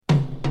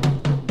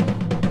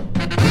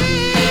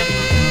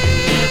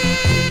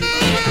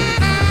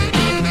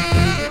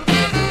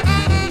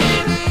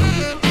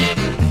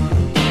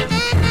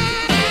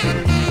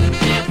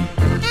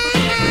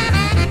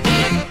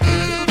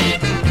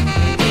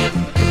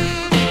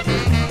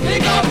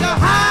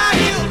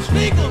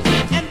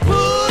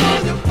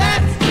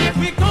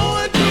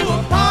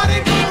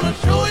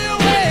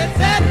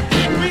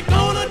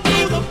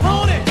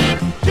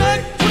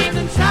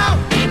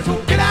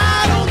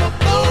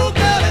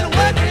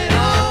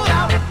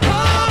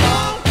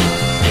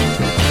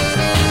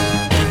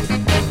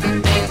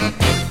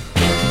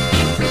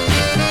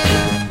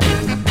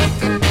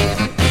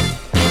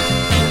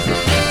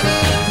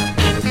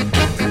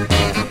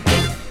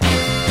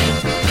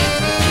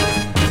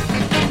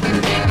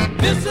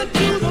Listen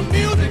to the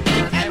music,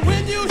 and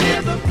when you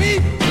hear the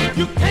beat,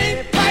 you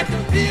can't fight the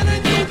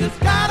feeling, you just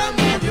gotta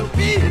move your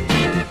feet.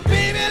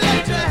 Baby,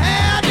 let your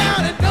hair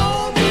down and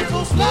don't move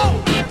so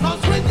slow,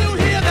 'cause when you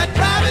hear that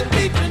driving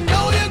beat, you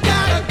know you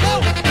gotta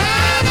go.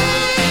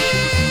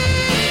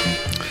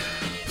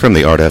 From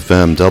the Art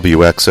FM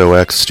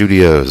WXOX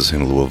studios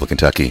in Louisville,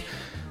 Kentucky,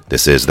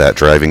 this is That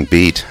Driving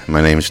Beat.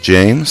 My name's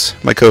James.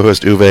 My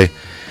co-host Uwe,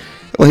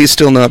 well, he's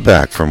still not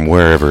back from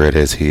wherever it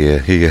is he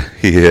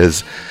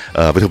is,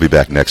 but he'll be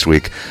back next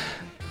week.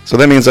 So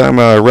that means I'm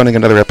running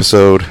another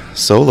episode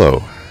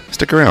solo.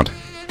 Stick around.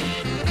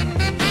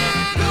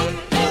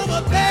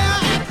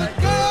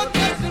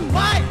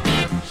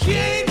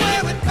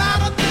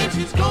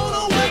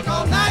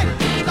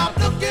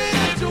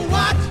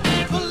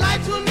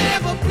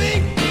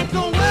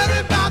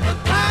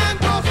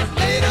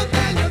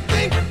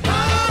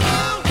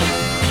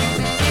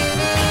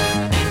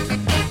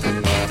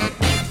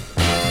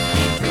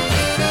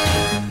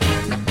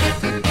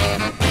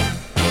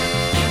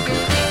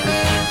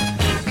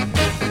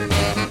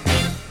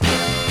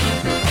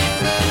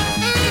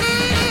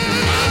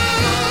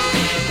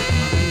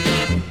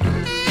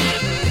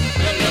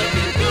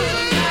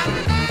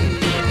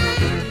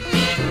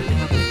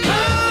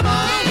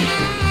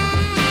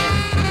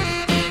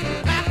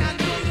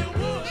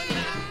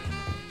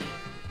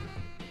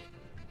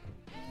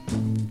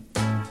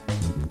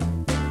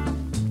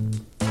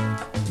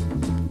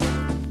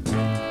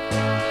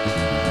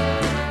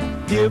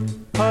 Hip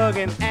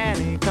hugging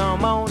Annie,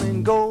 come on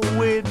and go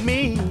with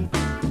me.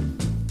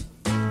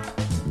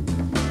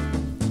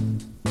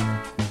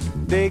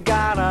 They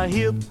got a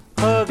hip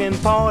hugging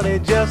party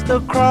just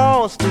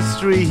across the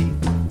street.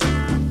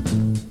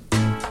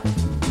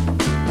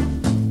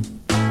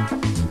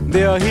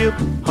 They're hip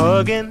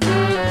hugging.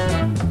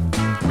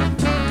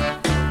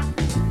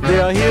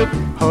 They're hip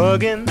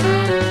hugging.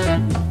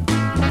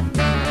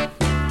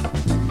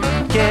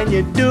 Can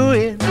you do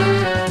it?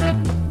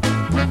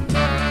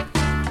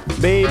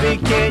 Baby,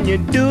 can you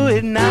do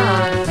it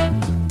now?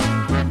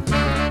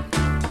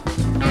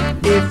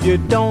 If you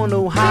don't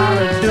know how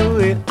to do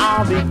it,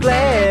 I'll be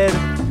glad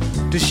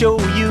to show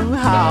you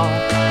how.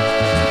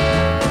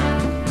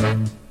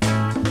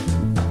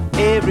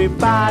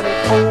 Everybody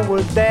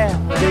over there,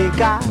 they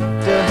got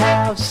to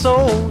have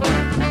soul.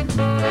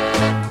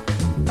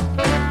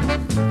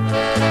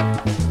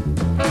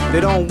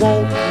 They don't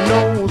want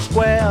no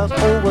squares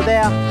over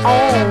there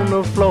on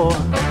the floor.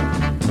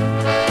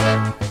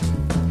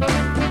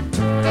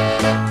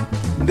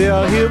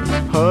 They're hip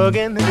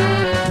hugging.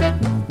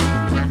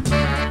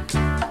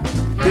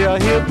 They're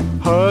hip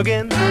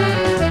hugging.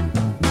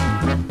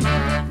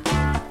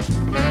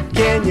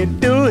 Can you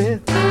do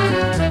it?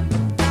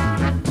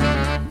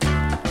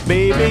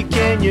 Baby,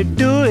 can you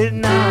do it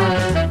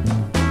now?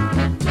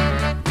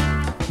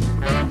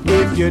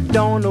 If you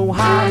don't know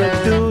how to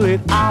do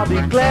it, I'll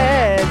be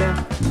glad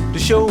to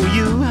show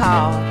you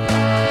how.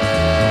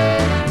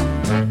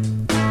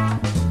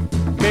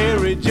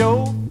 Mary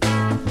Jo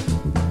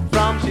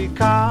from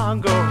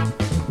Chicago,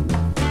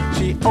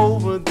 she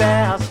over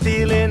there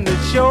stealing the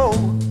show.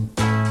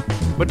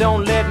 But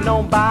don't let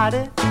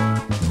nobody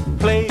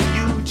play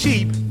you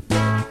cheap.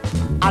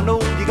 I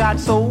know you got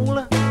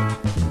soul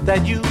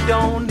that you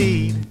don't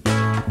need.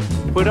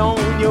 Put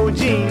on your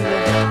jeans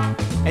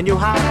and your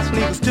high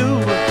sneakers too,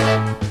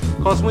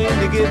 'cause when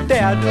you get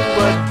there, do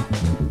what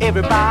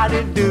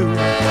everybody do.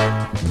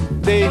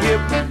 They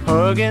hip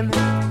hugging.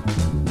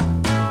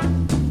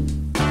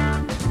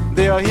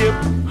 They're hip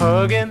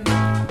hugging.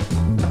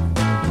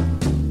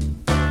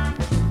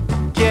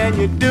 Can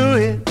you do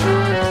it?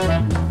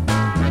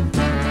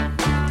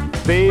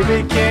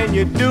 Baby, can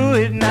you do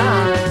it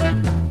now?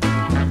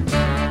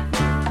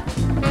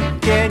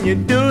 Can you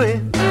do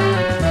it?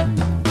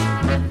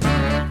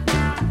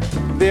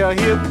 They're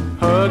hip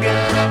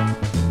hugging.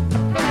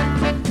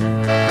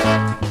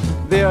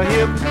 They're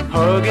hip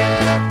hugging.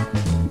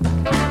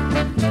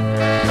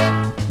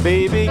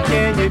 Baby,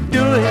 can you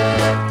do it?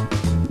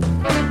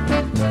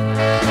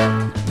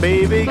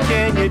 Baby,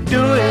 can you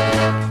do it?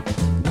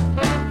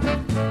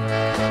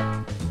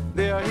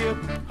 They're hip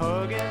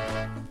hugging.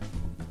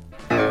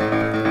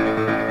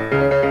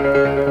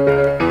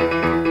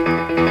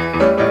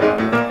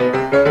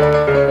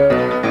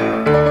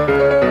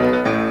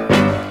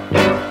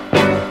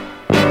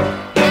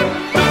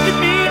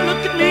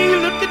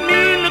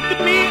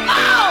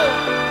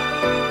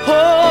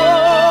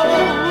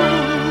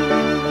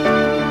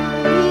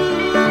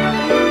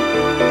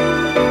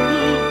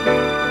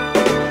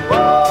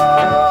 Oh!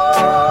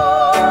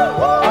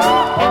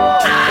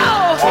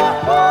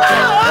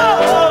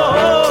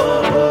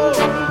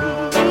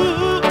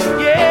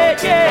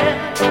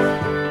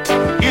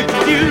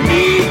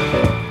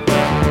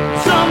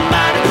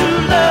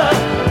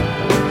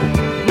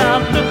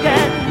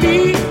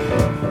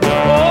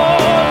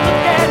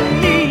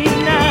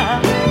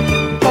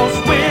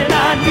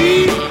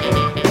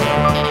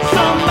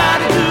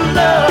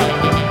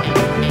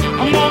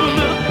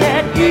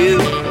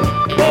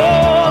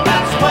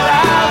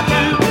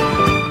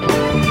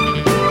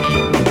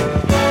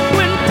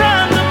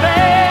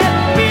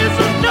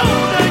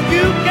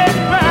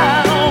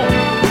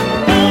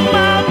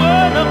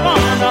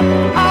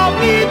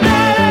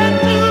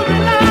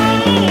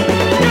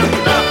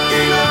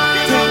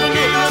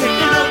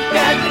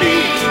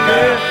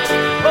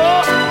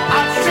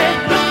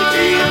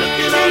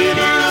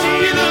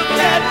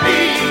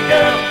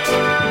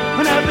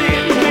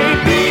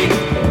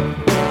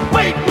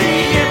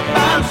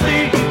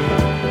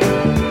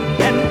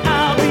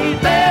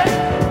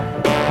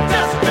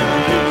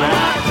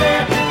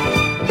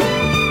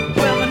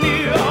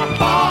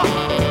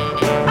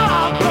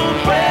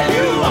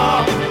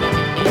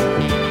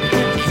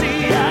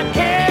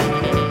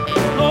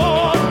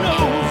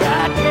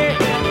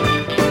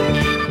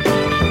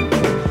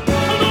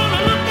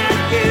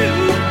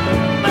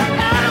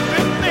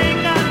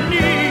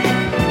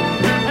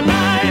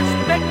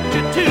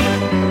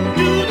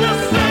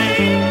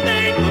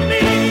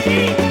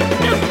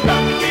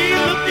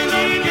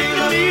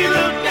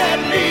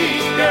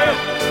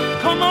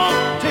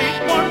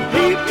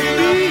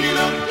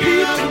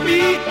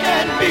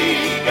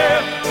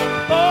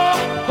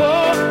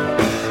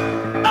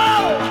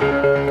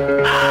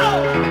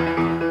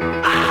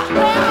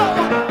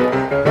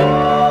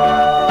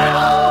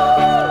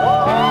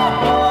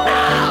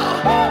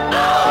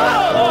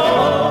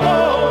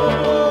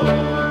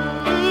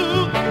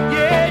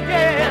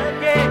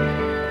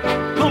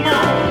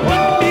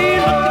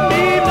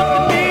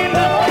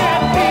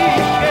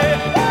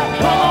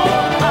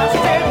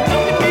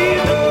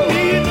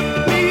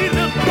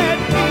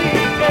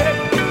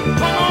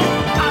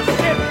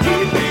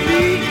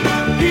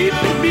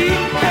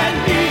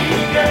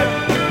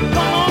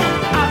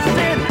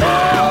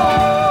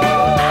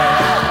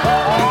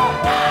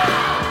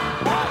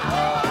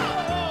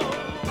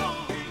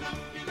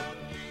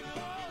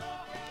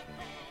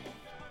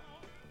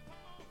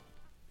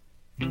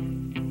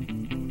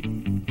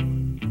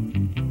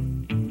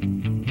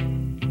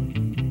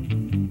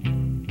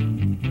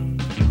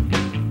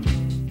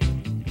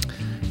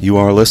 You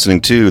are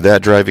listening to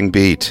That Driving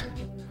Beat,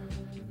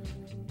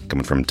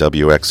 coming from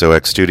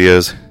WXOX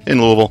Studios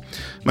in Louisville.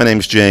 My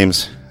name's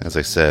James. As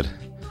I said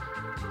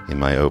in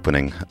my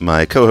opening,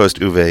 my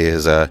co-host Uwe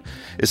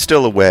is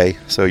still away,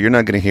 so you're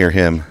not going to hear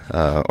him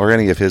or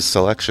any of his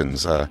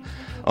selections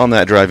on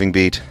That Driving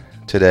Beat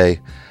today.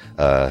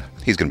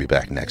 He's going to be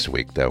back next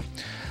week, though.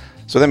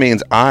 So that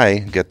means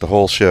I get the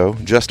whole show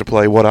just to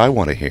play what I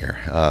want to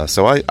hear.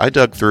 So I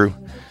dug through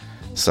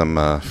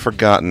some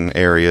forgotten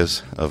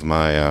areas of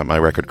my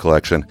record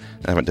collection.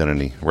 I haven't done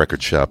any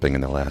record shopping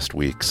in the last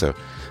week, so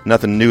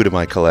nothing new to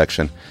my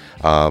collection.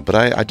 But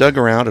I dug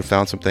around and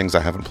found some things I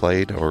haven't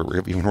played or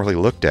even really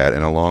looked at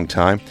in a long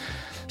time.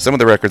 Some of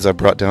the records I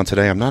brought down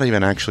today, I'm not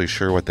even actually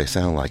sure what they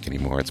sound like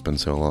anymore. It's been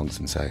so long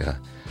since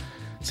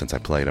I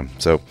played them.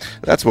 So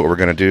that's what we're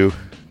going to do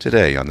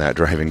today on That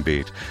Driving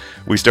Beat.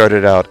 We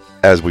started out,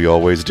 as we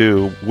always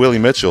do, Willie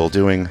Mitchell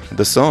doing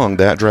the song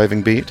That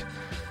Driving Beat.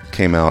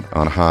 Came out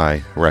on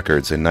High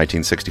Records in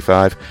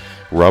 1965.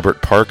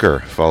 Robert Parker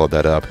followed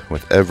that up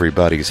with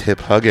Everybody's Hip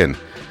Huggin'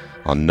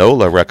 on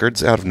NOLA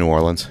Records out of New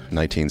Orleans,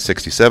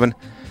 1967.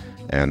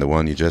 And the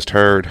one you just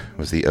heard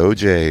was the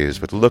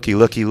OJs with Looky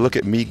Looky Look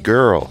at Me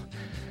Girl,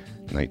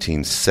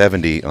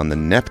 1970 on the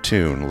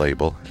Neptune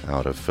label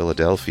out of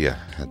Philadelphia.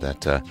 Had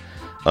that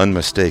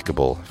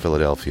unmistakable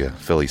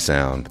Philly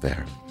sound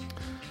there.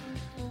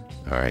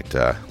 All right,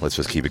 let's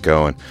just keep it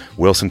going.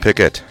 Wilson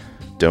Pickett,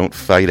 Don't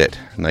Fight It,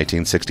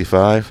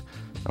 1965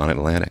 on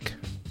Atlantic.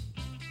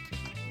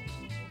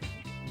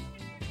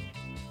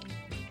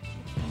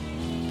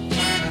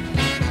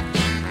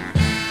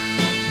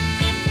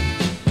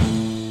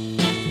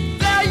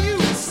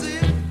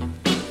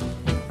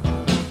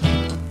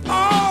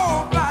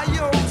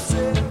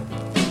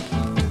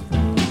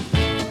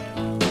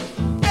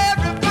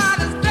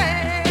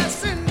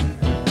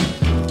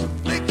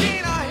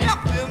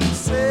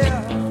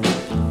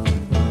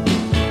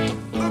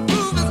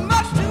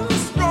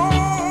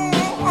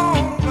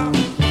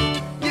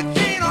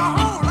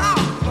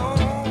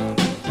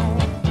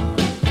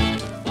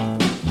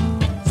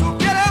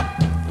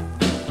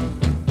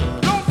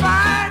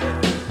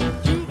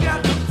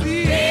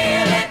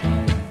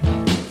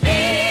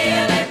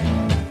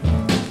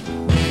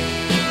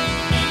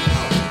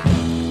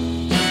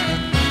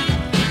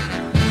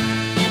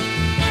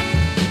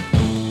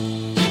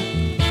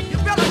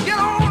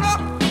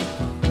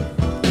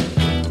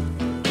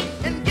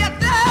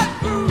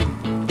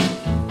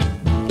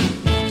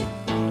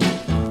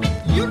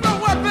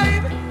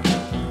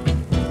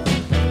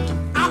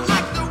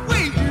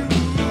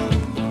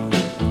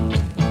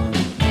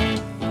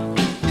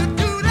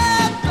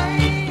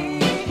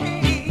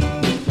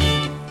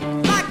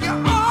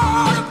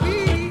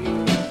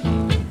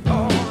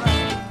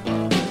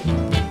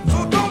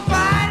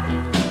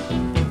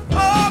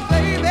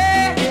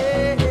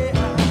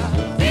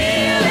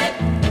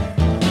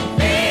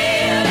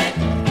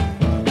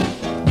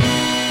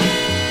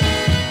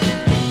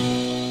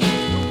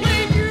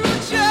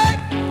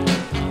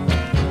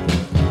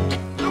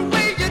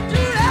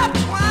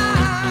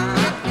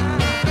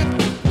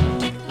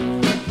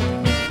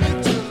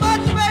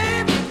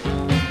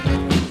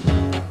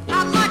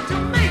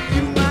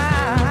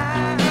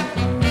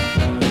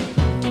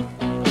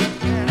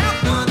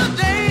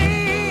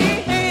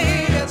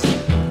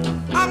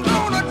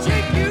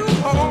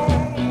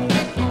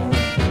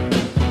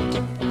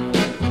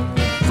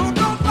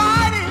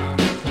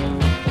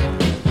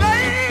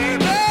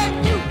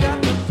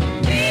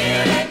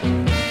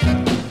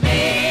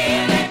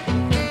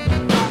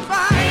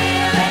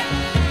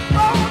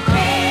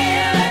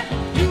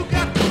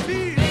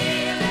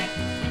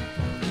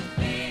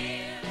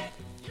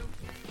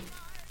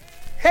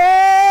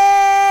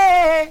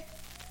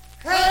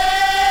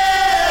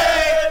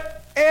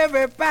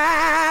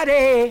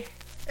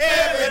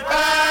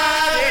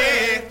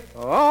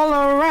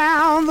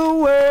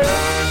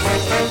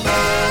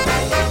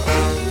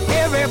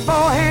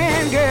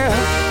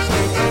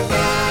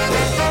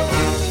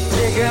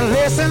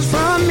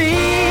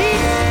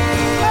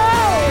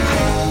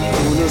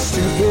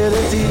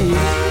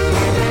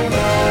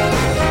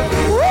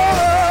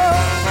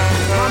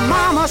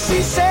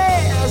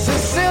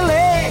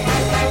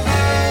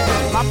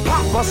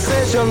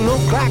 Says you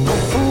look like a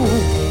fool,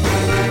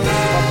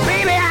 but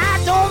baby I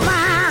don't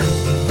mind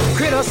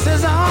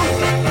criticism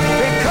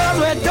because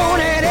we're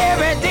doing it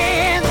every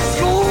day in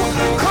school.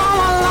 Come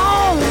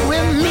along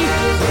with me,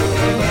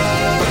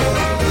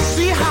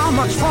 see how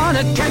much fun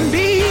it can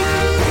be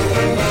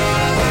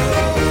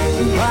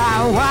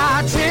by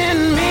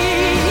watching me.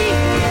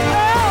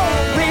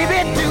 Oh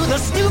baby, do the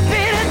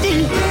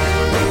stupidity.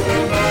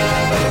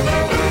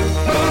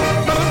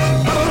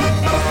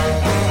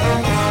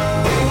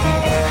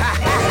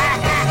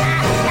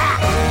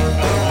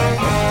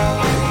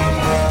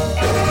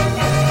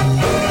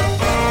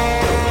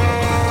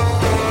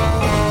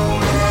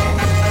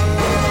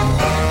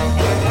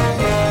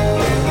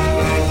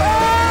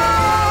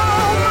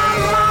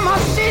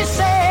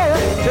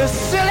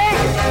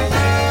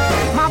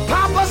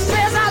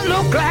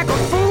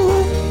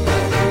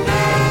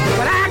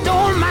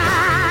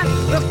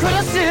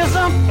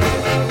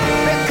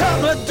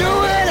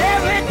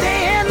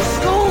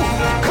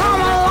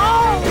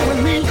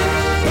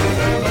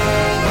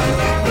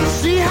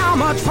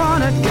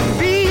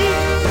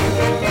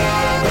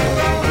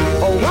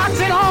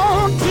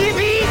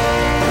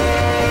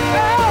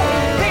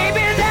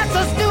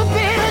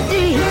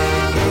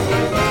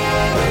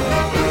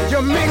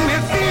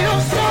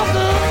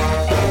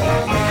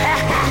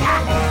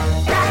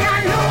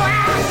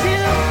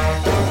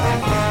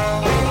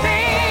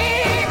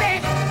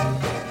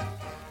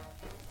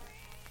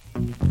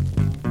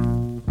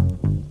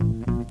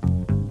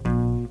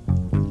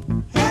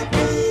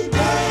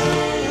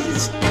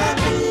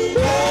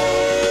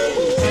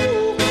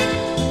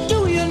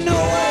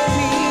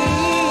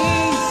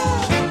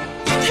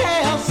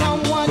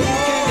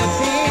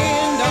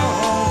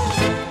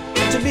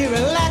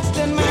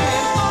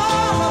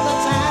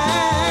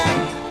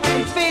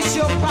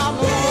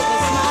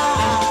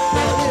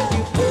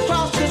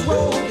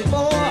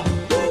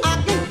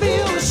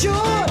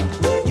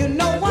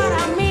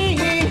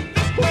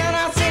 When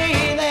I say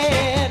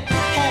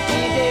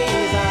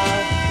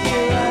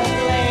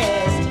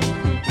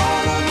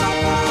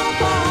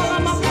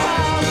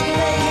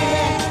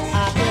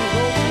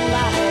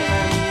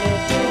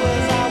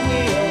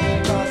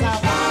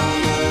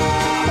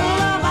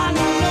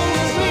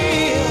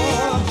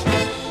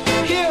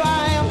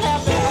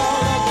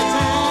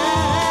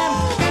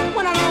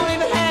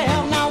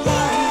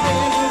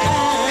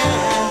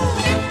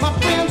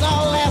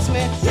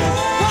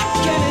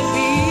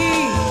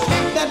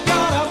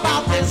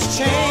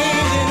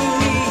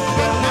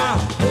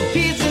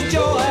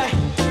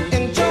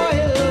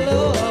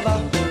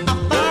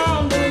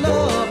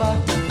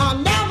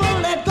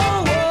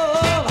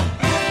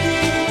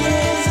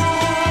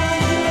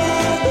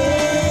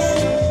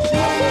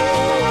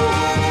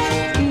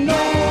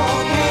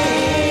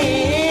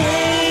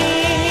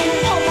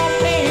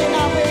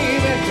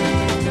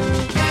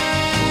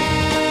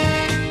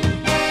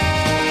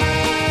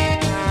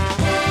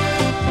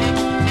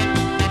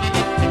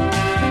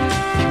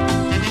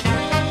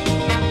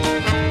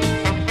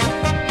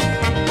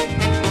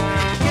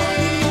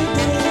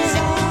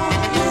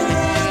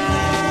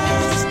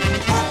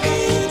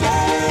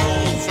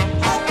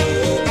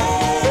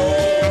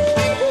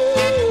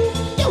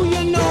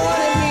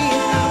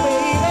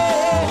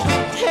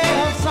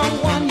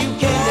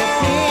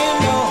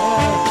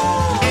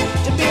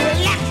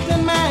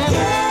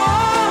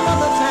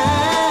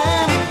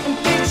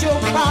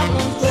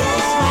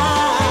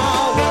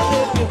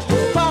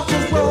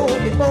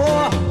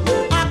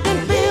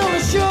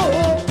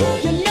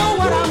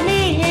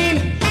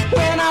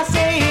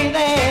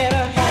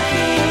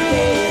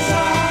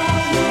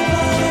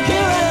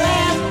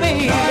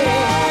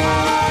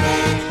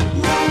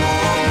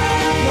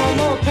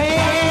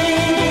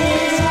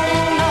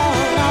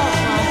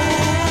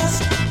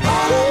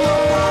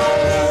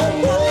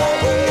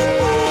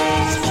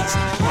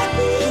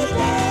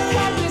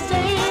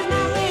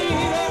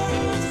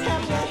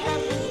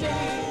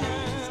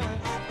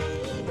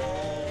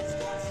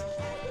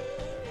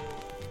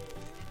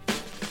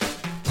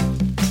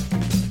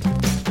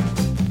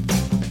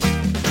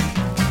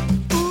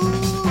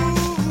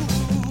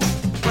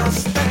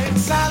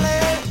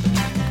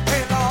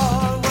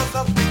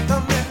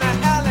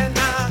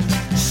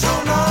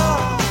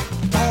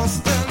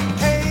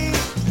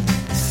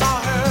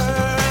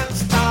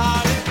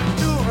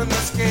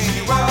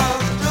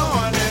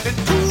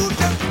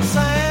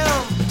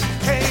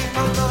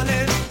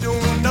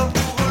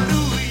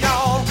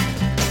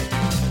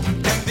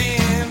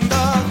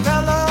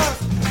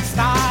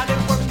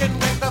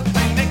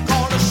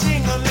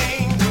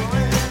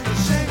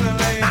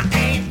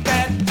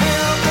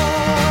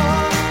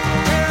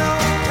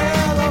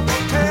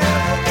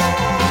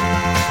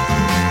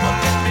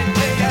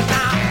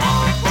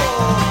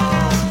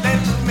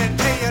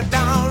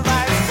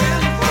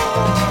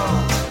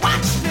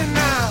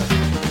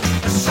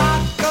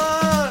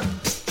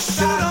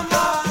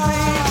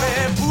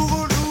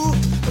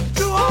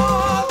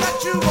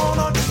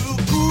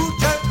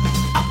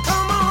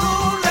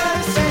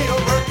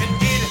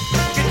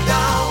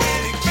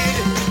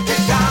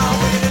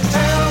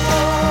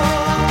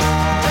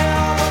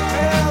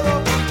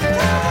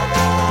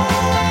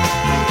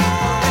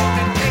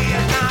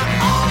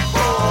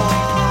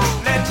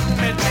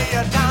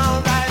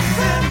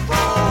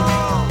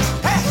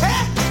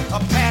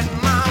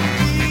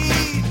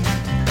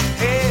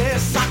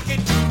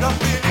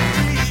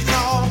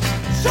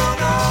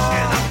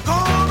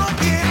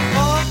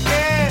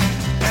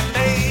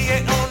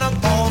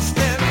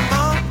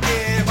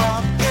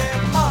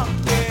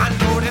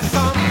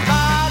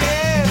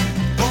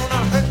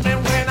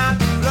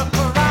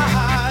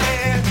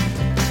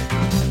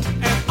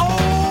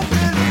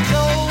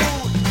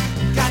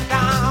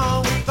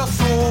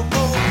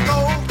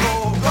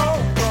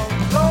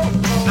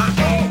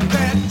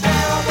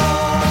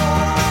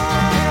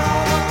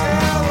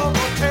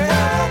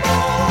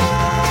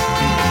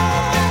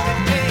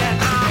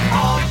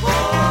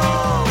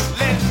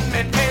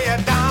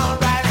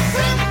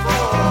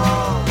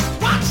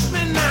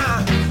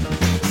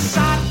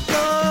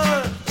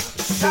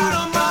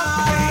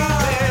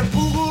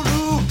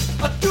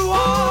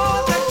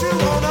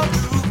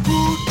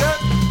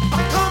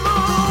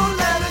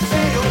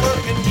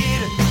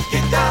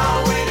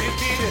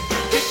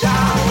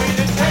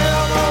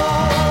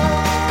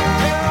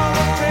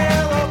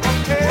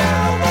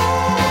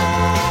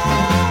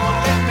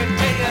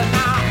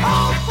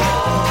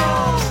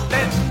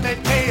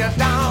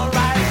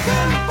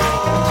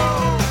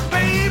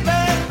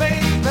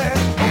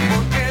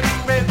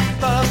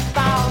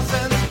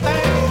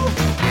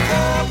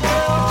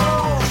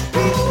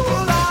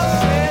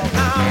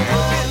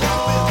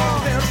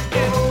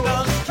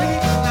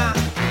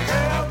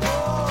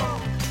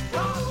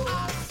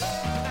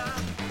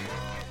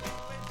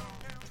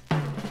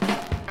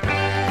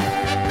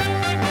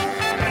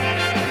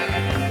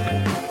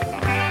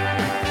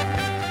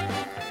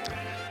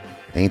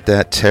Ain't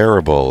That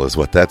Terrible is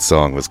what that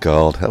song was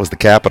called. That was the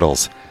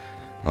Capitals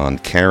on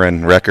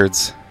Karen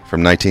Records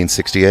from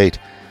 1968.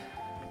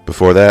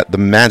 Before that, the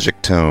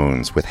Magic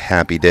Tones with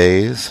Happy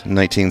Days,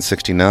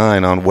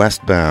 1969 on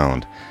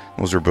Westbound.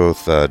 Those were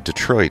both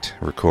Detroit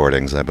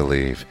recordings, I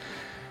believe.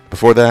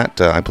 Before that,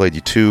 I played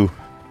you two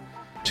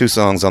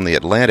songs on the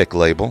Atlantic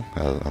label,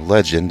 a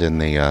legend in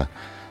the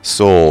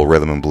soul,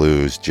 rhythm and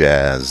blues,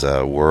 jazz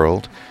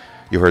world.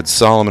 You heard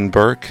Solomon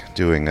Burke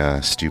doing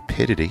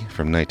Stupidity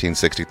from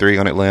 1963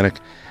 on Atlantic,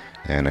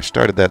 and I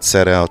started that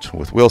set out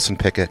with Wilson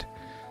Pickett,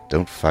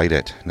 Don't Fight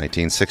It,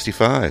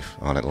 1965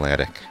 on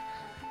Atlantic.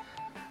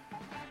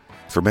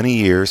 For many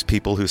years,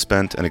 people who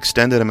spent an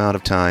extended amount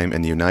of time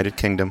in the United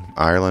Kingdom,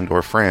 Ireland,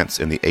 or France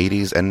in the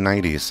 80s and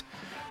 90s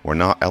were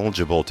not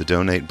eligible to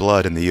donate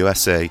blood in the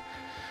USA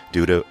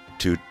due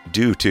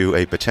to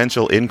a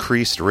potential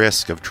increased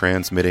risk of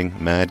transmitting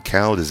mad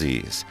cow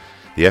disease.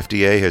 The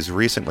FDA has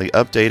recently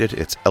updated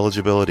its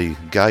eligibility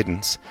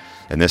guidance,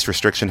 and this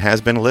restriction has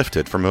been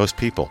lifted for most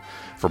people.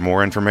 For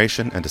more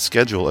information and to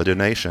schedule a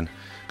donation,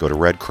 go to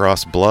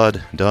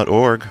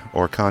redcrossblood.org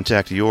or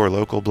contact your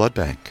local blood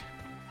bank.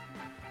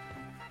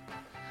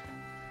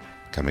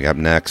 Coming up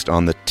next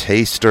on the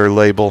Taster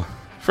label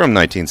from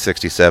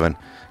 1967,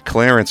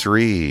 Clarence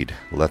Reed,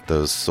 Let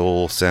Those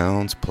Soul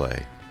Sounds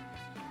Play.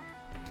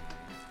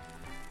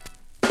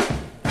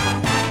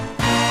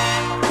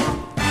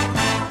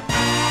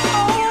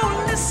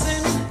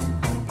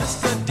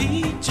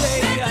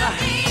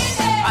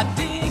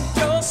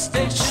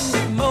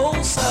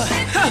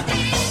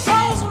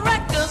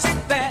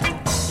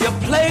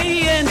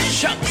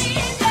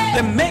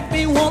 They make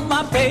me want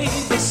my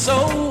baby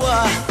so,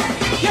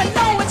 you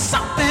know it's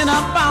something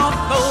about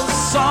those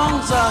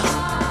songs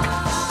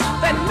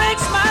that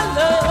makes my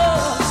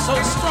love so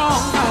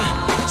strong.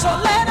 So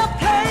let them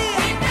play,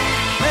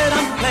 let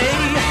them play,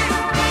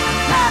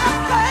 let them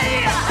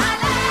play,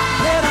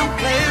 let them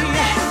play.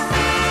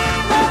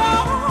 Let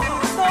all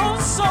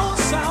those soul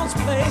sounds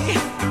play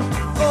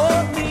for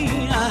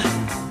me.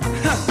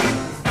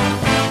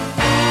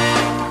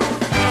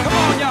 Come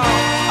on, y'all.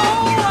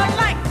 Oh, I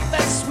like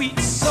that sweet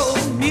soul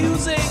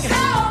music.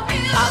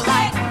 I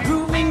like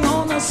grooving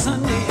on a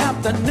Sunday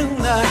afternoon.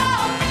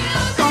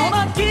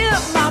 Gonna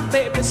give my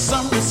baby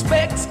some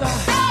respect,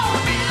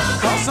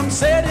 cause I'm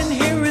sitting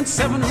here in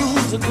 7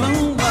 rooms of gloom.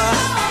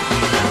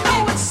 You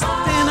know it's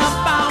something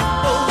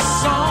about those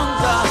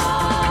songs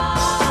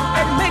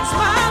that makes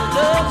my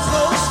love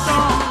so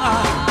strong.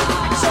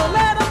 So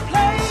let them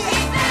play,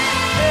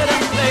 let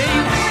them play,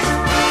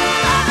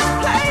 let them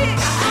play,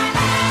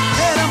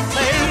 let them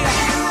play.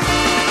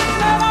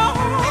 Let all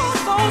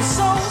those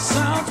soul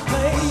sounds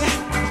play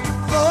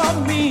for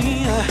me.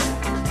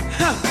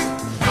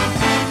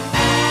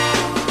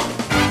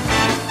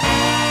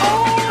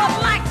 Oh, I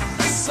like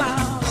the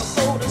sound of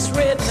Otis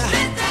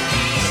Redding.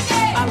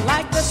 I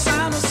like the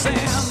sound of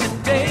Sam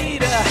and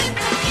Data.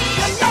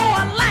 You know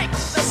I like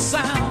the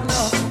sound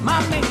of my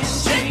man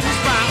James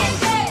Brown.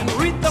 And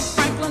Aretha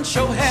Franklin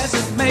sure has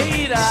it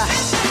made.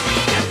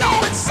 You know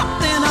it's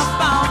something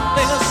about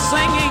their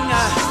singing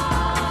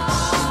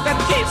that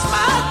keeps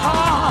my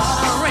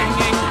heart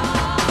ringing.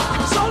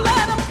 So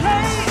let them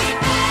play,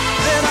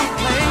 let them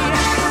play,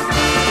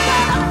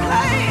 let them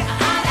play,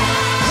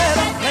 let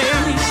them play.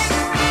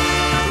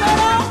 Let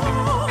all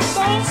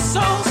those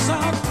soul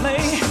sounds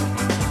play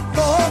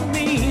for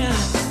me.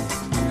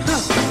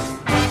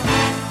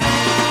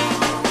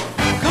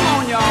 Come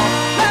on, y'all.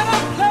 Let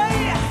them play,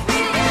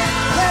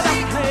 let them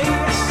play,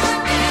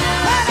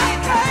 let them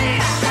play,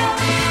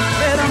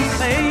 let them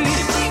play.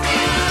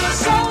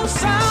 Soul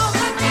sounds,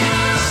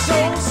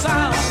 soul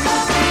sounds.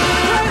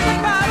 Crazy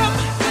about 'em,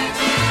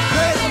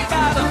 crazy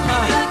about 'em.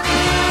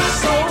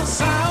 Soul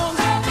sounds,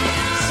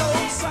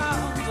 soul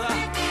sounds. Let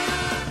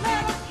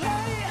 'em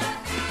play.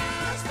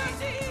 That's the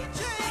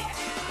DJ.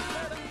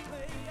 Let 'em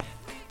play.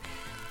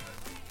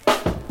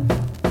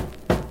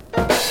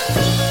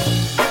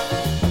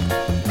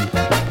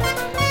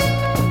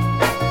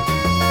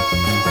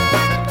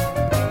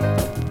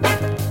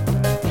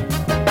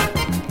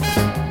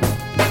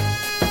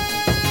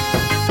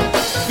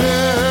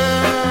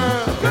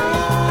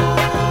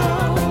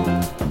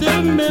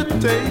 Didn't it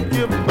take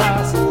you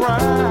by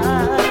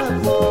surprise?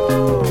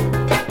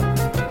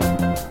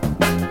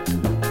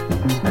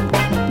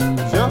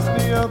 Just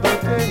the other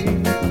day,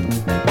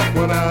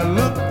 when I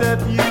looked at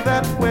you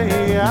that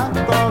way, I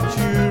thought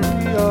you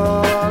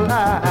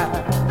realized.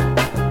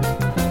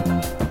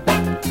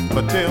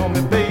 But tell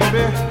me,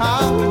 baby,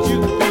 how could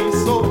you be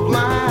so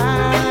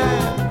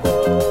blind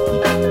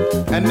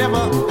and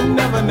never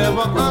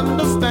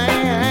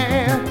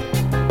understand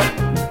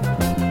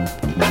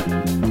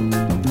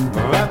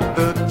that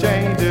the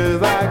changes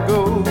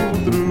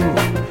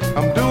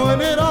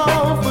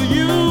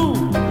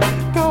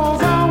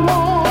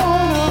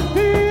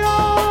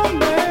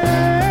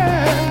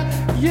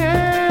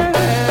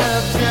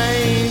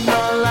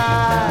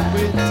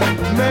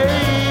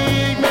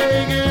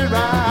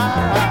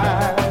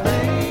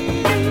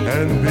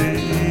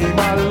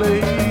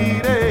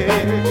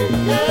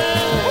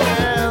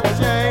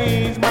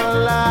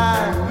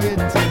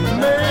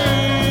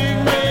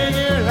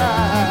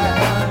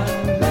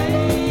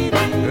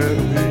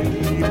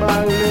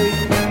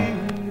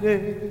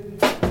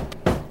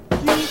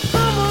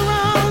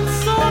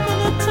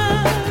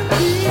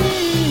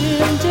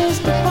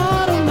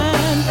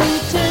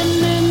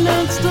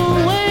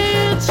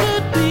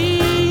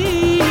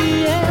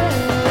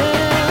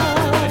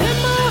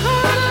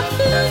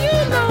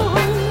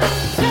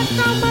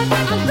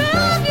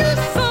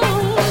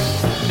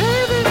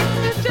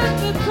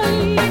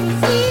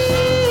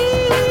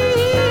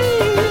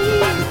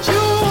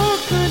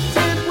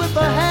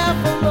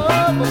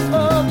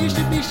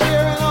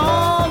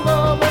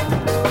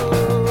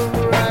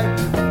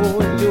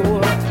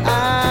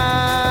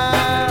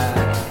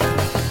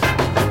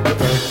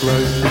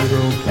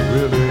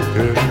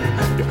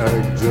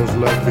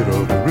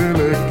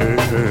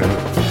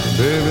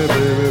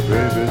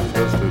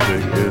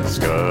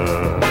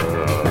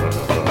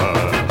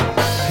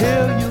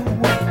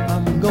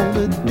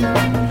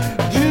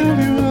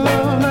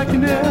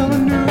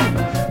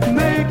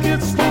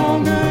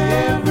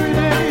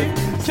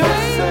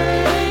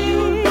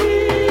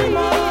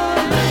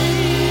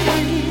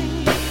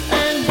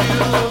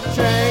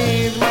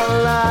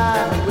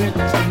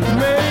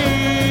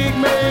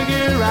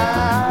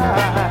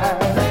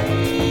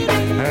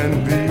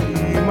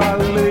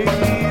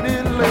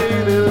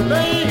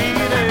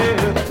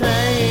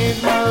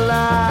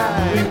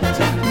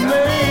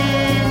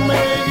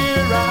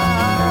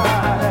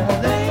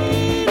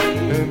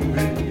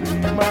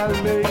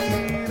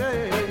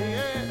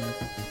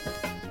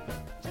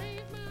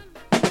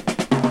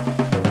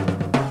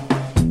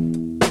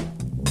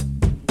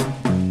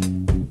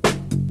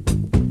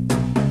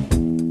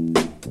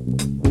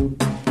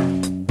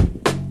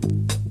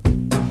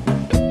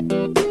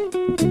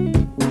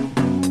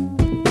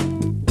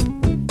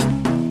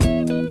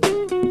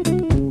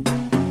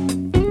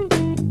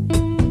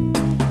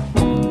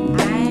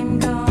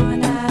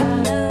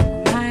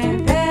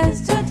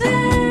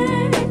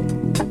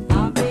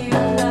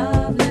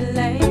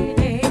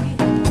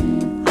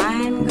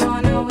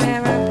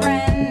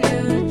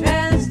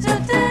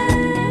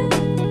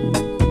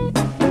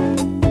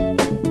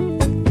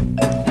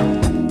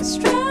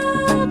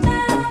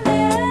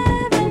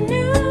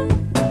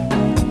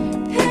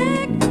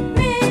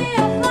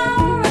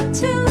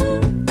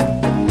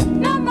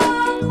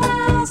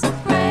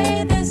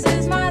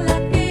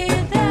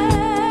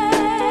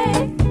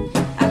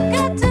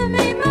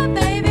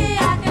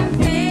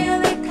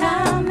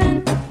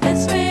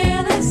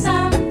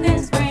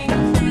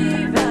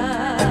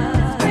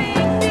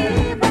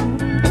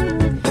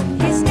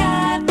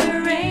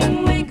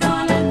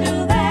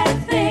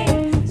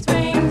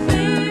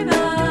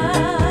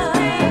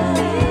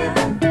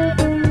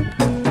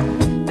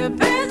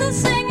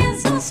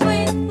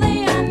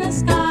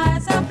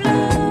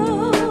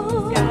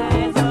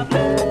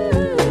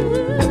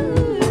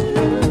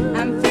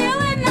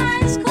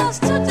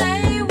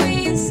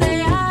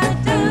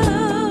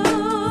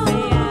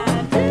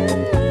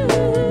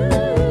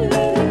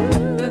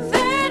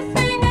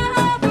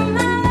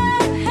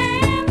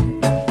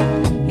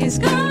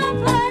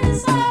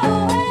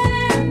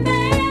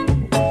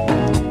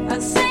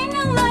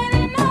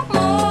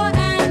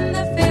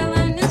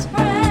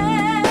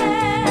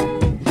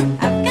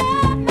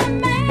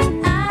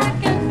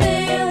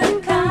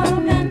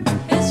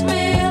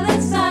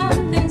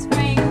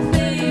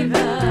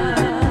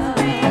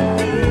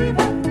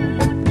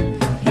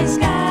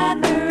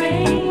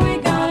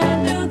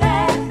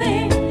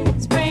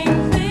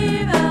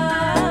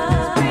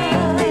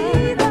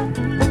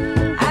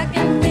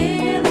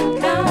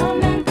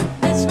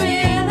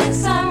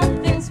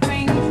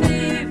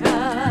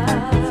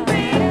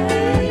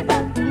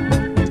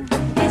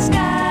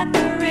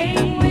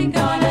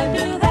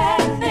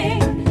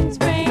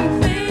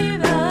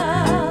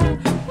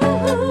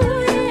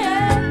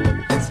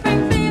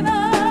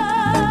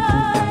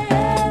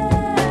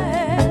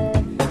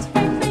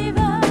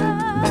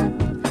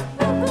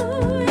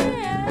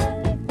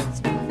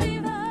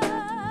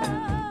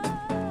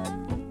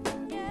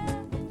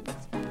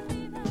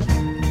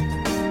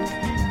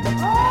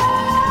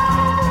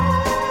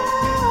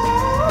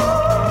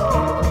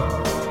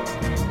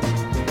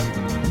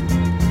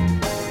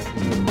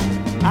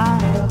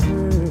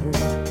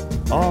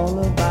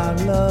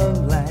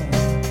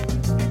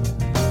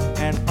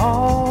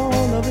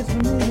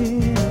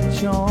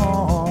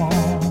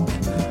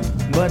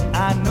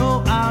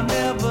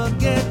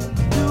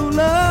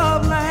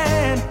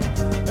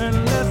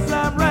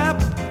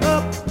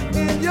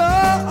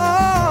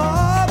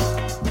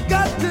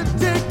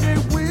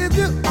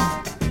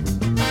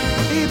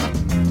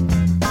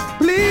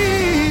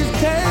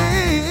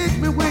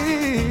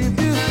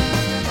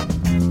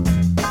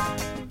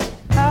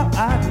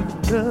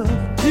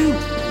to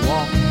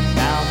walk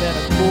down that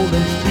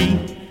golden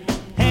street,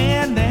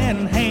 hand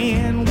in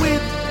hand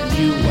with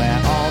you where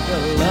all the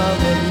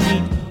lovers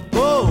meet.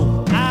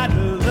 Oh, I'd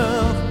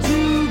love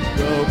to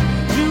go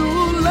to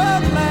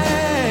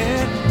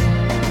Loveland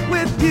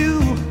with you,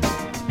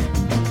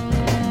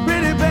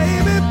 pretty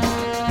baby,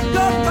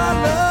 'cause my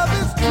love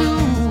is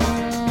true.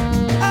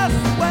 I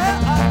swear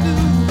I do.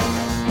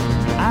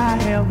 I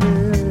have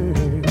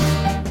heard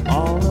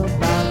all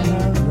about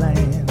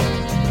Loveland,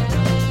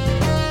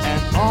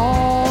 and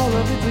all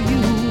of it for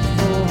you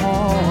so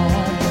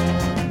hard.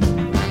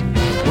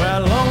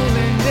 Well,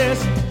 loneliness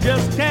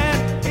just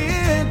can't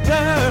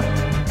enter,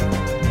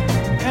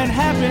 and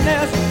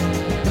happiness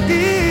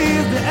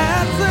is the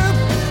answer.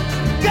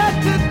 Got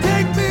to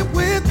take me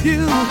with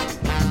you,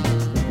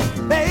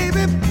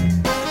 baby.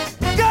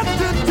 Got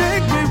to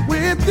take me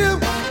with you.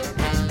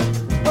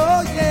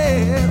 Oh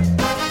yeah.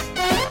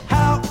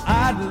 How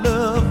I'd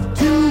love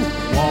to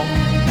walk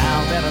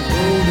down that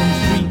golden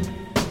street,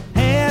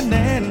 hand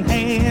in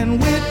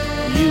hand with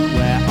you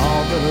where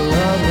all the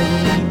lovers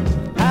meet.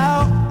 How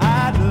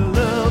I'd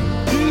love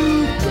to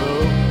go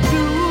to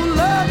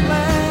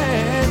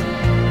Loveland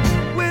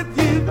with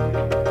you.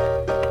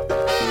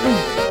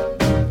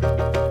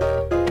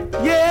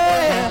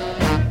 Yeah.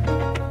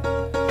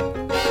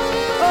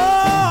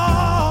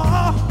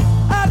 Oh,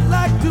 I'd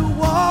like to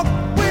walk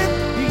with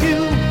you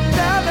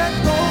down that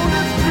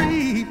golden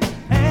street,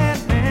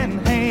 hand in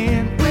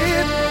hand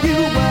with you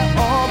where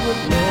all the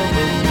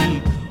lovers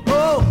meet.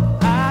 Oh,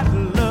 I'd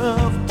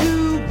love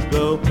to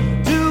go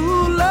to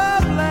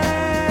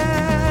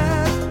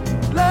Loveland,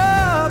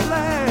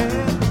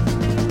 Loveland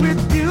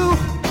with you.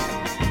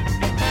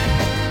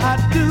 I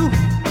do,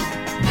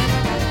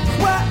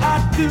 swear I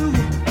do.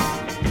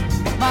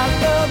 My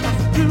love is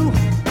true.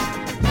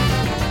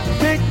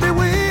 Take me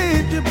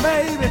with you,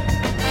 baby.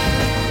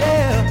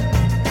 Yeah.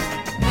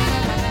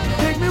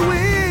 Take me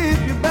with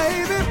you,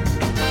 baby.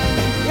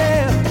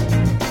 Yeah.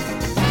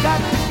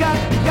 Got to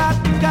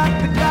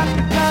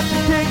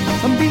take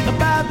me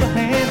by the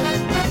hand.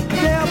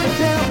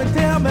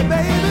 Tell me,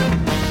 baby,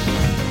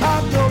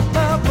 I'm your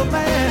lover,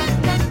 man.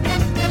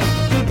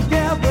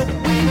 Together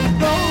we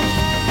go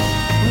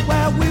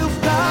where we'll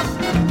stop.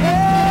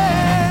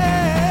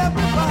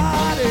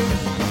 Everybody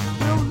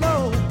will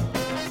know.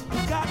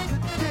 Got to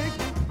take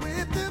me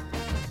with you.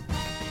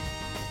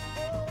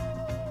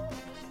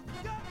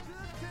 Got to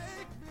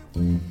take me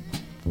with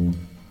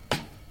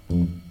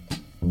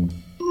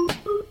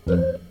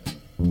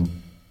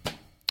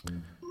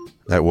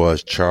That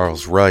was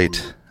Charles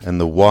Wright and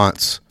the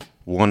Watts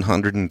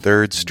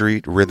 103rd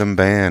Street Rhythm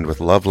Band with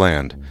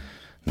Loveland,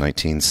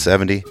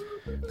 1970.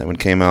 That one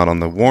came out on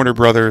the Warner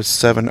Brothers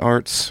 7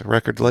 Arts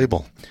record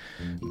label.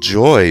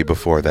 Joy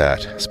before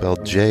that,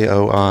 spelled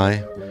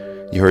J-O-I.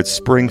 You heard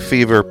Spring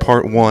Fever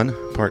Part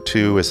 1. Part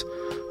 2 is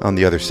on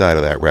the other side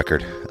of that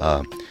record.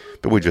 But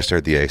we just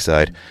heard the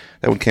A-side.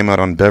 That one came out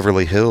on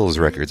Beverly Hills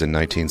Records in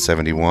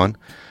 1971.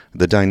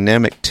 The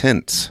Dynamic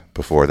Tints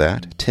before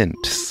that.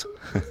 Tints.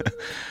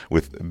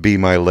 With Be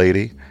My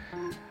Lady.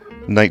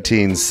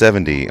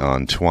 1970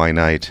 on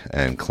Twilight,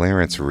 and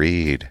Clarence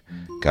Reed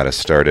got us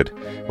started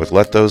with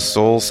Let Those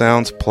Soul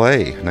Sounds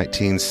Play.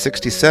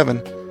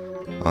 1967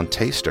 on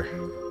Taster.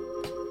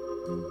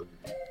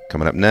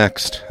 Coming up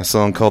next, a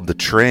song called The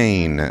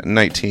Train.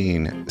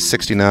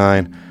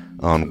 1969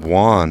 on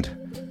Wand.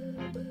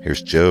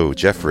 Here's Joe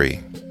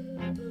Jeffrey.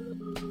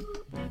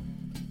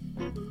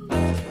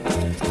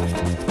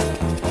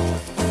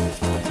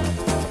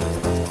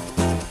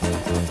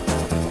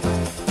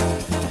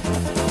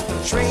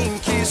 Train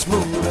keeps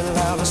moving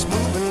loud, it's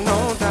moving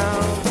on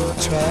down the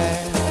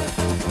track.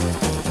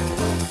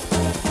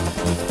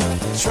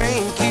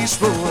 Train keeps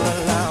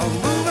rolling loud,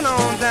 moving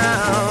on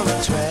down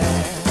the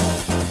track.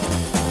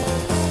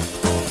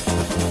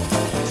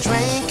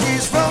 Train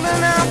keeps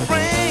rolling out,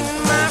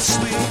 bringing my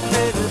sweet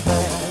baby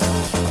back.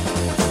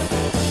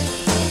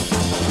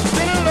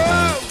 Been in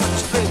love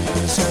with you,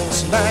 baby,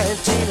 since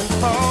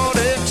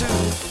 1942.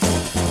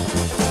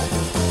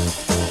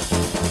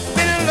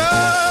 Been in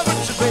love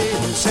with you,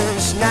 baby,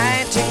 since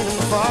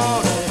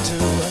 1942.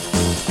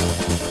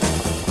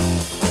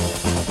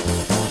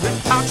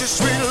 Without your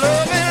sweet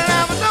loving,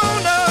 I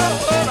don't know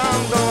what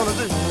I'm gonna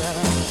do.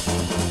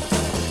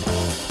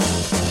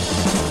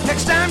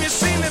 Next time you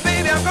see me,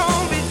 baby, I'm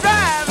gonna be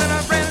driving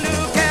a brand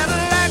new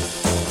Cadillac.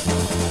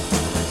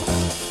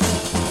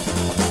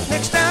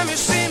 Next time you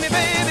see me,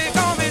 baby,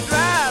 gonna be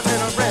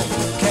driving a brand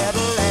new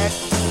Cadillac.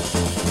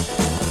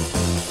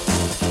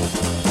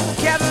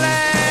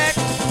 Cadillac,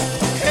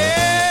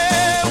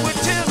 hey,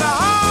 which is a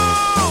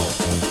home.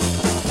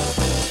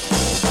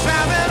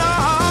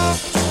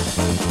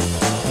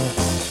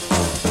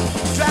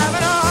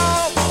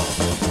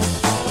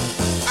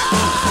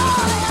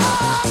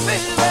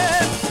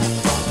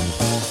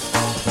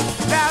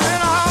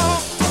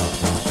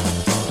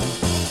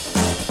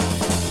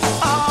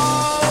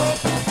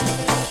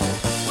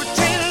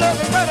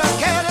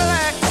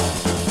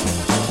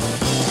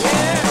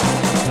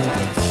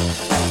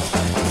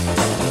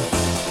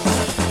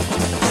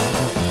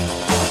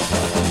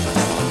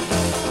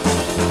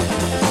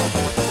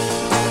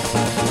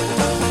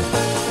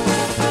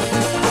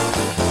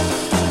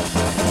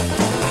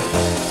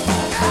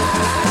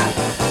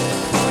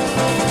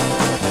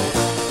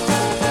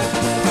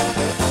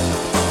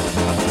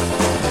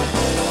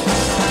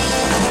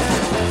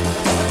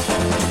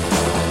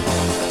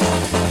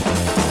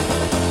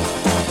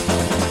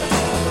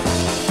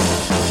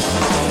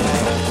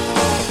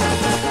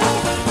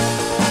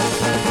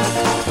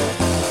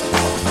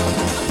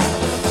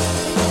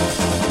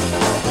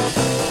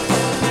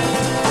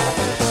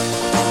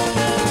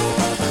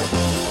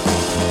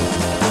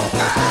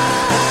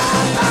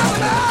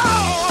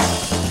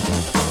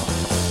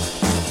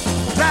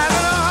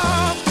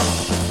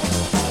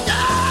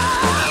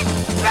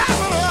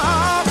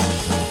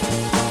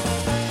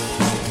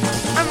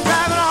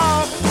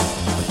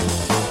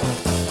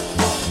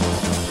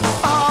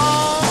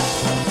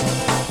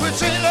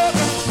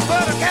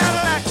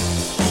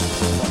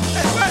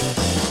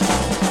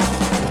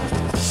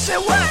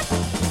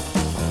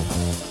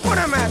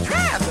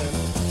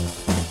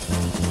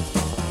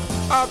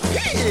 about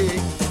pig.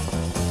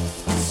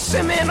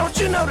 Say, man, don't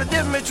you know the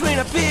difference between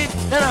a pig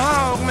and a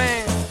hog,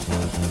 man?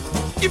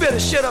 You better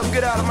shut up and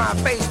get out of my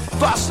face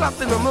before I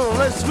slap in the moon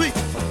this week.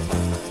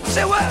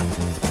 Say what?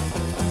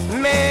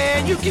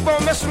 Man, you keep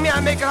on messing with me, I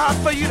make it hard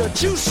for you to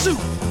chew soup.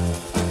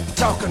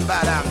 Talking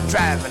about I'm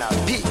driving a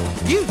pig.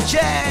 You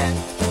jazz.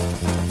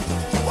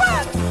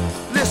 What?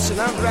 Listen,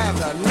 I'm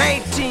driving a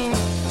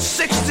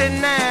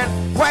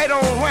 1969 white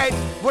on white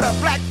with a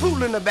black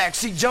pool in the back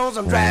seat. Jones,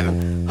 I'm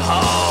driving.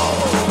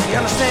 Oh, you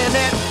understand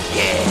that?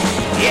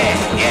 Yeah,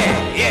 yeah,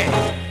 yeah,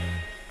 yeah.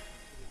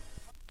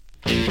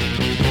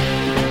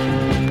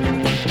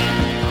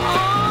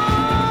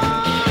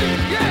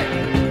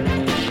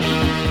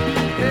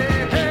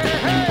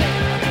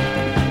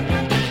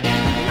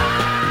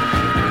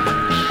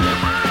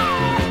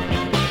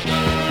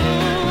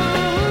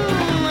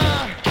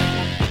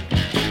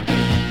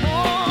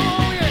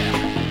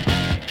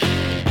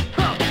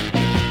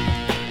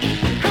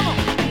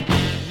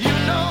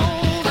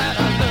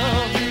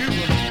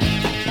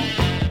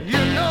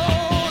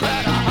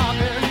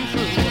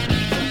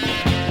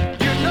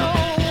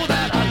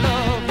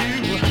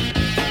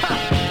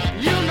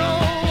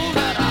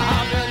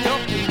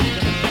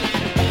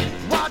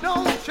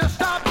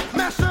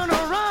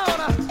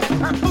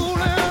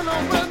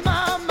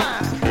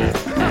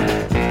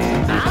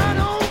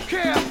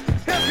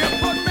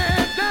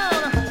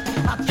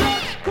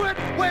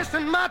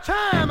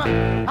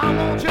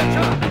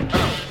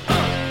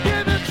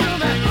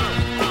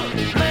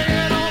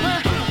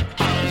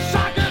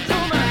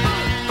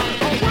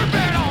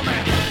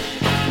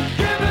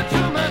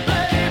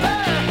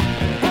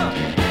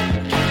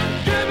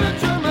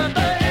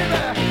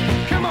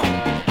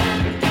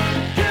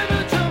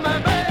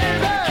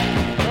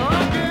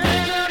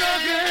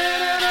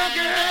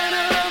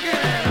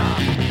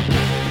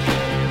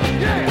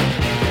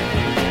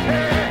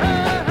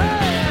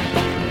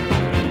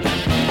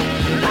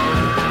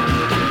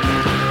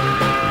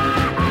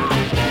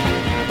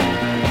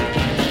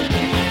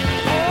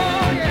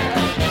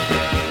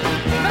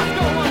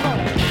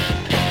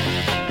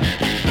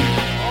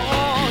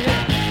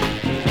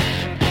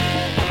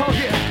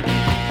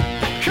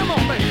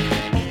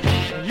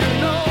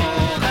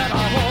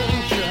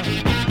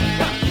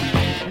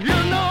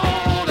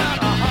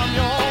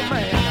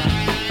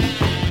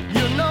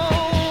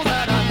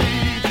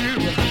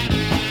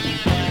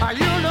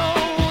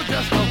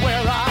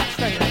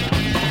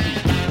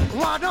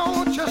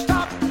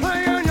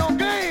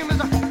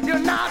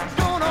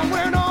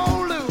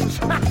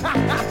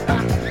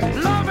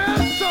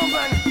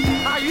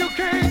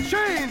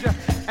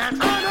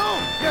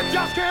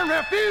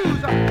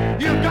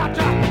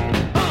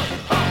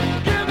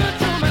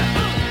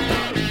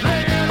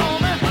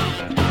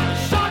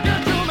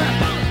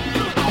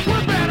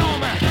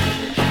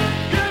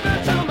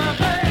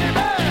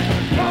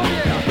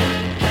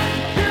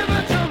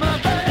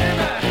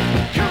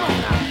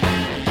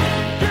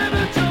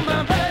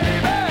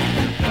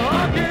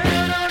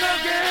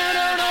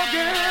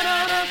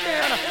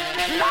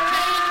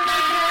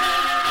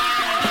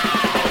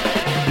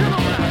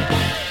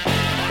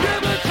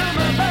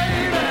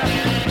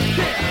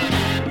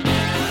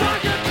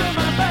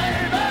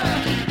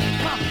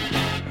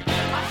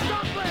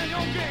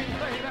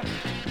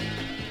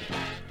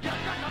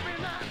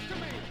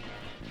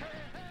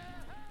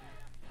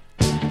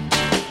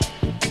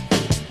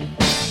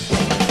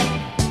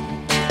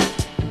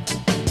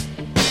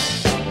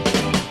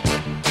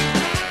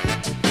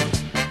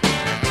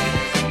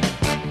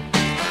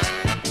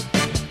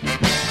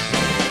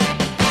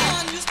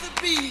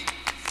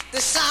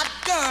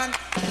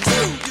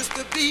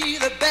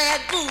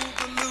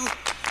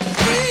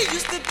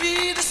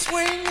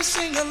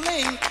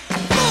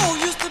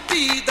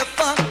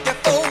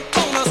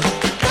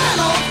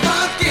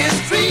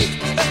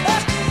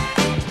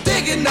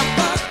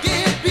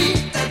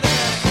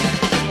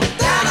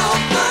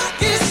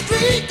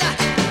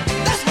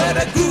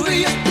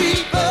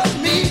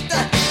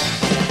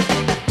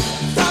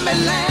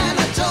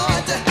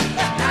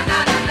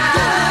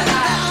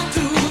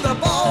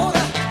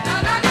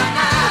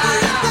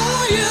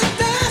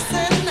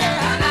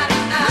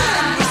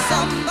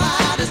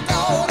 Somebody's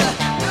daughter.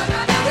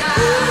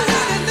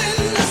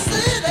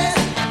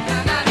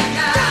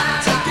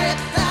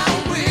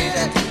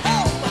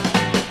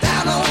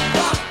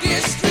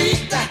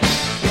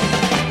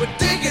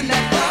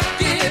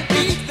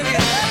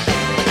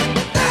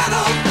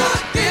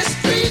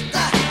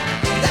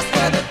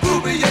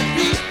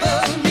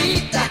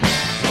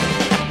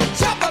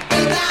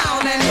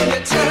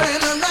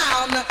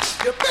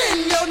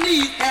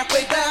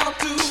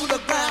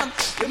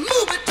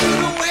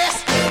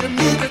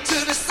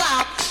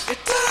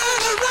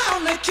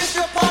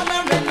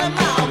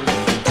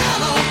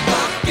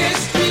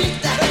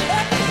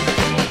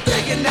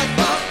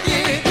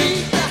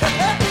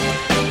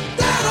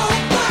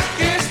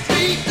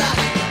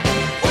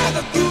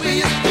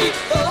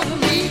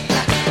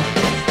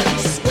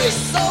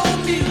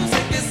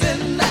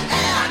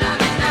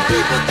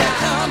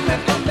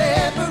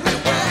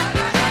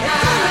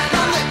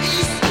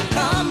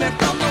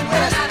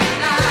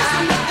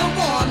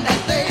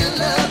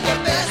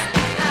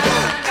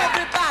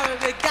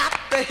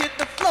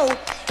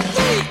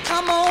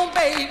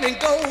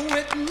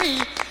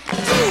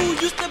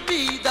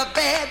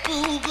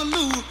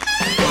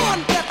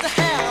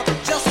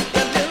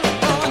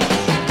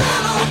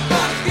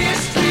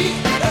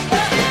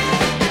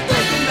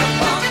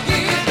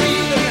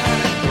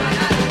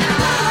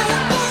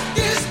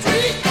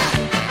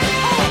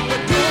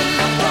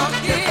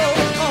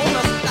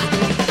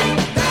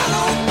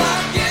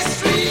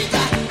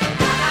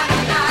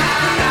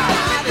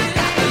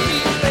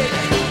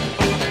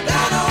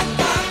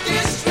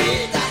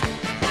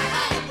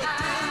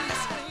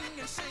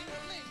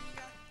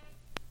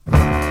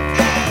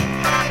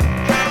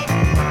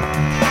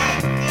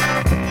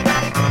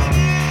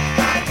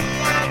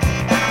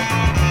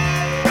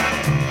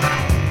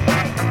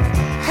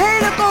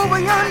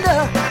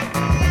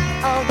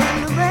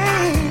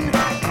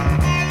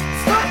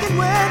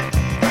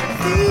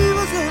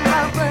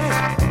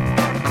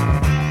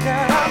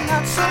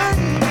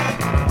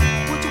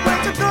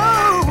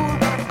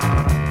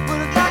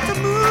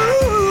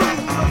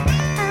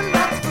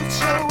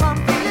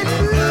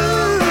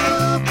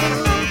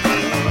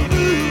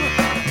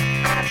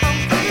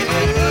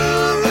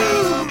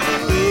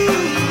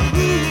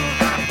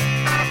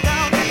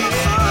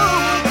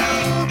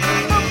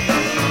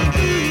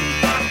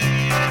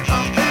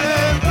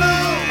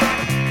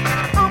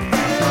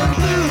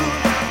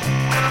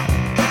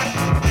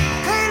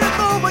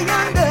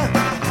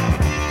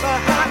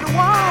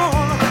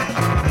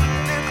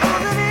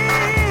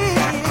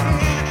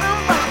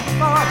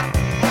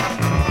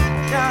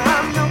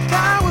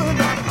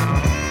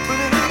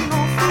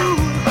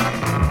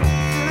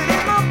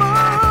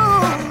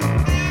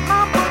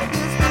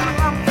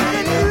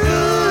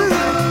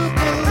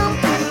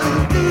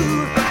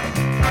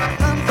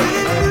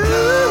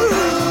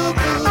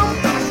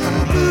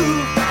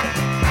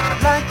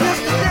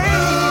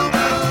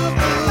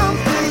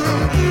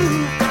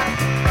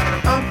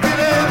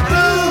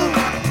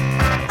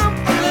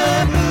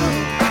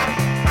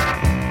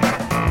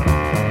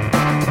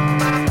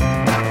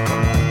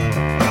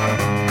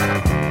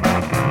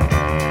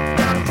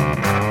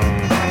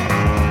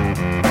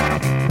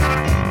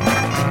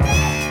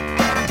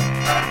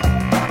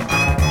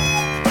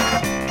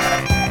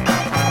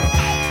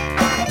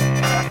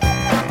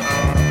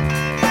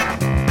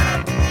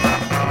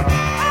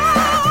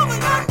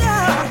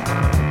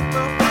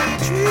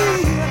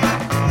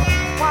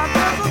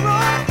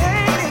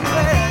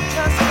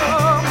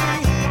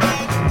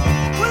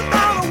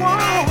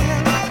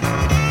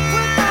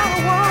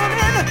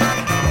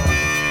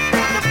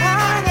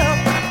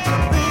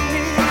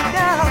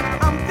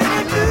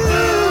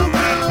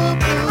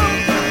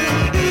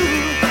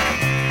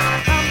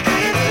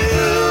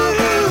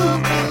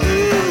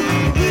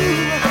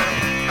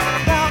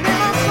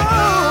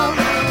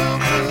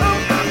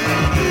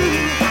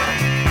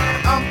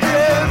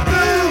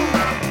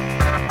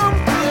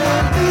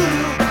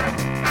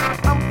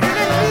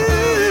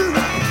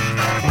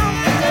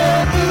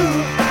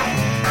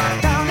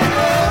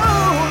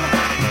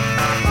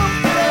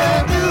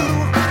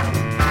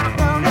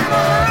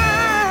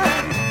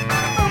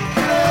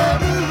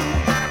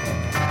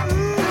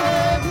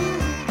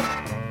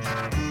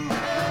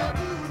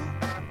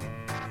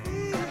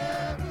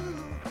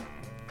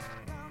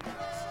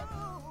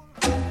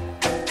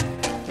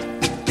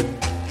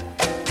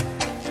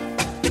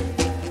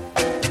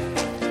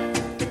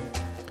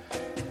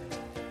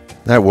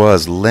 That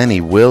was Lenny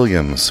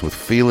Williams with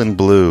Feelin'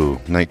 Blue,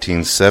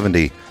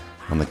 1970,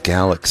 on the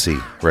Galaxy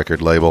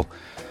record label.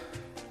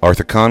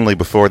 Arthur Conley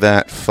before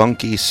that,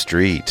 Funky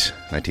Street,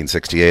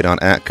 1968 on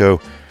Atco.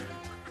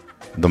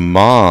 The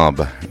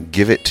Mob,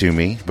 Give It To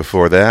Me,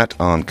 before that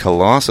on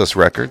Colossus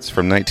Records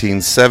from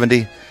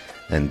 1970.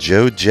 And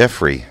Joe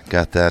Jeffrey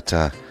got that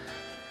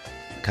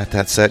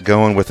set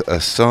going with a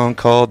song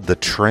called The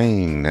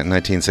Train in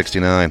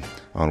 1969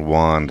 on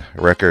Wand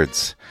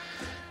Records.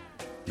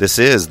 This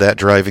is That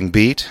Driving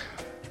Beat,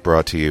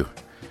 brought to you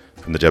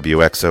from the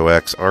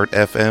WXOX Art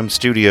FM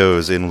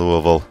studios in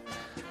Louisville.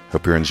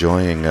 Hope you're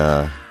enjoying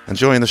the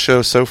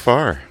show so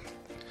far.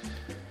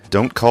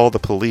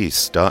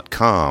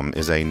 Don'tCallThePolice.com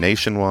is a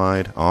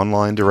nationwide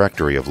online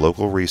directory of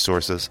local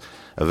resources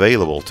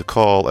available to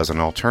call as an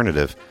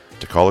alternative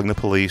to calling the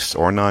police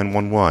or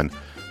 911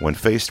 when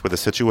faced with a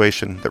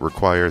situation that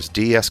requires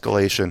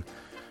de-escalation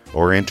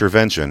or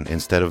intervention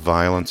instead of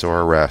violence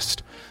or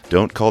arrest.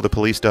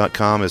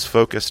 Don'tCallThePolice.com is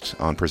focused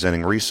on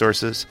presenting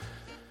resources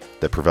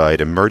that provide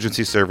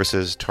emergency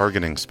services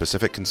targeting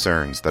specific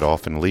concerns that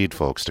often lead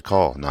folks to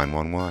call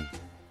 911.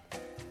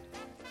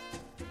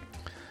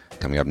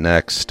 Coming up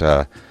next,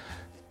 going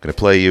to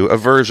play you a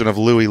version of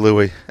Louie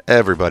Louie.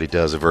 Everybody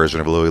does a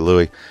version of Louie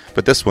Louie,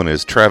 but this one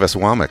is Travis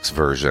Womack's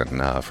version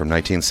from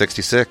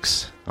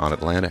 1966 on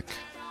Atlantic.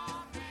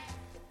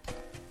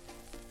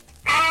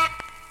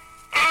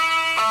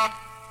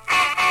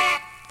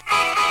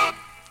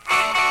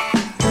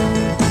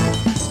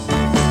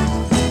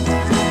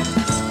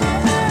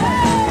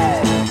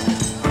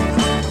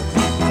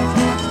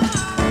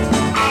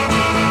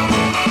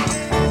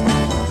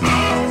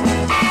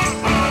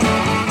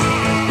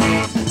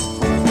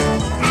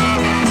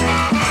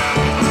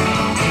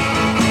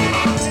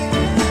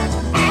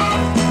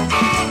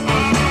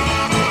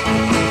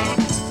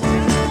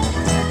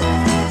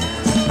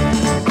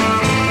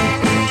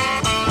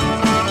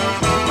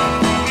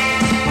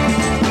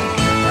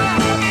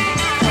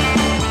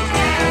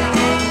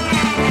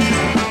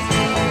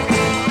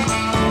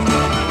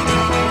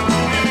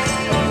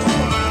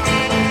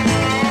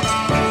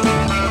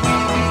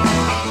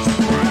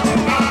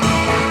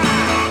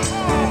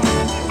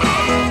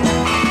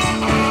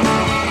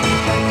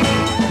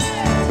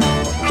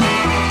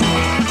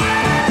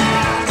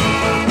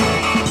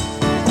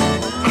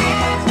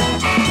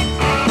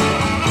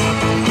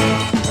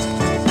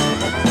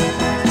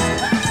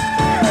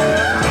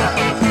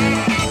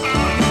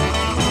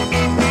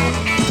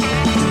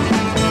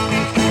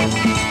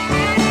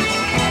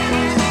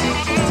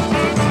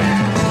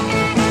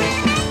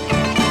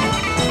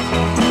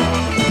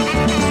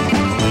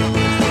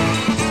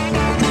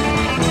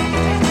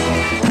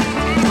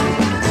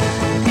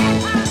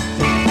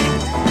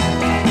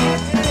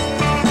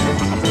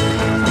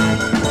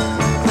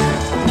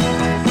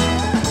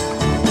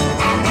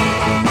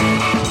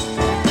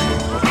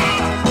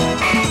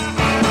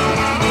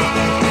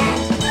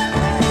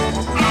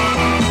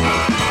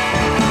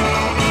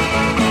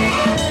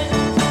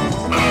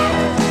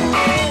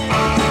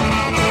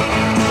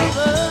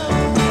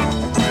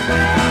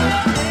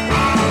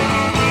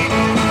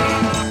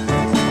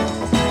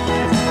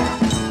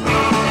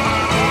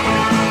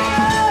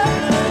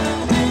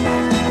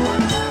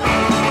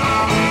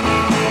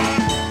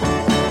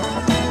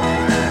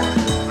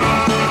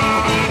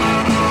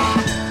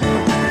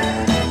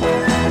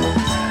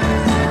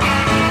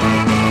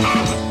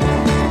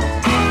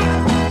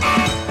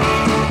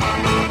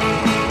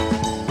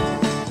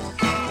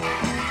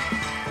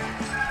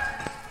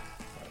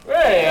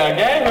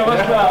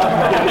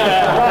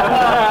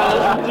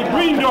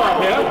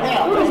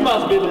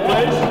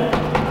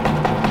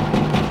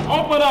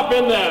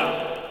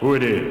 Who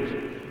it is?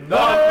 The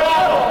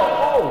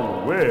Battle!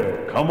 Oh,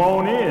 well, come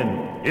on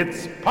in.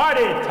 It's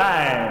party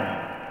time.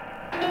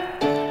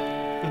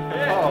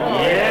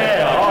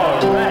 Yeah, all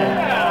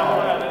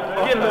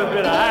right. Get a little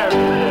bit of Irish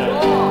there.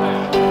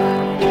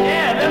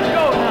 Yeah, let's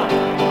go now.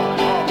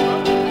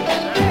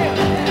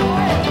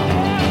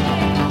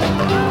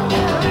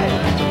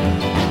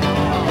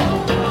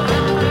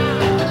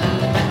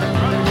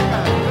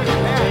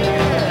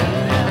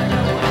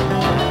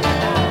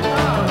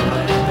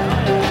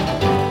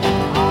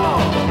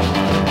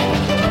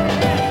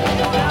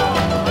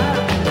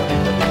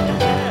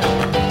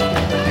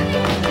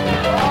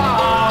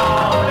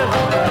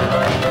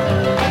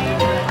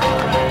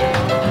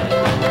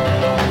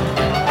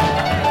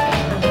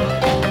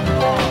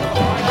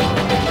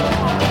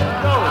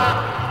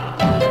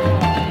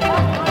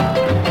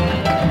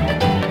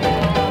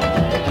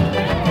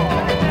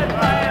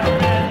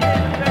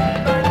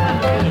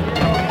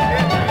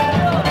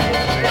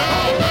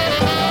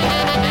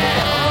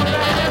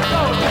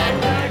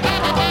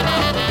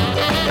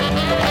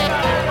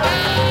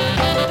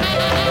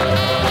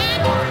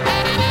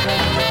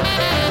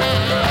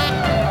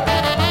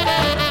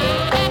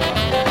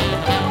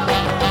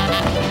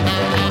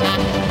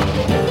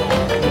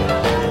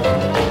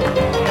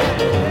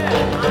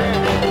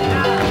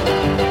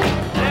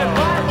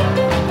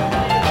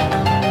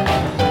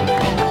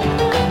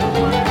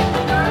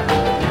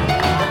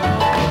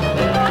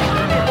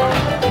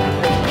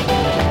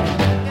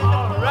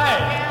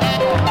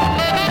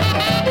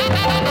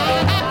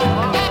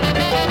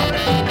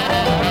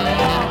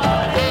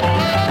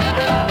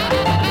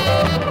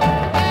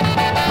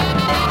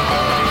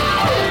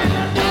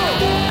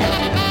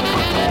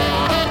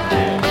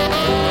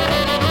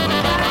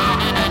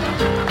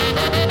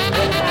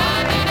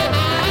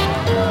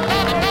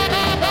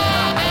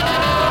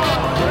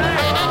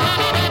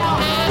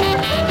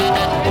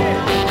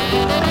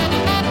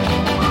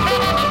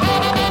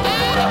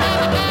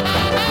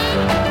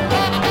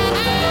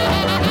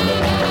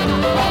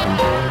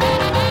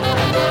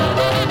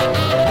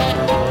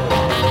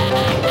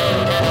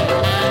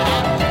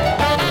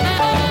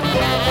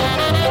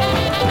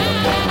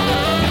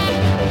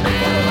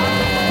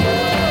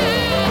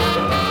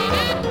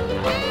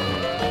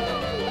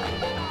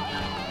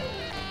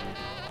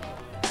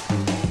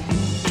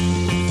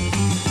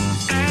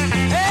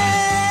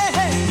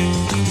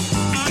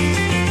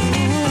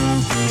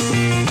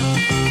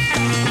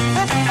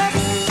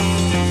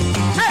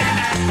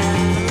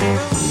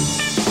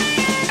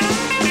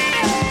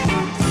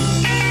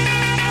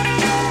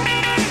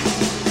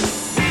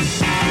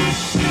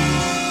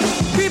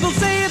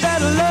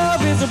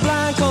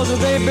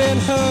 they've been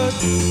hurt.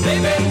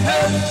 They've been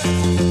hurt.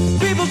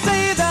 People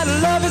say that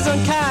love is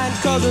unkind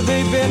cause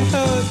they've been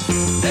hurt.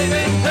 They've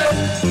been hurt.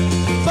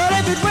 But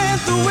if it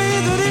went the way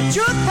that it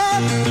should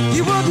have,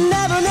 you would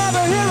never,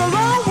 never hear a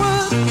wrong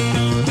word.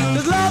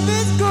 Cause love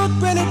is good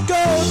when it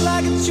goes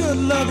like it should.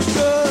 Love is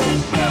good.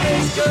 Love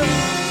is good.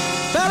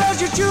 Fellas,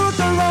 you choose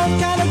the wrong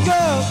kind of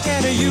girl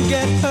and you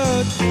get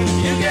hurt.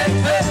 You get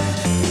hurt.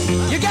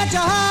 You get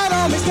your heart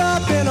all mixed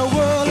up in a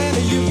whirl and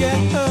you get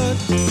hurt.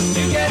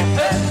 You get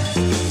hurt.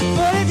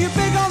 But if you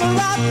pick on the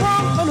right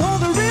one and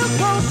hold it real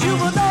close, you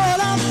will know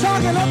what I'm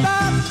talking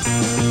about.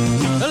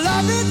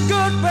 Love is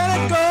good when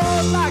it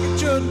goes like it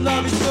should.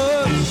 Love is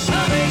good.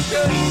 Love is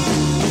good.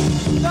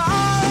 There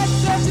are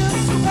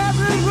exceptions to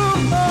every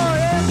rule. Oh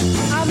yes,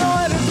 I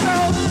know it is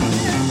so.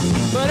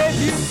 But if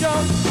you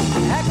don't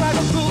act like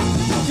a fool,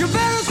 you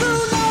better soon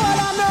know what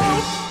I know.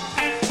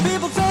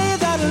 People say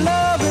that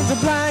love is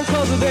blind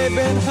cause they've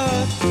been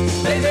hurt.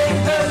 They've been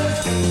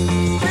hurt.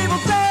 People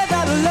say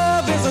that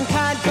love is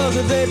unkind cause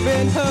they've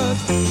been hurt.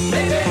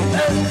 They've been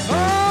hurt.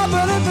 Oh,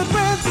 but if it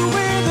went the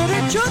way that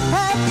it should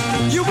have,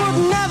 you would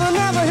never,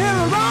 never hear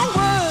a wrong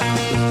word.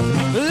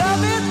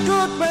 Love is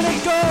good when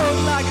it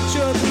goes like it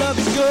should. Love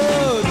is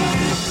good.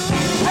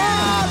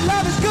 Oh,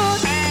 love is good.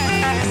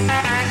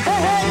 Hey,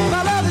 hey,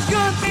 my love is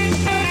good. Hey,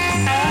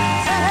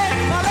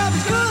 hey, my love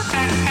is good.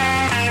 Hey,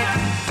 hey,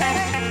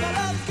 my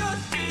love is good.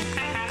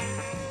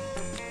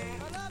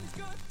 My love is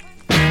good.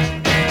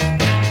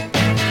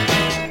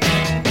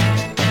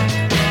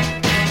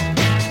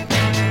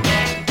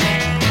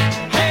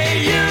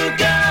 Hey, you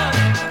girl,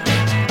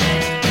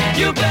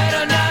 you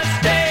better not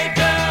stay,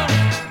 girl.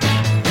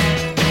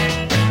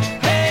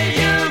 Hey,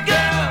 you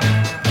girl,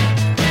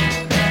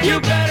 you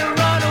better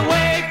run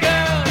away,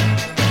 girl.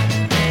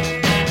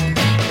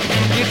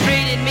 You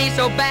treated me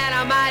so bad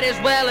I might as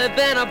well have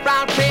been a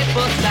brown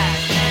paper sack.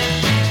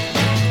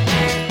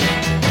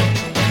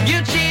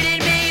 You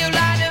cheated me, you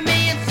lied to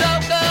me, and so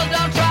girl,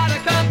 don't try to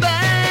come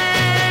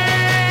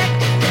back.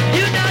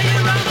 You know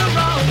you're on the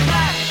wrong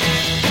track.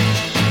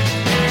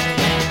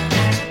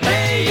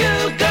 Hey, you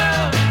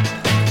girl,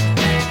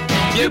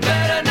 you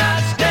better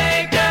not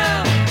stay,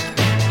 girl.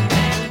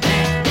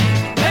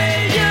 Hey,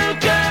 you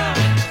girl,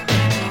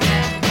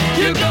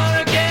 you're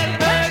gonna get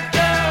hurt,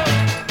 girl.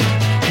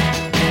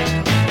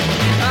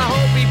 I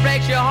hope he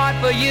breaks your heart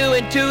for you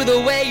into the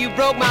way you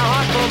broke my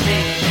heart for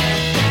me.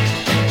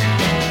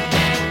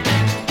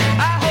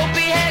 I hope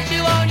he has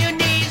you on your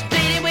knees,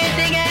 pleading with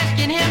him,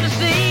 asking him to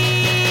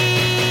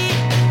see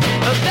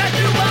that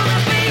you wanna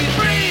be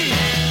free.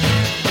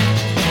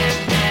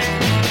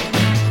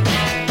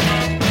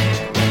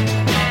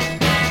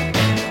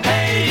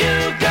 Hey, you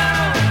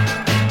girl,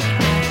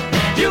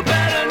 you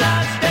better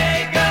not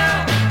stay,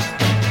 girl.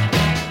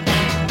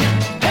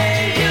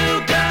 Hey, you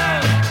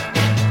girl,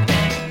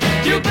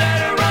 you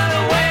better run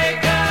away,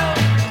 girl.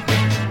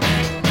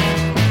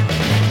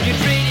 You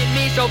treated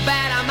me so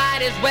bad I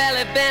might as well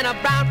have been a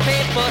brown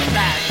paper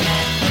sack.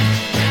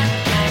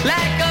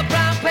 Like a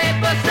brown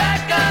paper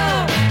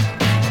circle.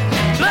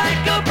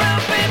 Like a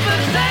brown paper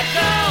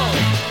circle.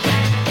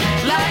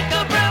 Like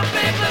a brown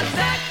paper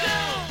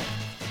circle.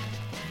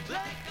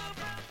 Like a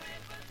brown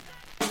paper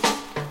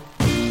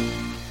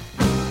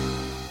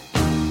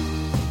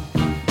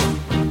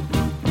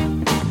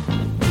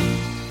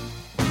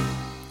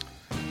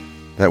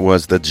That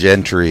was the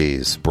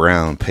Gentry's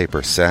Brown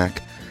Paper Sack,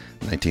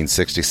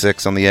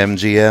 1966 on the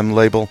MGM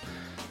label.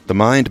 The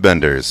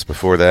Mindbenders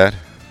before that,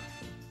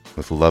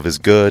 with Love is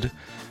Good,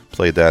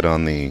 played that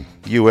on the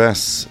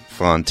U.S.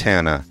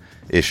 Fontana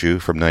issue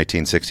from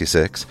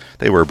 1966.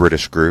 They were a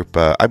British group.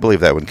 I believe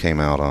that one came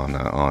out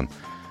on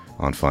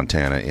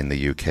Fontana in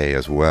the UK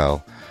as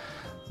well.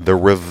 The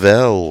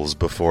Revels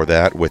before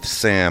that with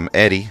Sam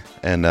Eddy,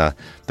 and the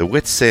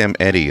with Sam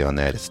Eddy on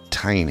that is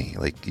tiny.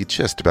 Like, you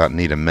just about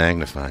need a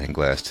magnifying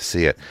glass to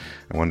see it.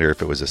 I wonder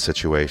if it was a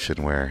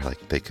situation where,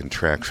 like, they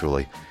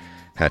contractually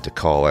had to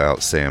call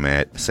out Sam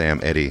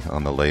Eddy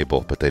on the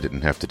label, but they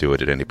didn't have to do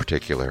it at any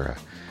particular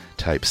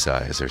type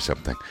size or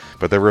something.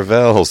 But the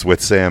Revels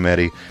with Sam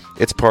Eddy,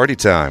 It's Party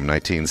Time,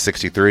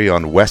 1963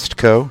 on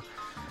Westco,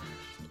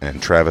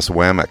 and Travis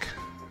Wammack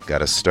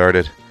got us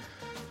started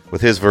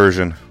with his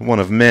version, one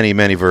of many,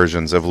 many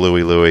versions of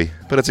Louie Louie,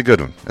 but it's a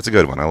good one. It's a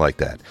good one. I like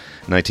that.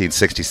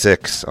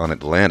 1966 on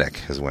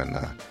Atlantic is when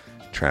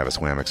Travis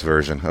Wammack's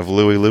version of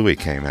Louie Louie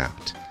came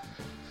out.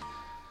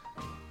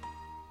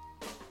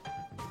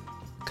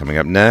 Coming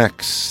up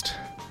next,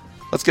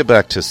 let's get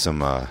back to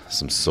some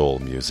soul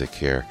music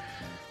here.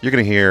 You're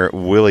going to hear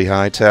Willie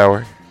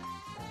Hightower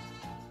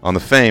on the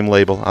Fame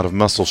label out of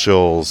Muscle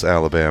Shoals,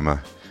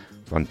 Alabama,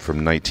 from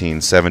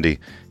 1970.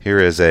 Here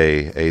is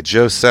a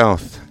Joe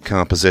South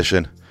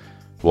composition,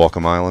 Walk a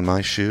Mile in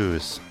My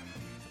Shoes.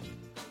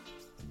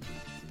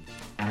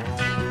 If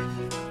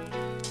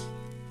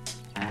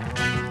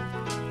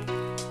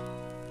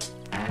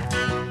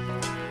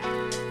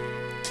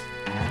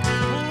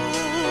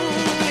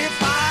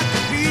I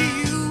could be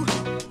you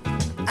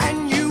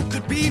and you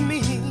could be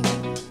me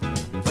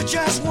for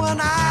just 1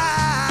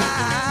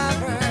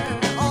 hour,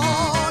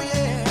 oh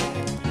yeah,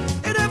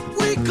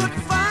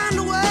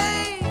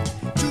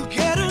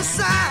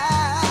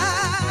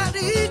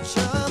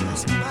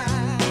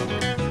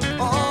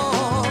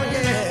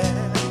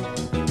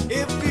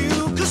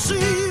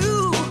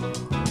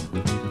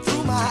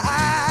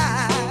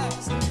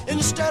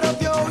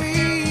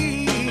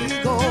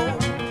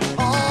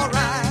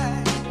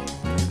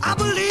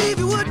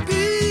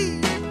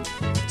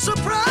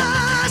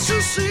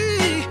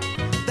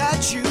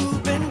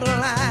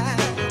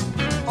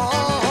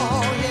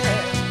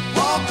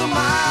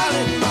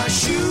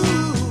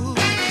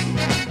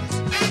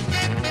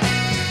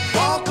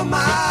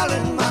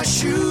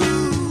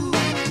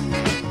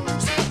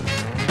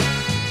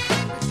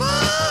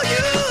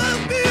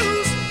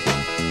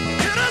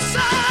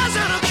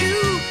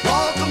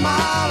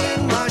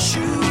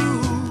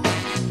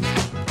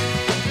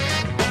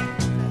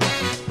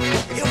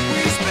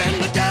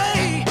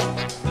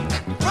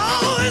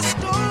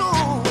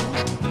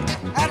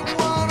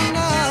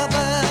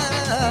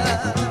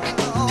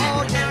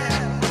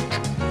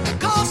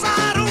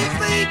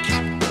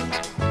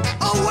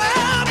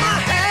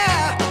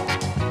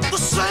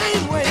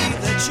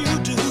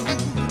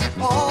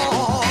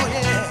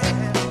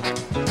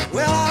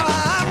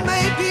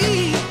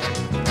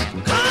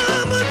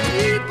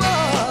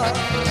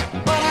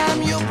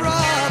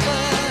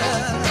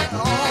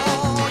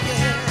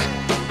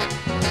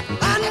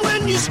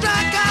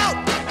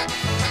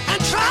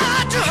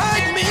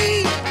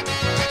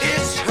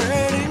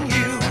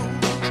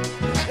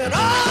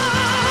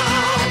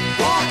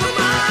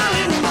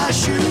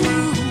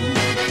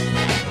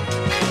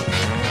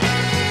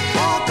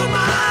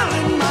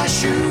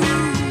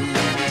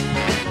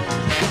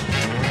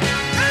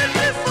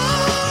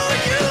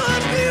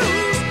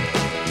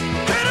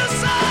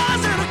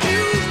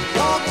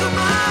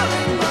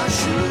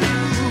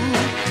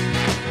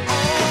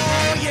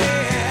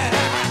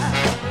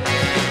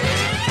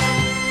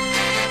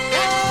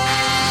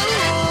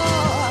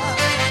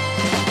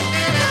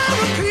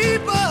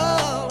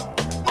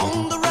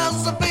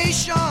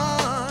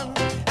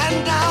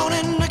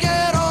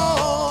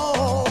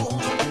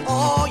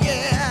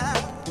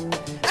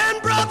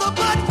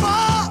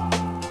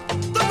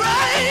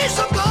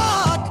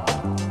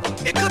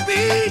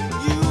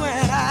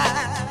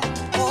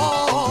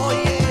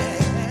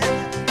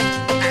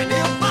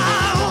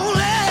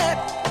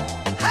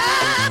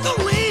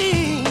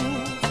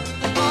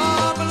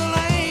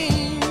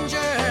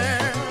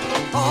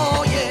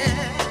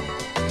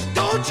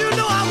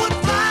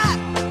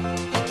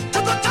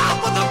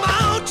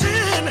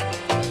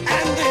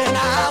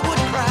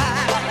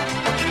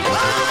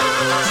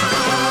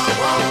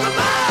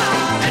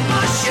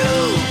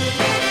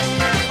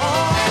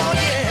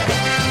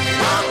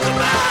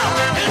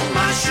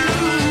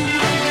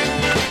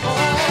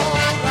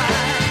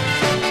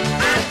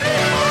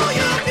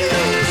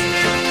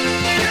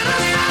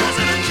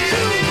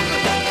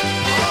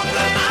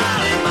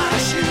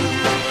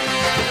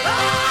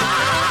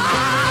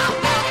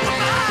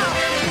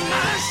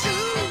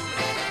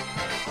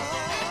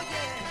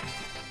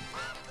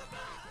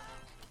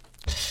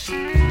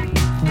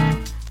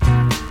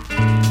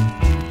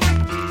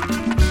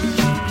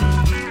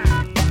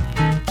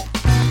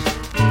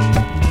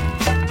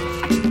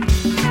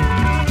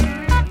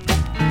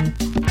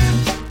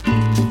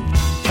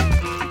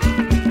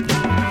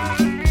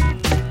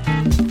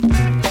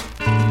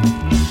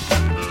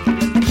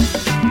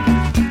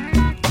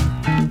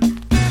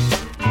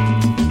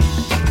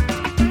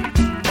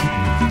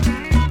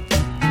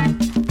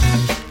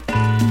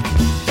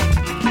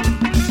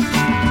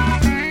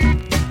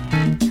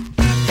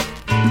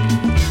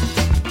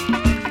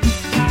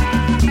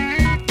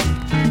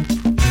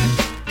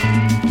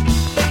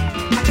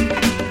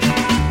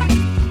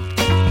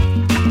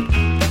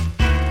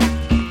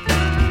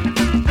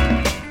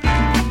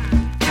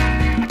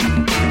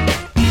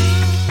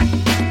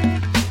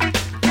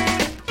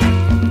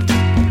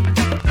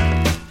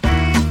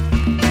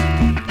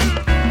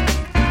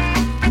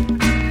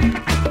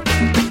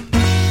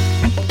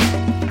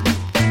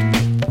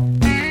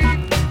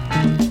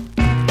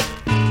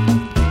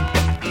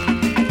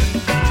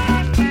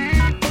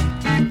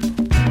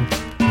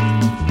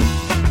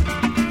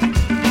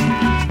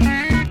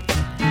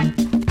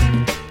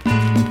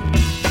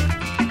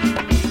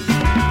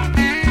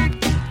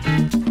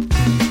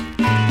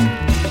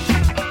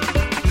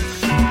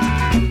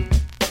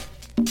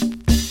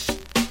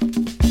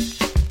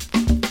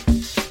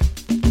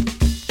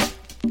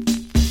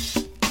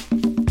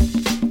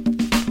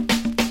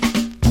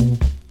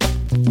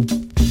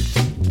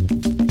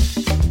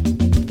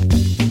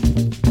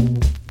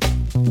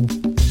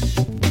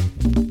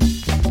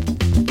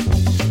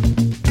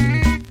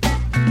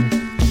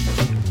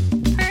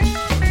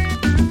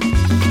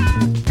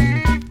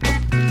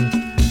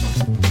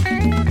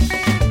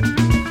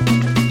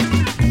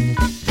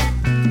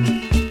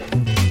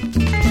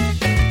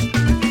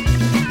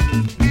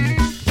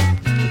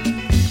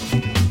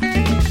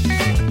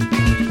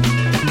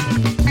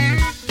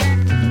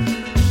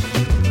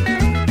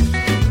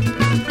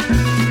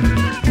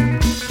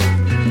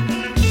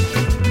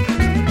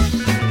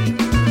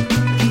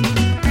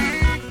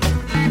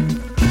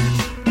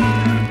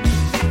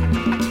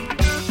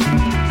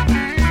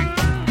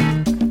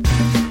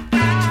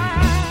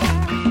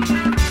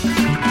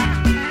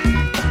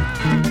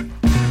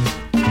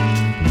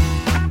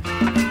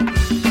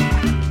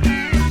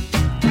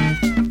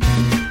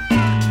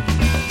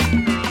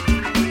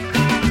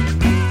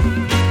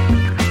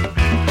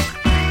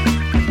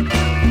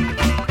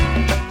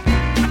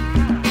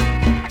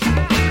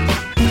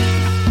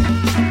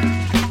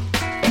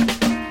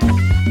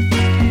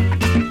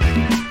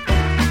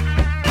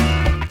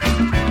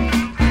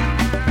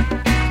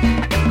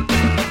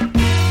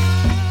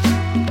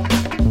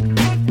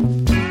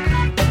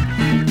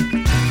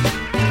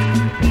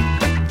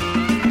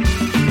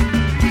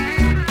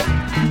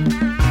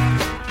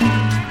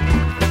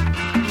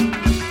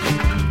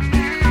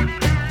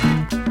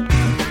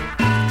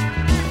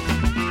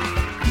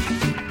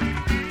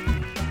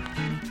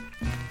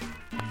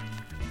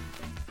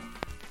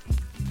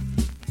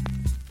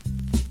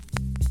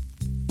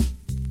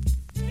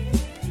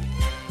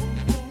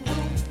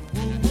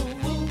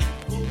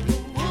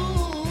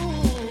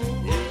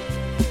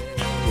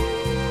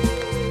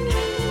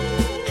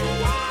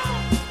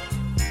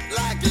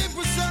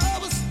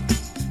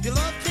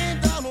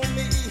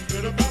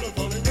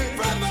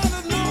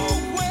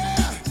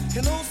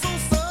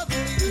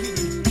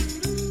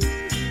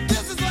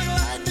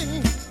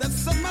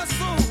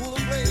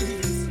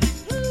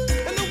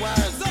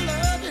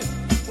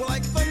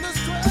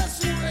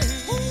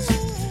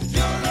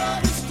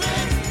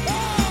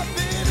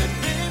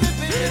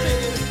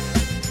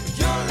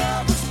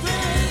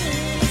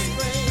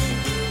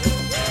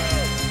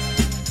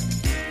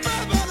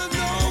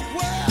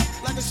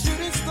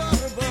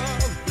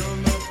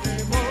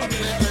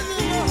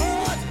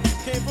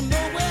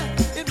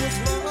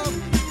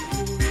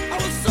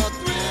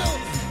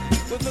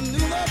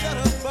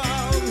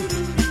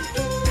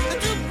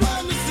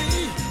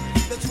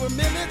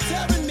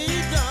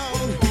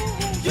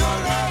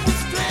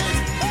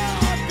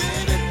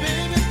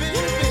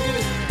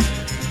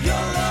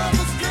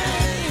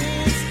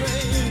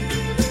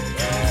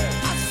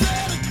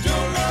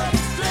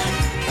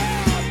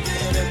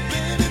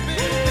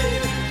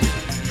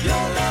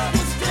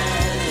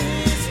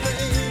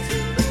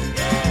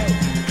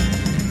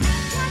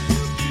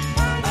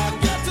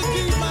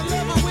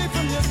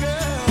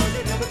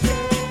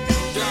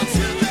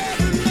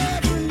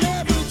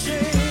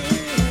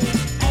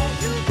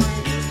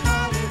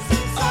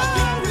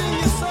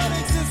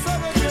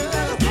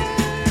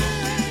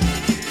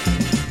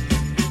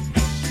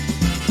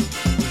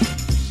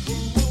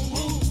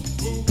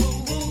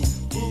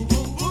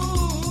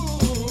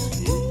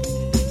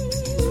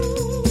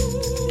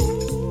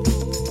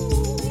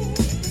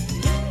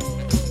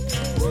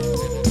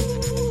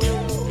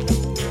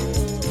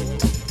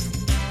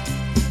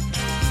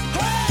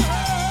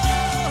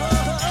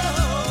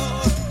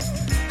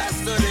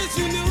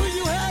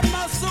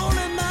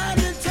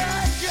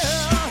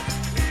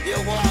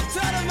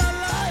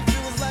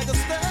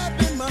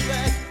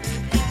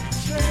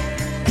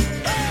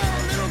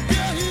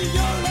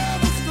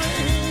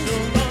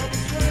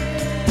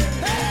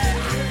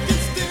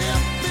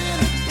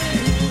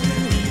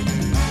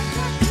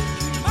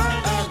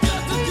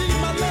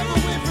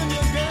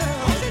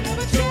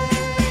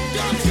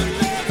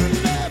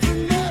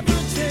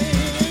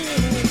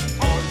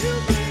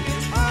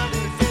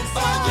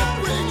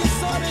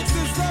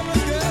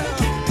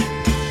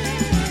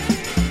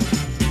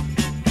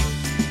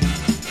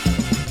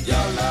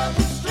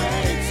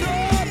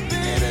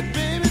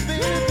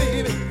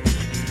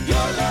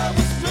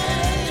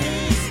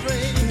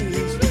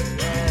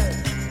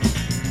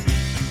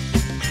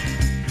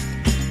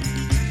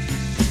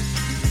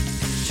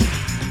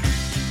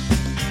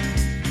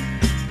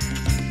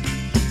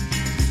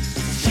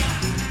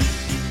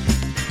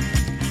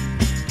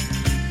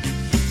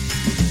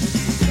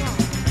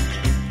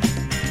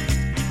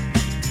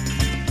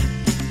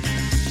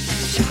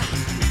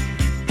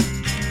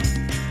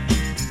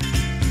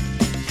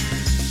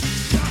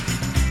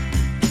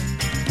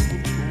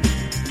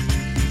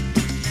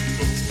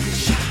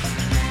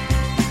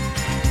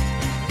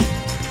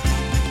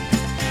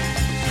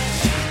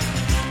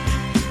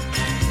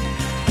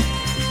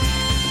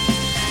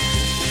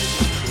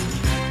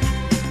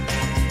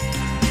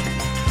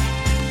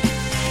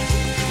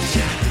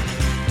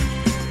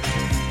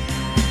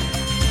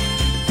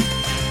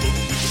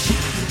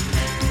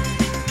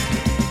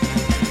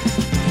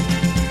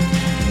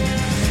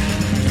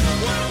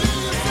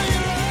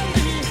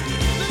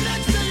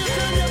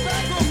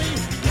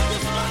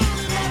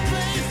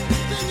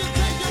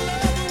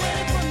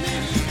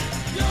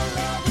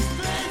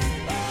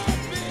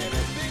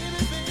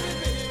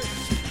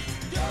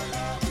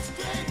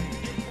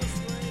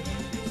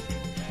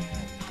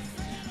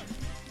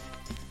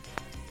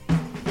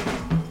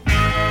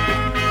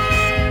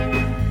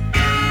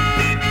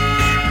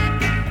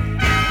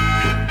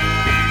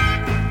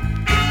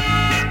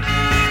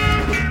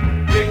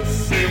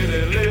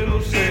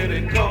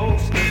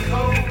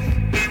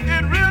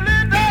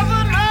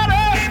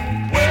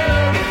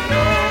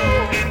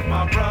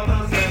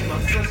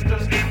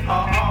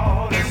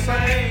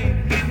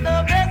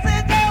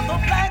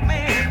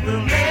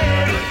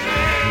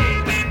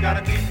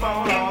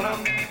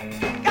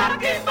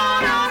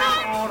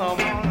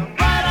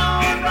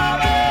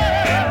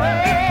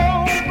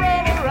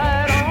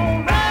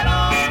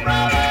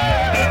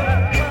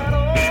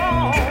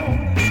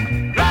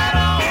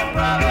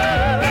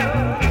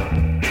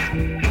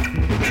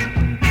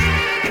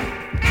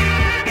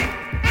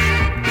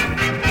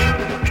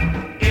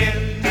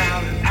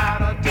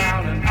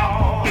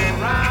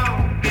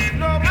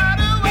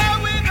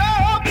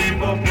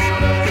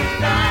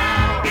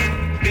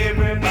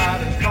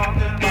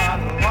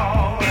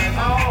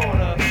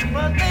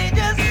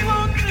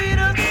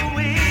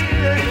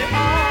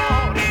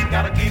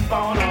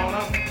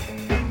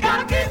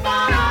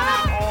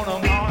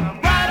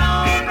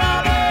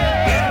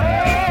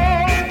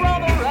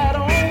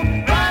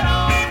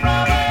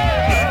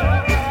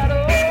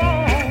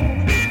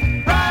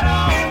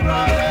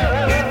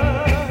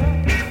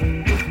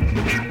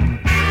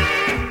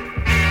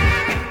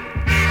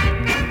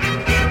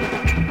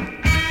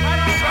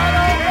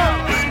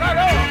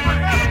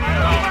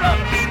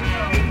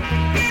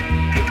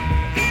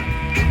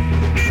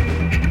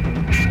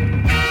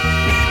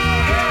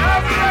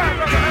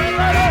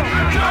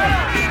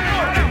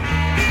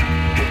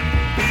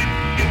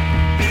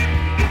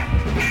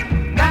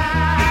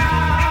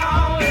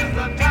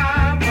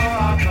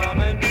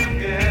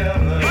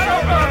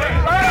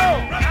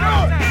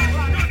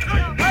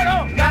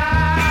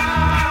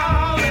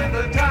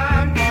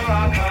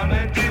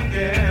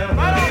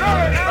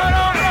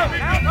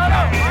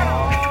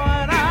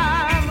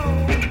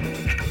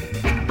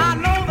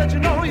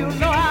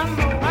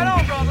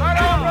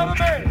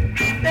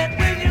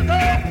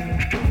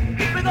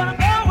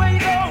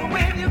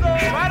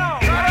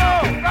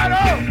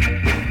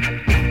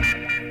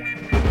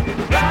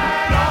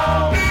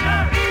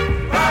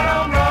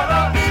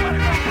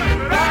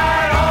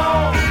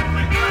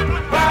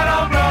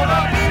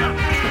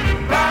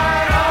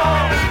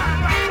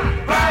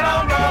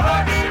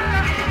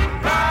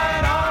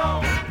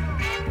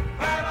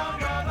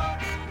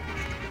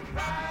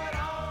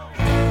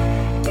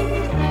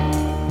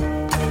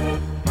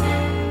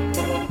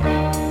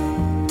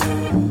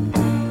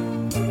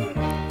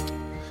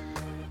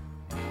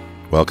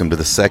 Welcome to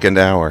the second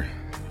hour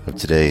of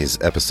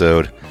today's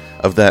episode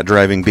of That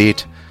Driving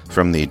Beat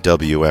from the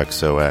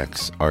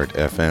WXOX Art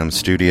FM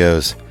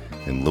studios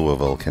in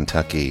Louisville,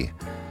 Kentucky.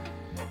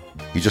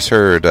 You just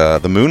heard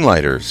the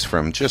Moonlighters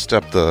from just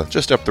up the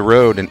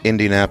road in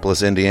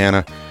Indianapolis,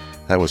 Indiana.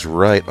 That was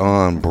Right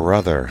On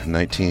Brother,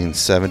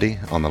 1970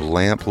 on the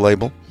Lamp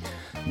label.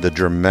 The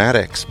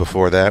Dramatics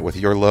before that with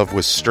Your Love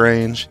Was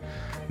Strange,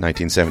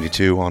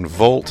 1972 on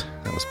Volt.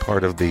 That was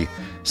part of the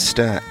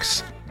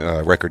Stax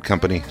record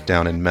company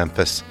down in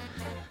Memphis.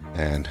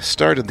 And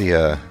started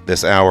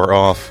this hour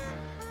off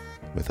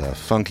with a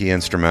funky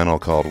instrumental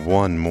called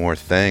One More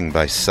Thing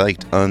by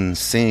Sight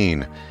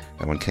Unseen.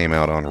 That one came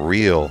out on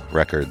Real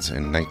Records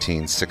in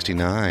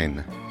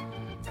 1969.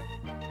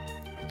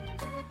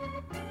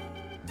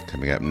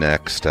 Coming up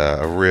next,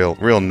 a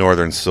real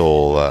Northern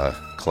Soul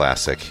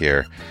classic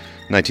here.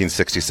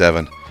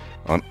 1967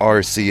 on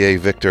RCA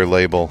Victor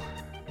label.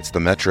 It's the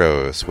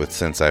Metros with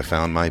Since I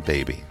Found My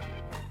Baby.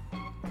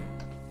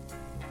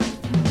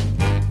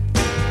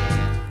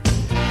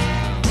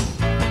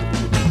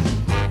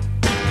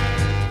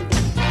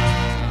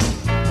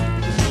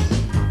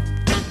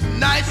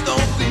 Nights don't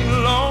seem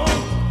long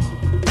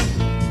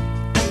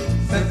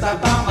since I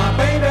found my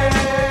baby.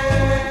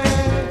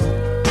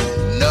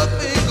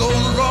 Nothing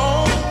goes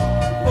wrong,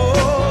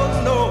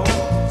 oh no,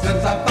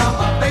 since I found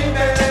my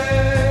baby.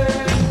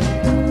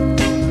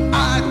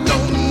 I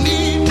don't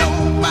need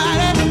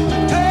nobody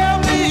to tell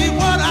me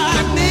what I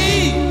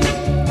need.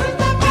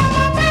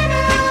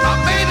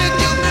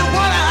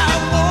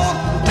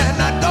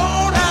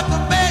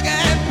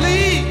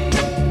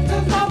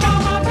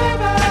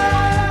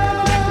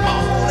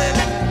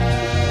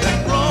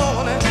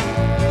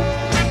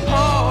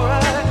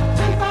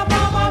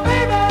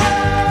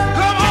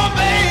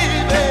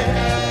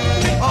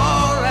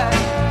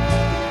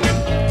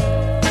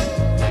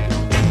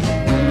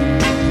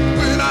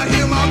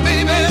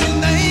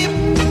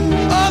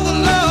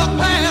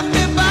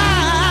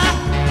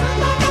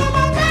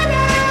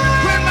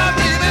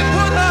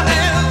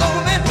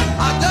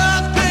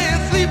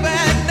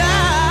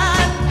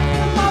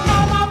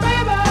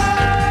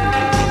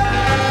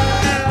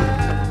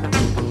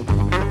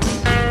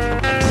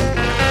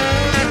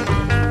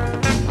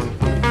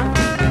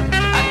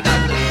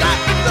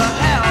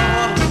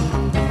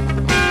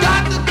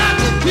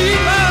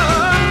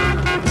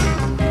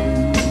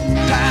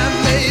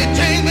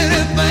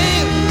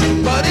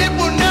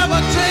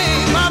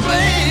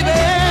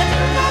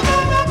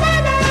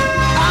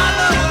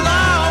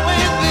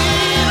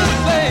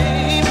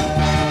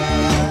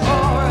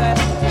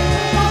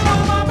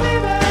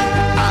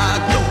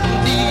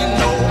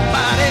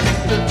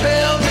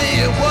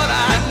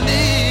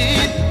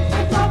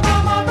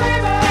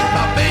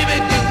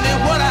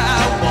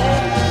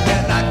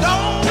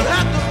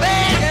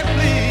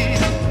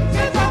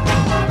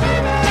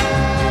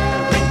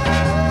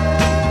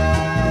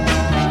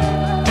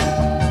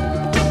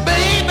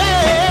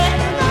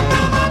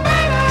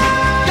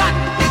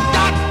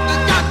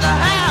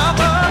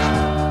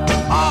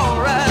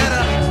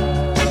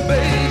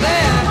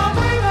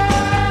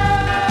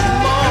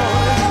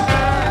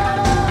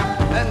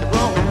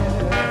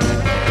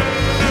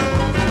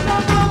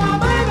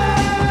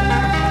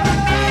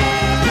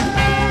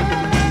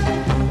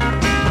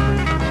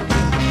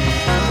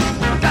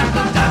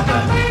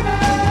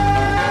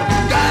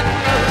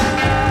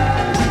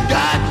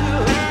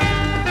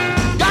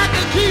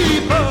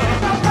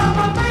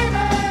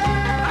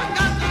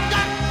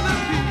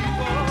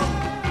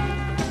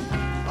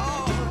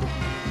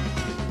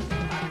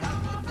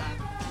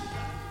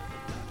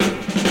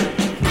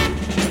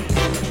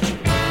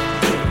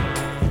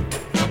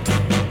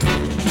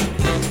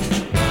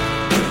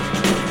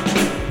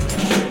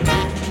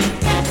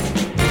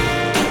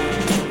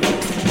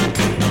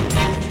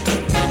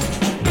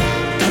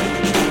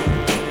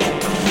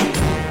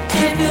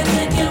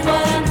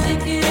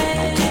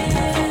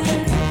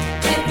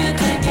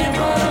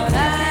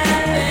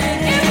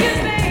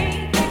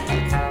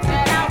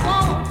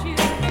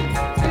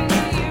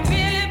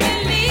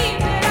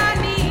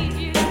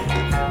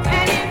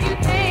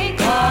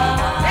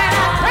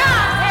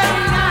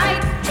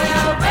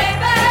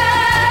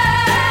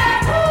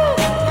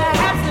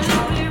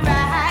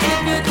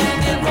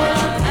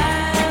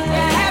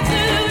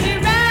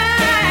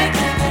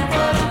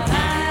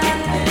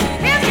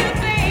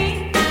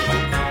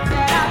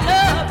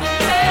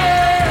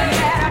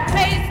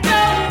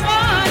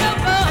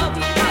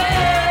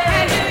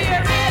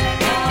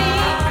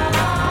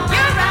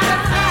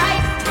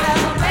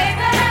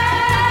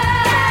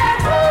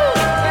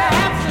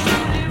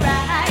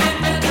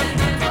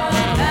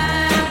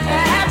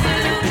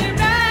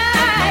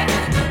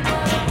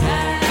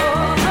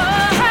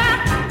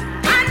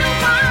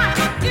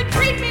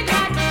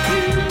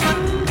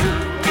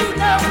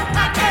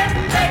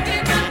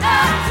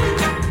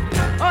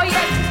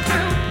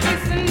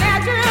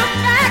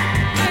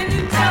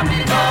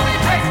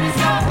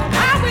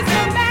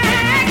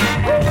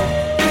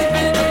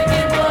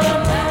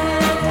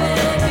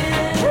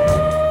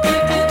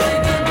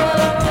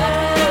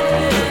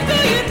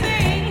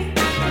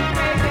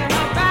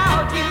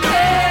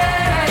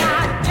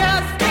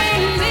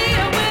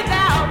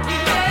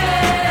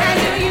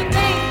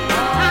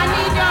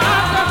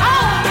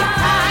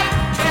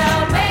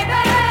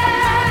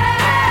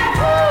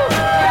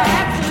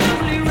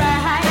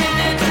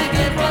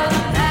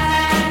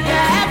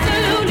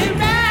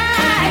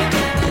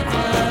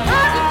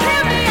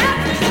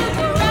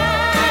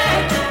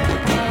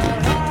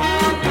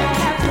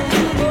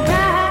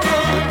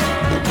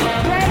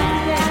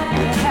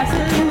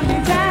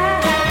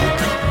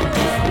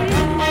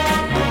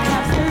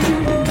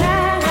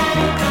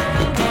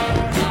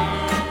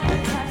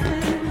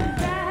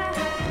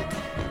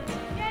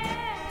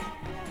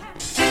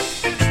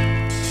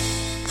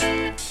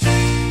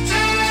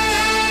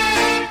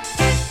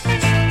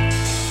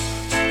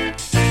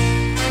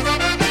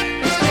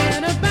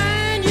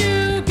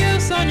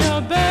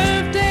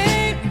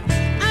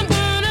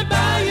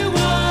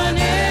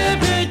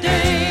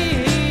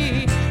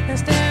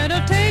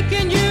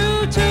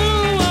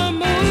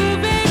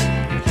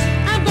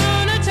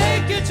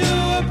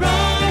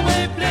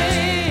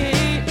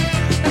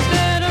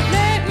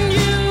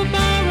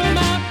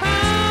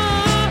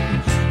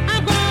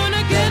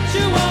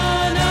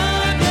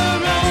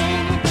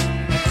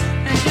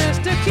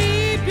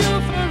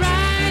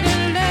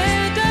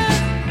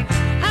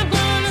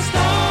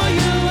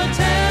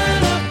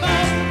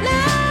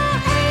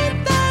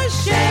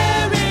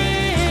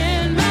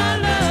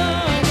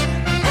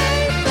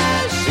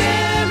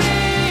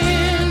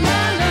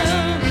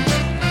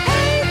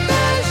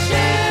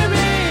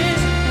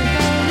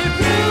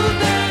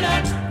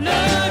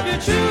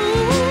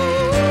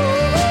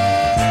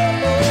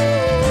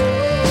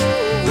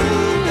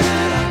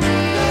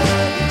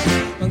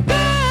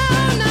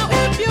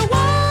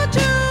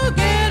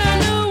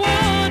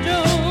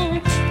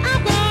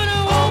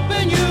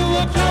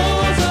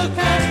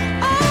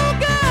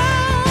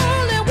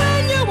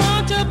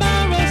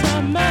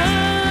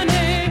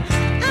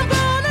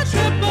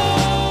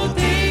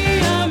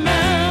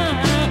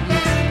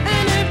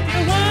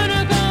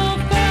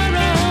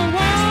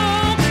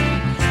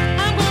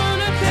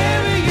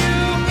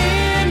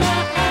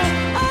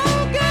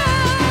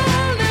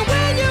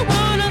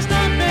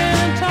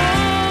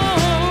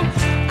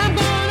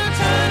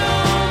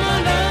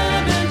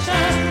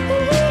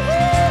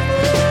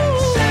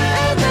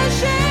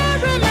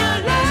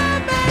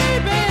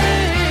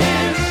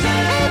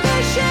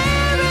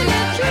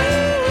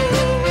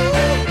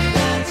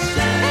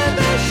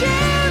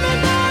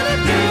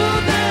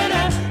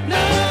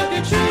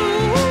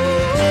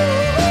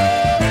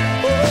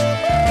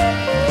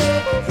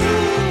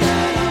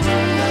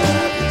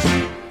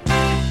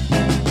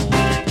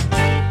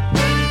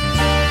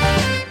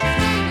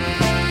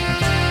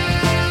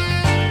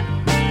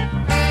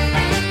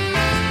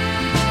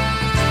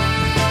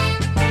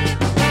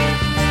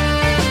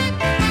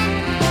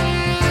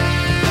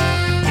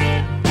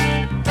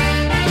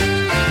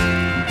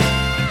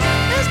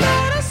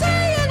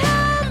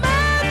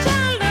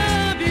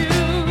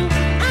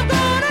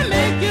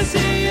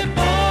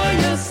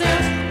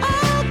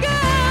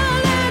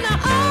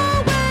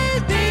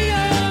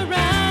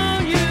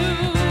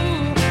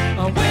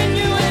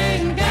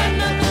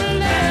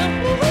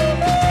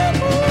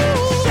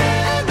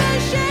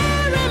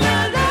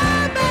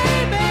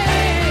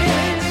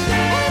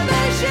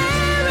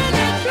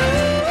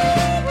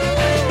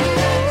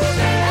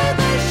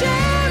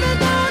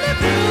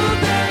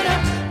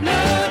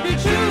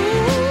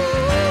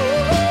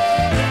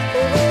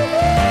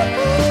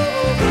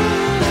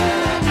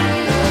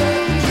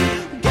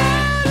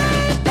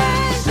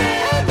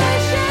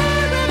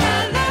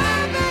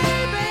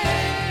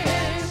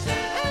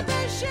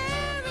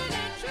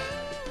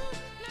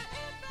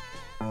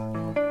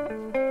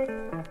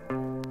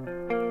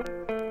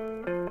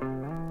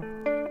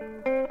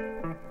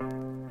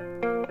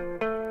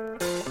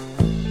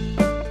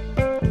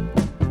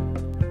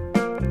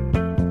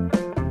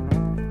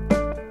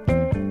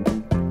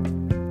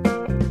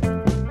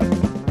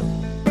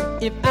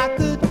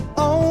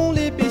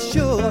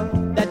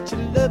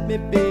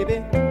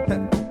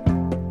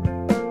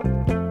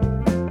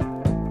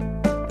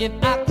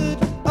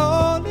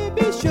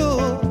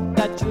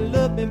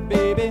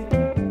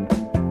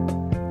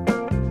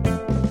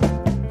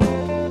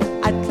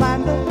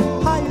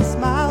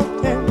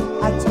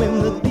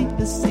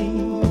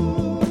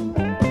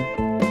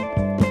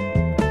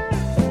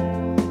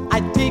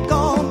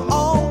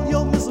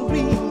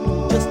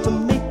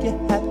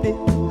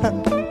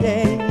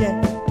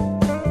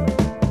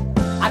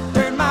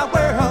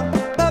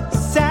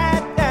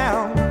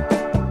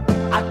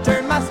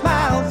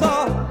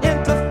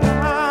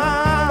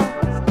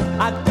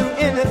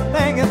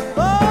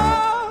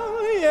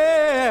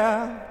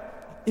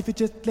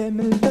 you just let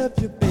me love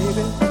you,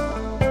 baby.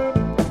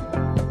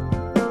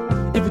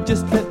 If you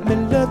just let me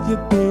love you,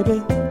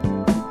 baby.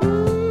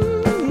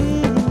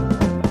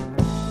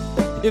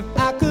 If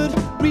I could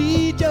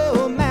read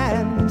your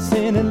mind,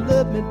 saying and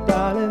love me,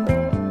 darling.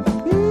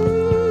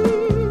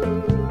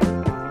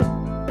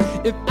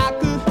 If I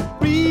could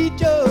read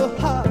your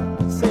heart,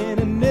 saying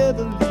and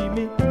never leave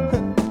me.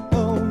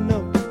 Oh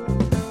no,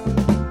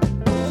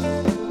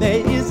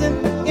 there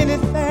isn't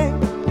anything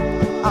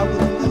I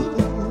would do.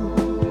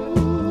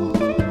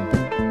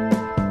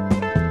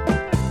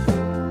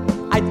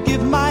 I'd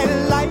give my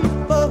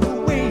life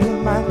away,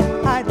 my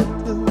heart to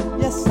do.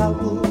 Yes, I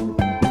would.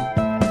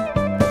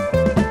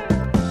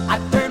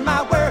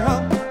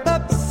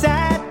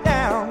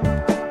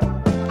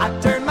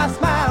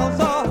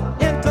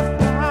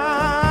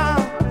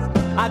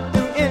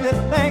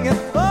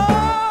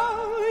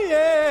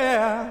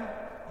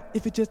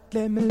 If you just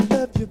let me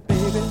love you,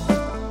 baby.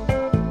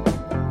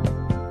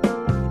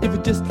 If you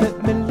just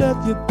let me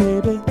love you,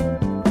 baby.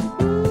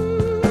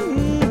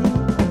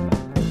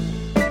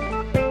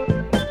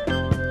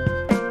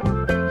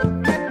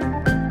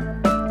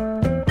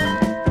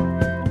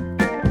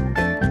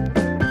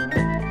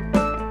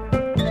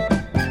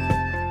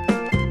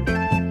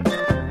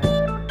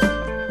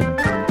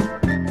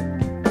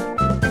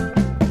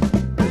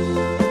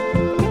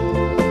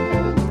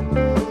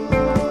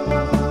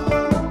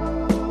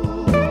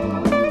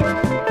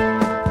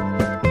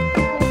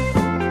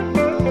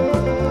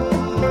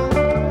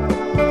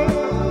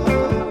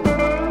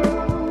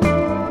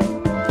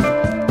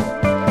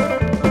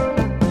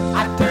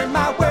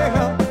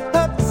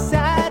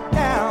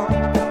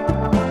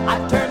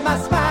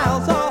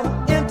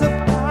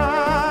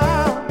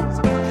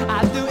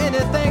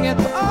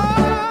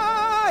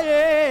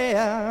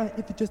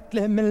 Just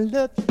let me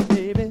love you,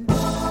 baby.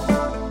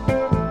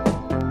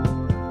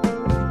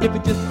 If you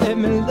just let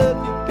me love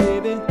you,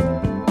 baby.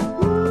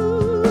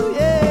 Ooh,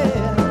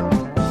 yeah.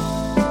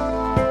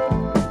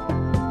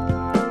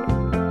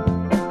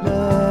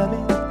 Love me.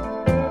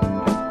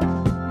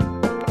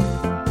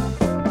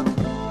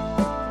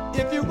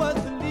 If you was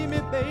to leave me,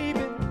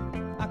 baby,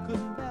 I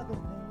could never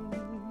home.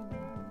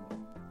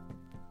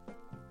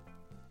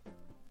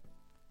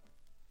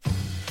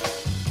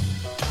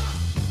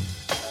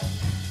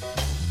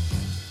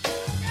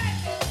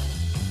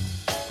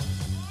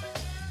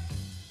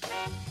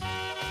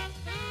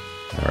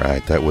 All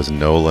right, that was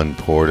Nolan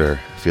Porter.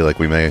 I feel like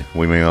we may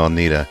all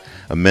need a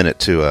minute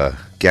to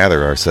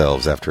gather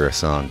ourselves after a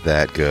song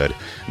that good.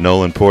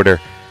 Nolan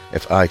Porter,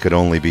 If I Could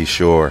Only Be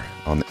Sure,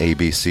 on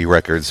ABC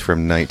Records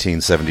from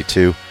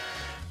 1972.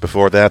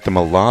 Before that, the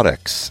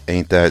Melodics,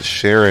 Ain't That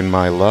Sharin'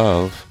 My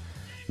Love,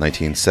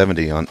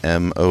 1970 on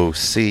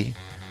MOC.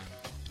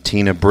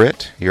 Tina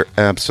Britt, You're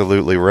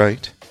Absolutely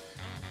Right,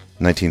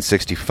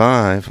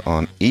 1965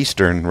 on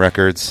Eastern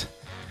Records.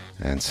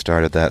 And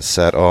started that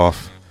set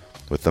off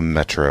with the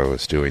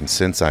Metros doing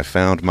Since I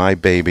Found My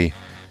Baby,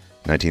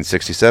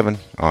 1967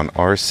 on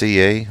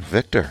RCA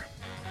Victor.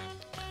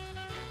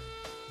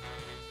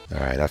 All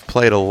right, I've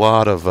played a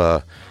lot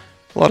of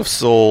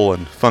soul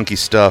and funky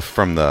stuff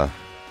from the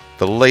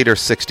later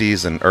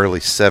 60s and early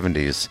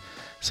 70s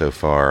so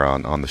far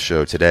on the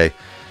show today.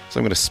 So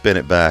I'm going to spin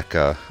it back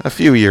a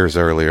few years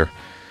earlier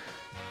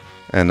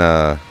and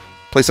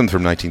play something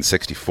from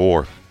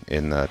 1964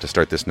 to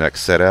start this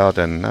next set out.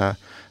 And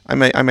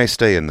I may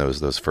stay in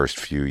those first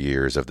few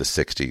years of the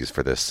 60s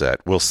for this set.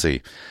 We'll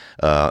see.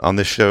 On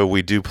this show,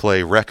 we do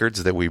play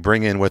records that we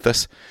bring in with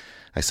us.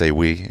 I say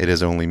we. It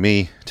is only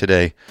me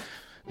today,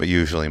 but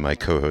usually my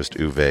co-host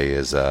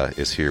Uwe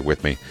is here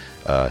with me.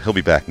 He'll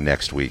be back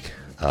next week.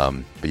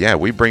 But yeah,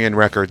 we bring in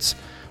records,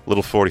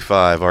 little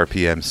 45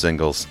 RPM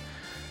singles,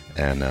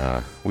 and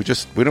we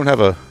don't have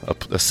a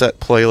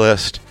set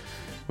playlist.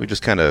 We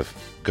just kind of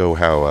go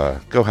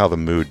how the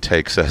mood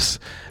takes us,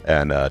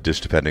 and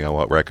just depending on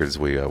what records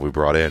we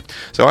brought in.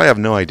 So I have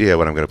no idea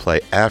what I'm going to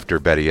play after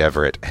Betty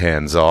Everett,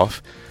 Hands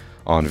Off,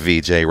 on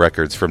VJ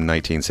Records from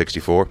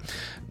 1964.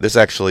 This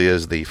actually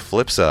is the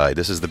flip side.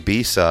 This is the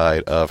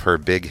B-side of her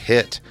big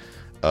hit,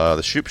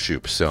 the Shoop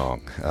Shoop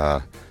song.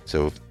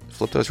 So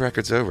flip those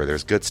records over.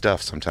 There's good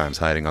stuff sometimes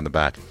hiding on the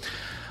back.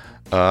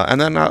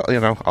 And then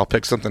I'll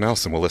pick something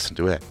else and we'll listen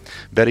to it.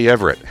 Betty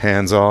Everett,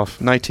 Hands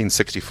Off,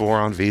 1964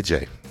 on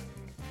VJ.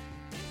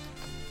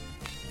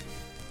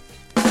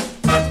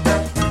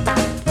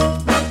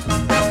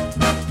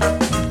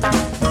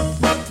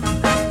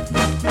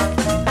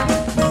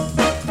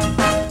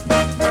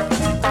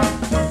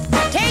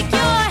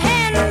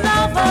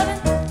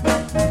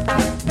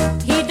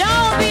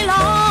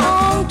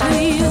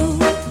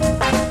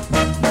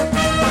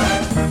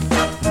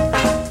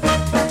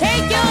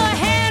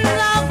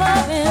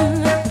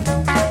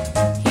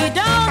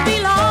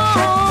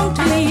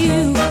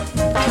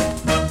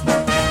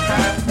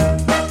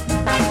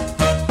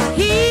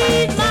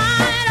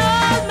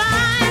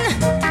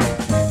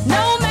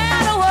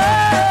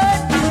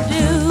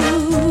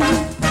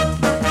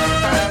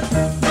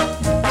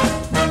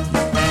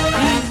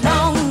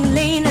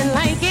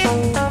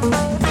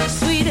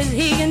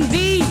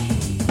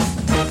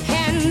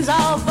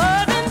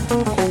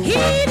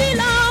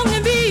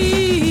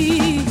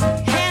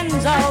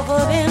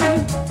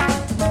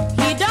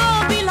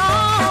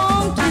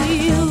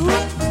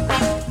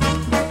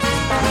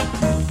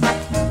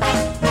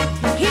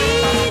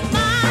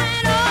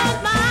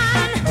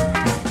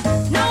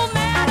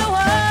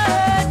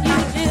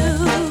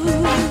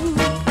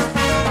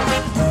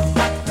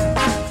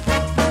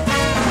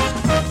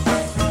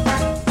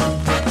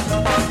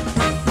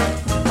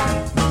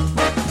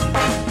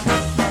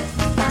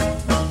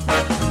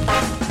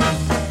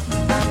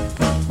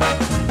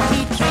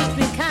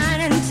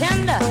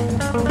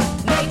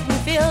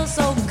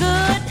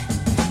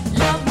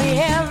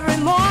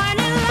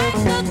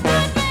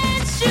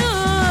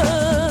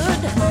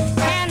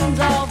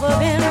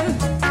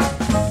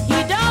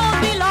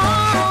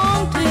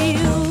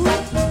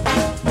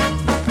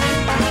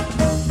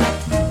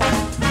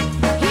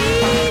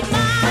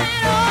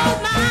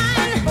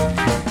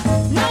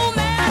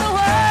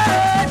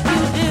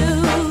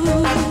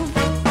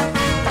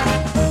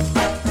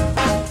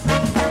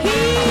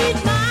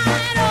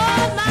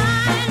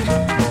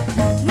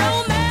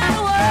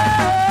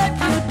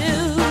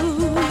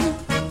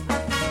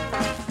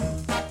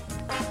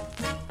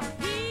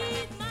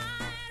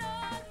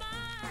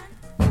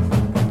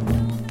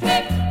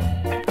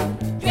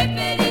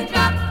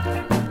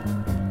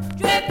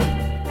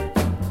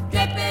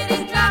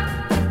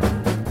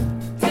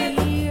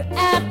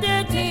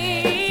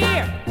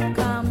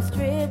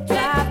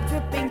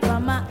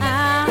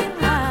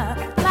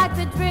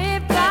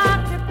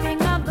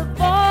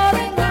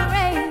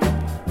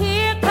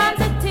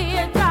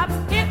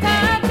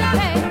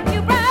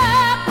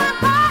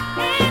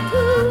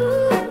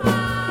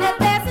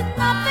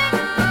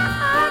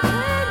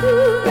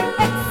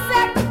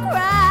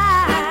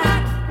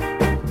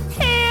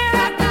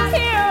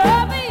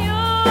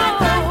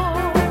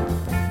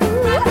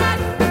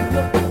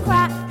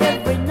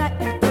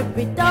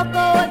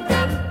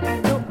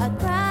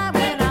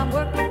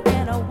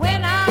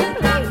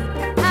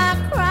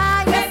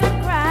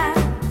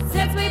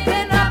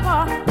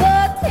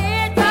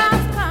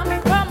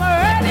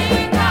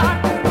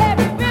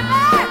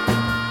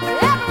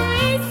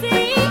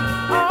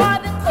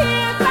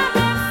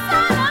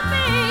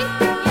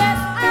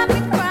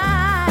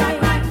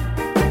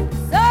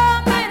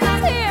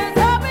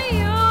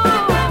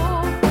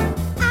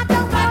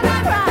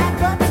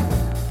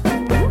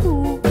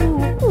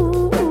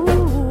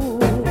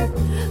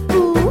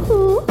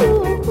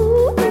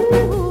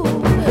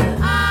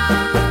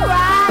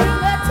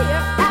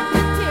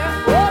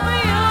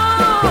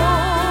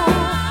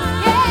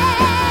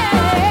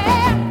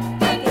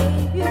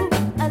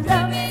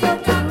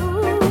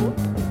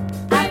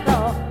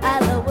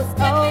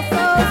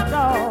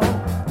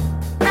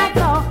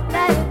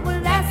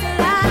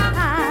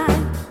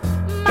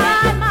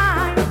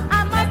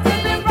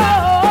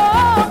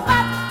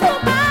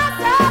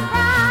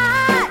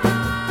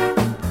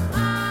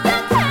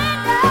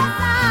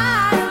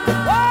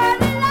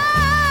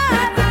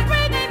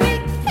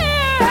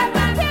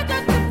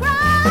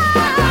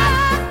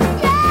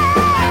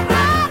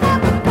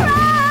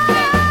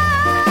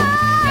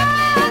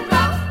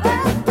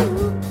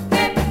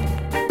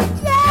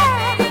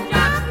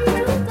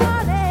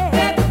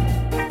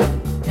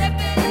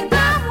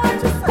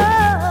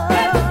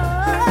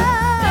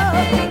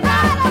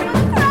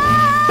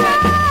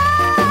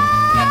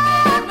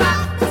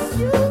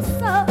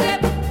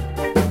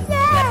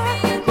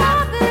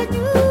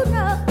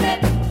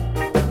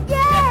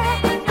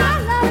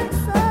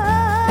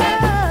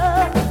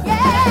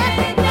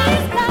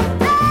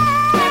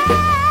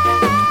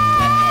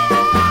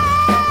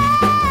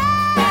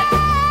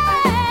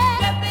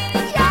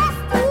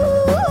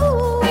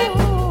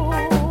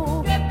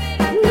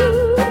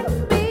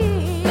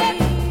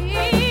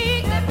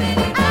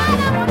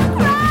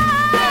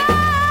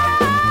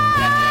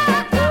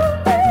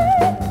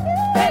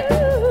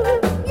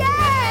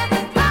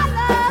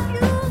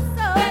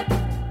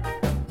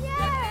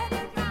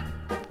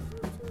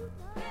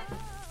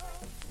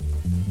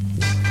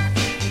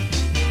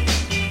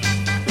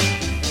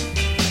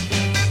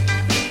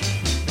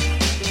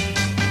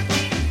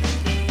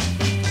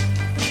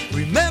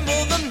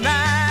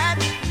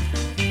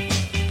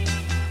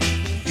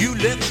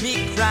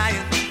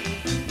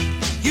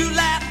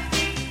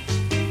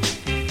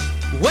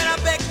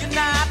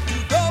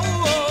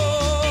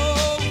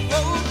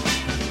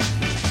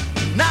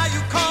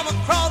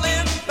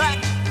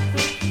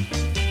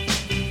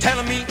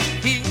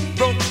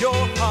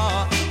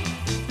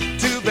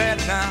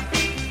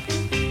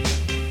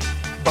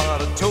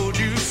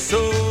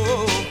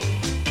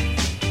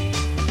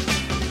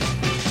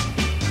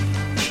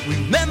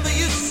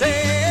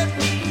 said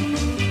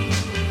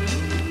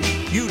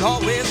you'd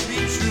always be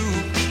true.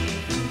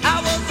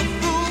 I was a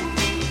fool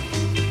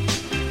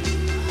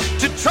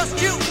to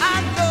trust you,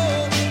 I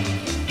know.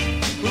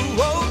 Ooh,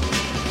 oh.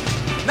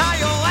 Now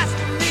you're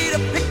asking me to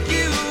pick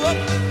you up,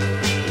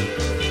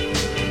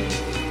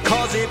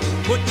 'cause it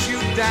put you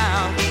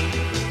down.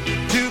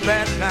 Too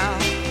bad now,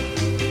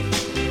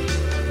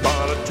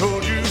 but I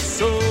told you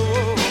so.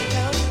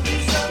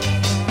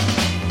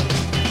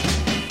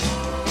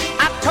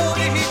 I told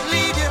you he'd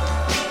leave you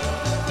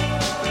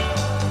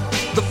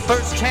the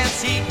first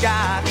chance he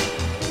got,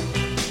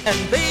 and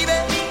baby,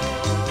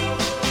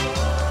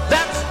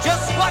 that's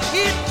just what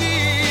he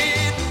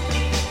did.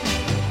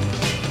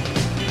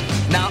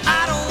 Now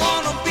I don't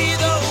want to be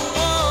the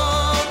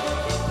one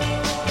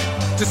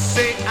to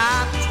say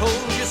I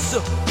told you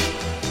so,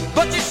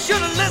 but you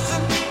should have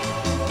listened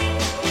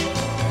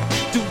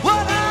to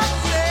what I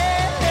said.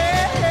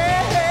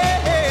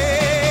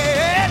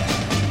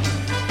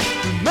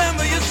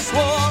 Remember you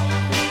swore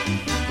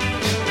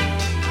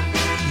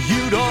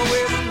you'd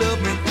always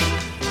love me,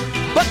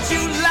 but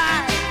you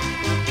lied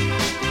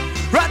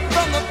right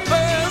from the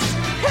first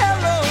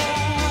hello.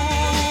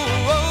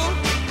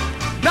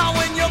 Now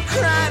when you're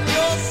crying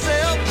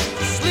yourself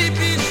to sleep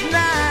each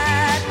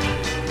night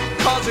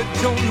 'cause it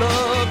don't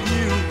love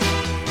you,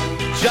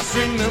 just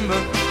remember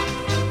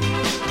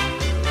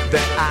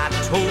that I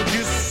told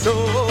you so.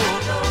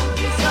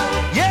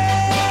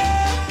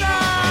 Yes,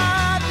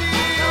 I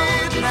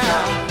did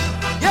now.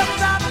 Yes,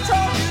 I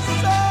told you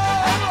so.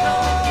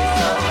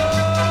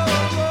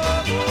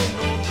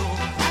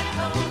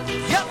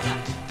 Yes,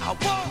 I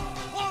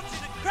want you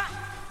to cry.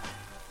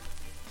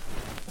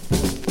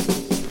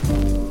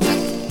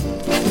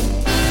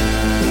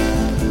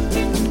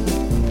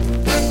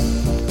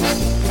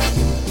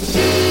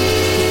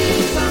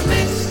 She's a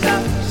mixed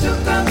up,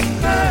 shook up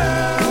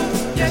girl.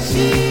 Yes,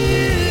 she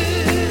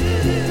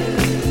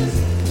is.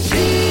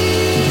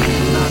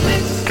 She's a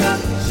mixed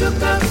up,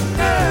 shook up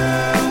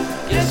girl.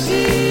 Yes,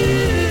 she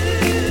is.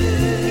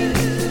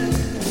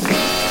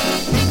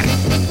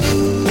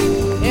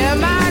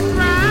 Am I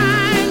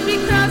crying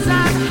because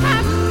I'm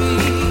happy?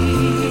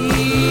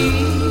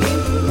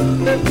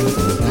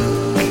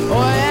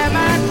 Or am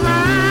I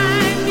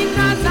crying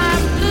because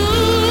I'm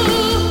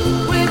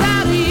blue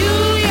without you?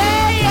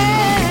 Yeah,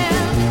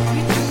 yeah.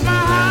 You took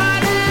my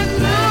heart and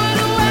threw it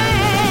away.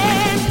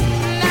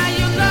 Now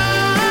you're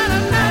gone,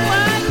 I'm not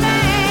one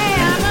man.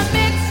 I'm a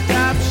mixed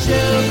up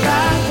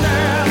sugar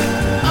girl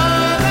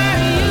over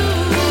you.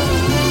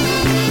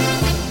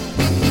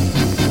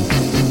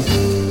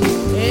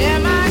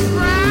 Am I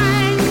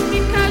crying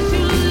because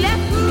you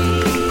left me?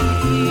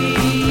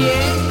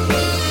 Yeah.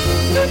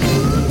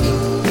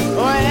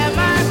 Or am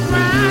I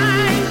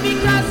crying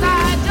because I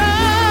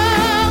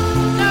don't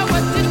know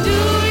what to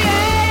do?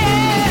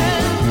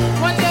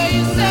 Yeah. One day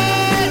you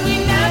said we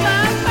never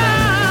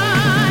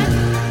fought.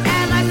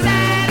 Am I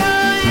sad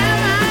or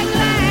am I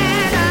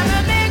glad? I'm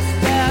a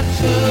mixed up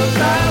sugar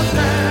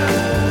girl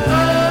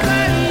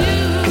over you.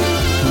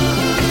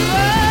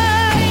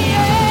 Oh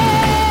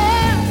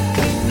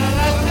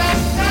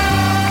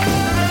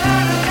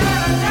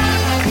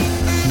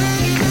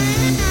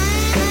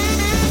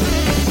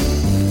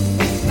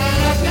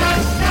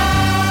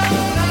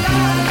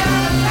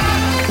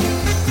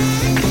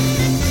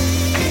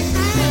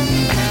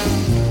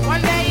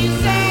One day you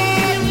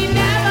said we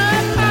never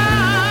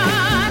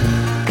fought.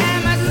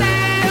 Am I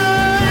sad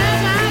or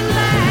am I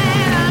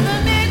glad? I'm a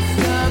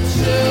mixed up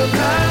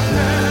sugar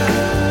girl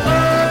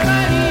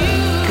over you.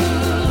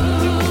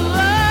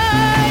 Oh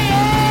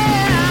yeah,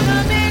 I'm a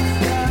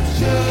mixed up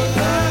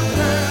sugar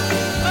girl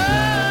over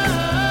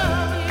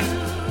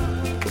you.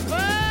 Oh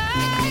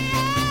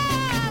yeah,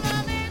 I'm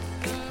a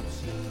mixed up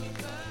sugar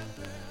girl.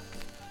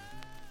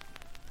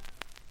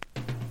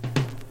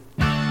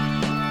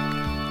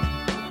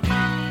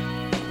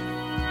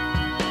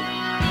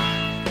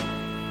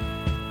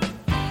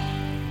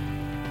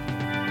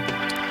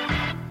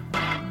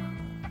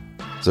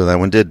 So that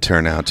one did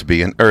turn out to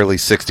be an early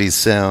 60s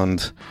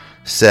sound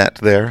set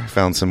there.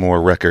 Found some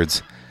more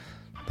records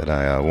that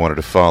I wanted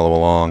to follow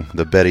along.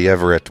 The Betty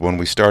Everett one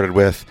we started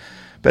with.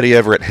 Betty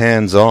Everett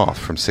Hands Off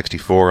from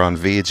 64 on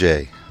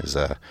VJ is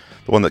the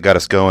one that got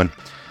us going.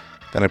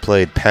 Then I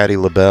played Patti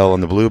LaBelle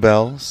and the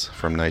Bluebells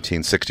from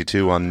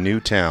 1962 on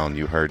Newtown.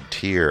 You heard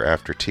Tear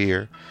After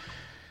Tear.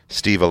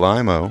 Steve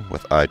Alaimo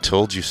with I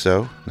Told You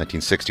So,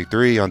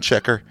 1963 on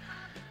Checker.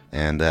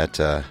 And that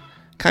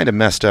kind of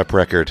messed up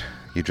record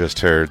you just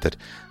heard that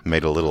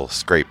made a little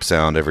scrape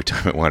sound every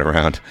time it went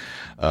around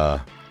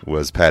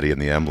was Patty and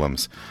the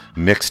Emblems.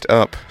 Mixed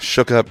Up,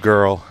 Shook Up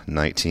Girl,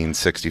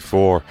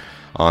 1964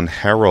 on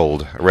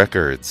Herald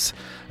Records.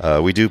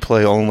 We do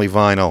play only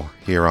vinyl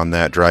here on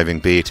That Driving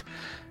Beat,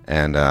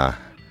 and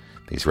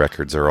these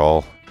records are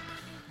all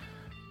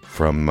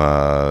from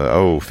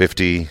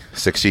 50,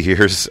 60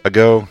 years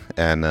ago,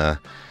 and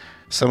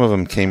some of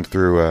them came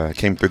through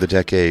the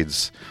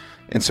decades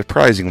in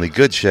surprisingly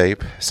good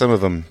shape. Some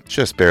of them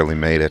just barely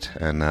made it,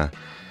 and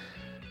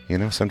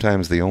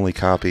sometimes the only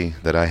copy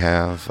that I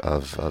have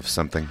of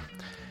something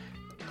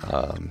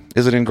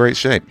isn't in great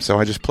shape, so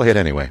I just play it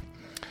anyway.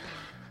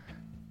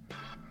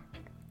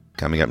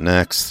 Coming up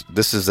next,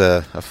 this is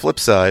a flip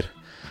side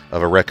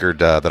of a record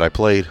that I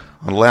played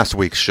on last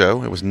week's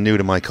show. It was new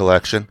to my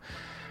collection,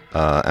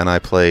 and I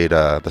played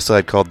the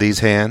side called These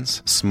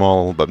Hands,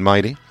 Small But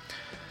Mighty.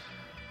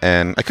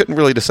 And I couldn't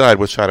really decide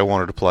which side I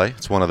wanted to play.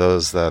 It's one of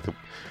those that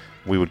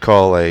we would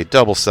call a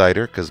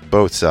double-sider, because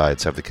both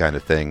sides have the kind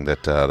of thing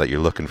that you're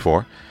looking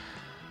for.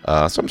 So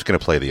I'm just going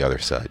to play the other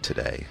side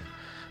today.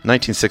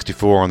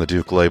 1964 on the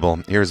Duke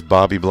label. Here's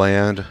Bobby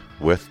Bland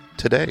with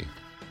Today.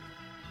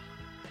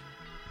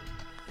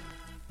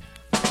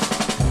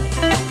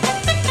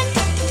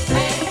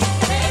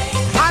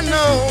 I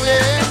know,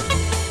 yeah.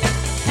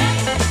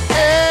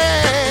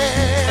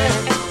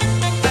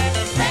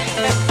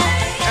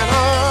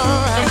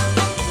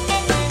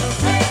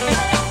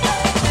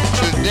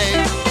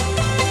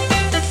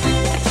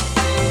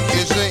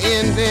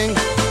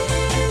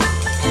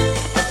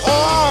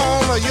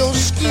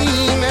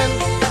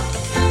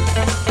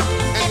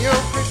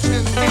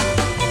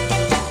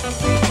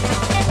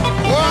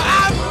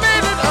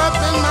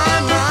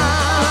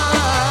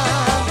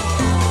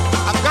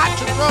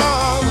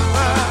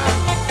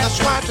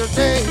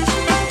 Today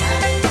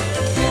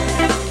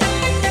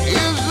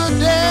is the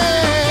day,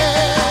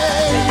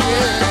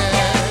 yeah.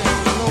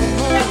 No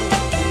more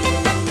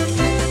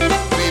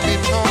baby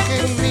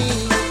talking me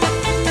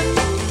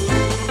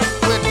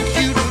with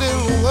cute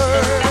little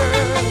words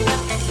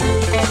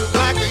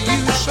like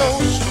you so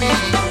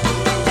sweet.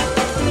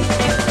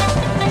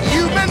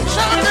 You've been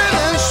talking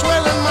and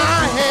swelling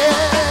my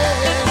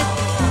head,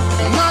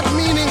 not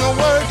meaning a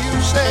word you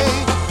say.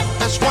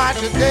 That's why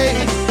today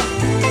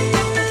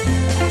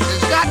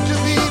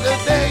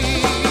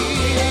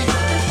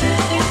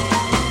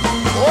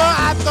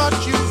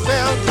you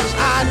felt as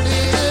I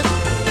did,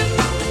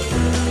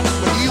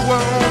 but you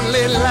were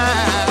only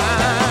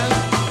lying.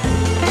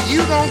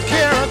 You don't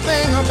care a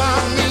thing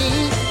about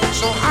me,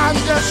 so I'm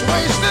just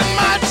wasting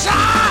my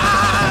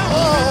time.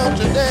 Oh,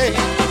 today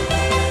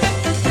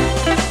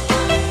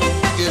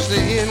is the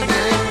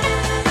ending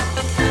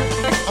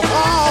of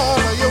all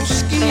of your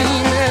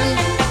scheming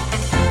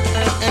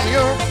and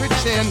your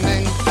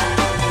pretending.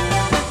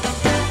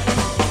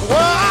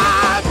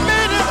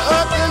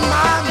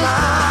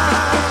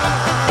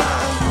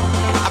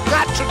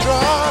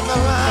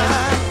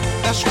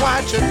 That's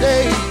why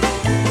today,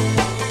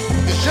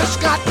 it's just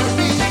got to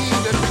be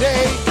the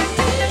day.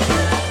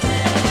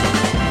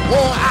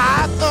 Oh,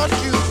 I thought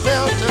you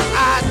felt as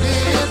I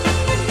did,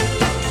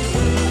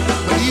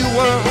 but you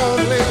were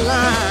only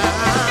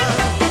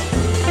lying.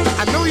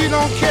 I know you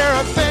don't care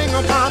a thing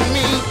about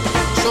me,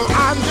 so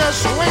I'm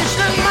just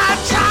wasting my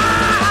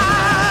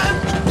time.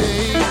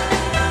 Today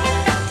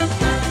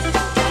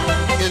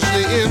is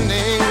the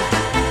ending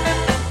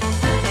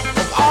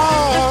of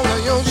all of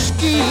your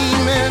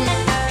scheming.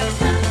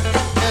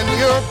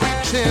 You're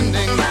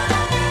pretending.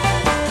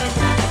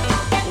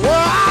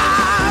 Well,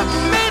 I've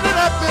made it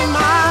up in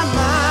my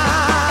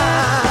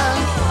mind.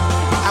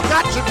 I've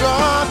got to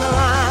draw the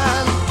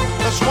line.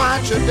 That's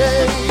why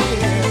today,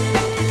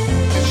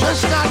 it's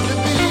just got to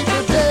be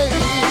today.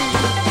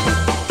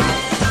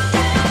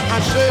 I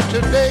said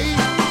today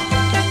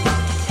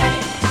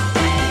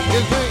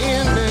is the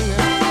ending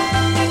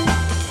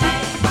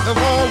of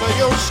all of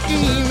your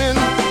scheming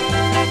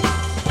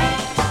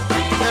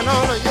and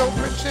all of your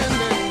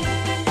pretending.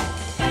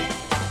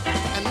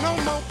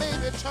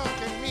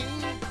 Talking me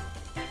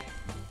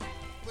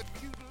with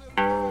cute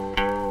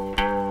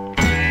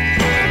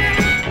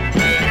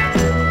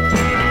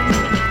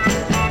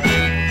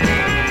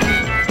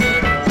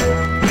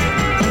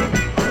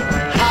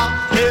Hot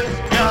has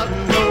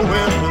gotten no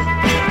winter,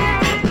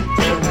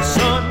 and the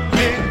sun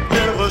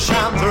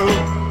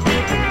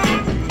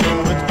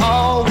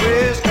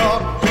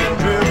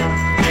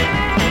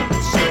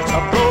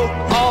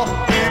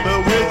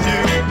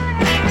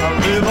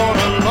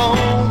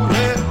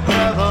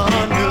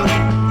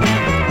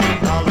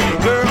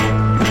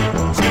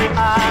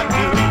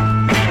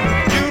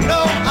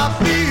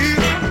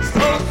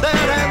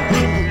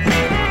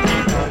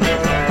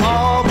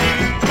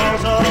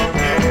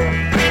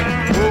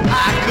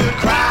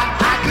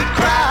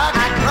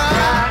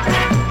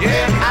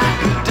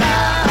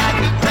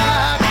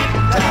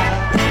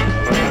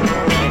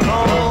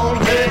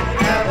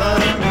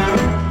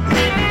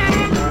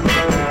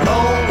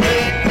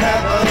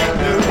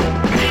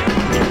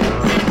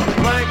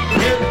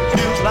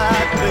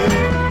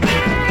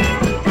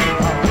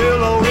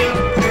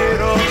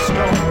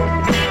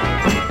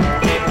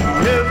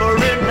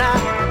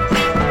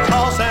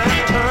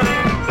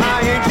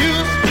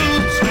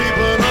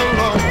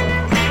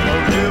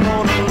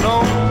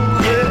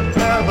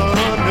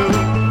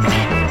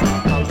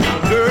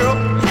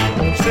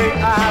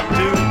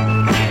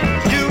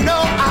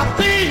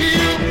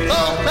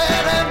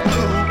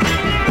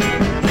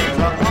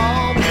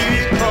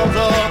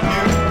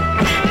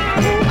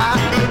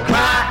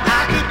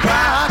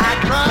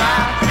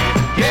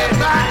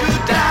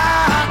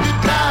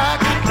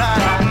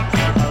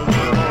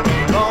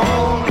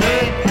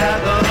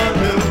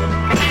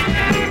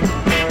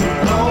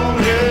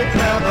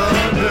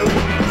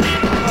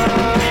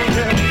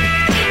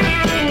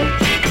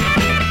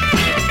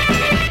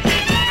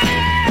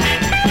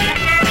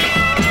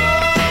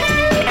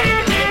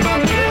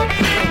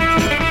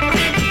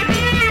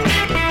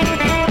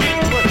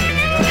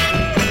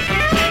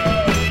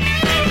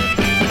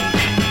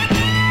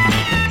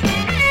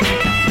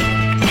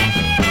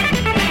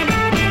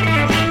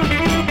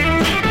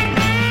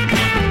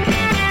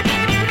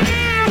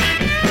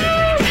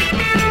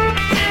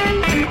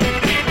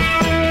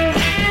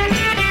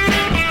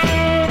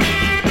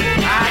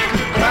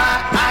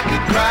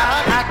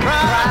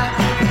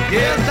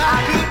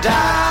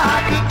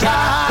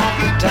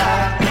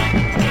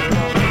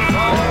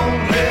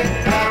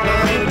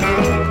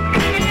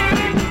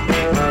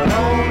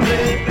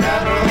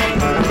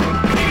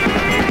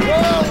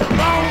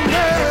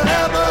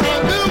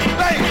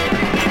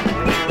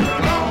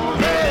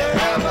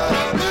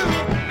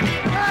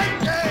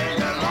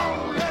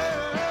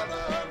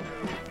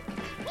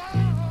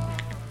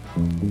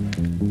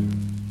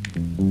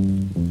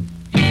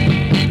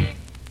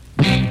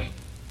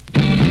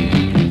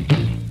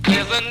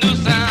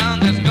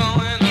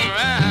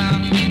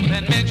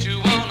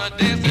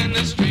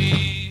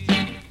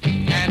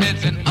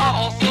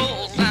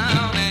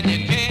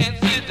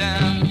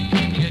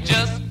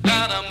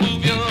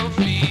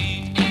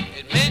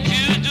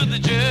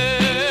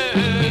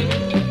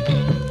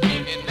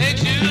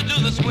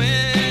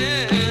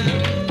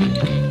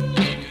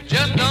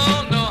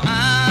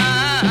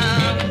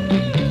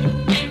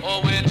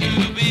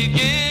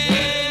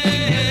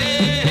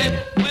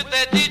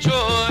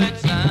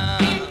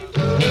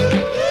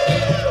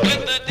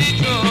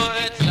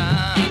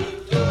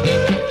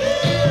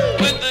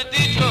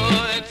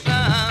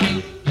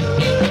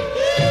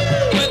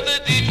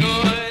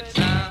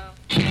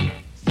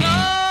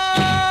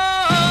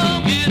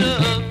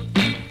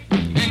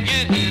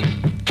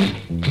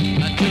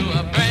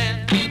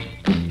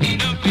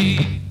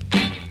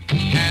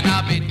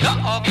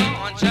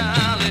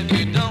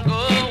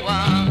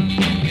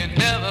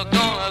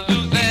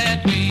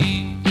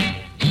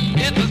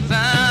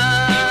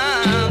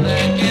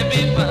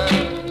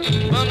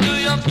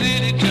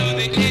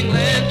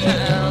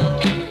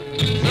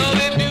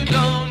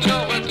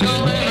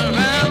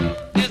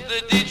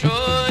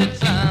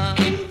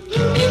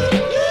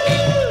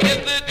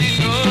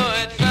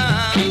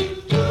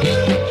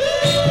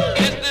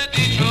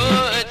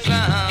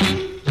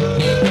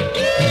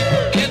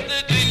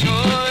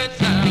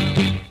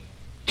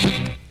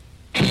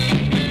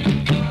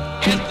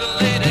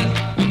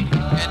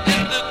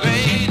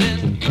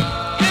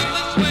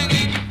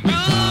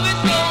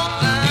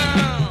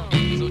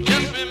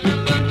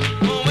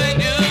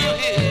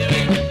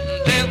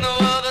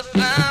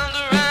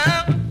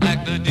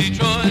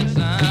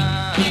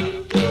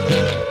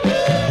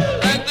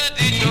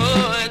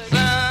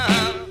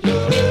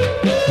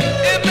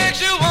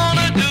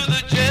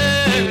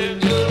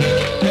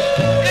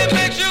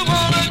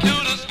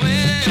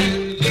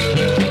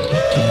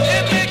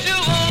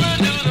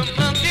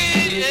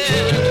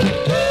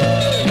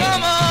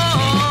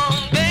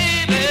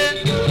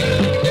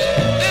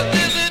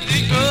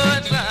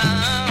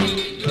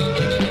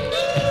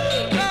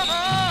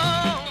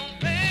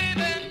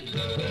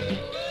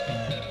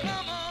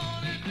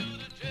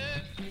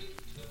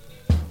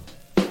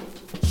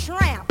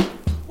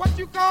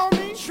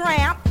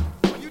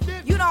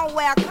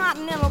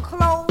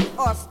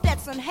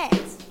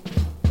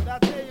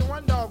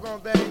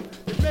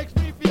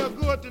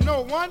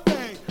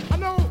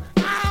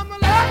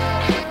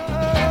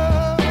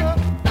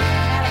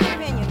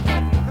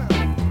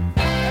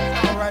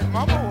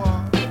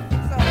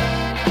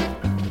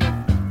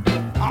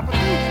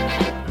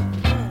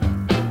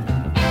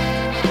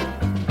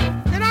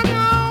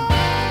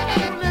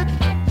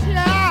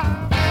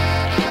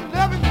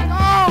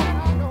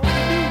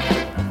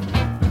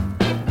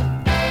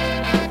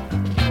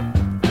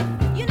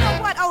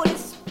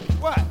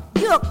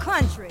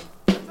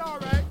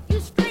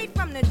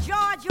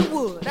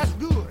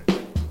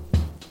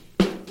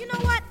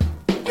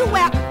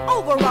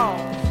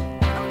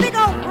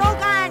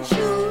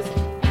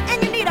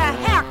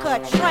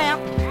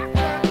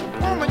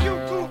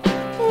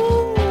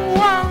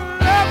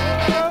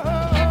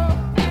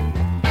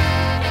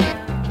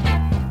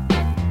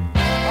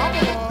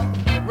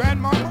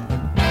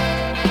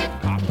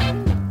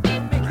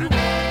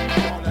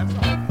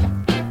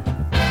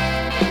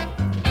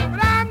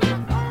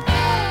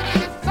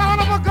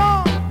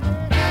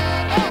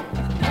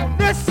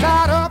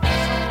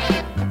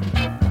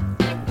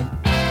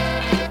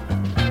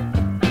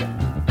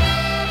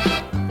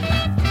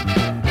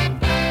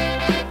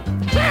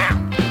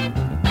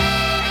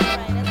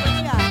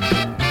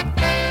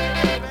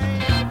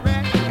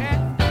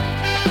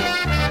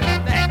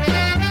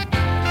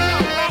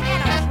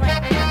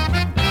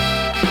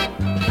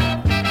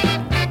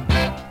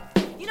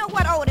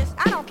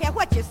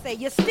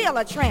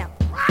A tramp.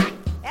 Right.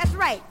 That's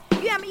right.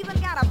 You haven't even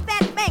got a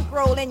fat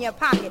bankroll in your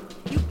pocket.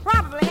 You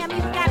probably haven't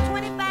even got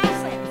 25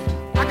 cents.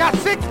 I got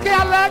 6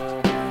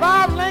 Cadillacs,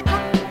 5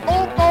 Lincoln,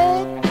 4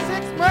 Ford,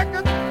 6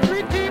 Mercury,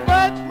 3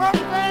 T-Birds,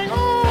 Mustang.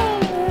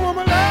 Ooh, I'm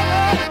a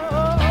lover.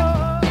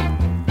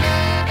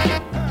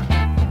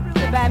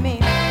 Really by me.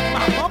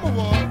 My mama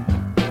was.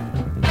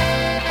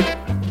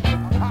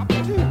 My papa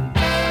too.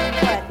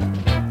 What?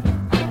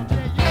 I'm gonna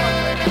tell you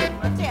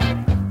one thing. Tell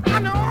me. I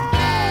know.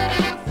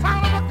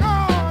 Son of a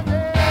gun,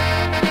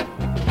 yeah.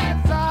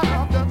 Inside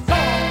of the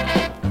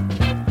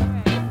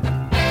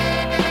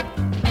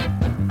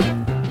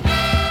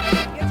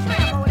You're a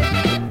tramp, Otis.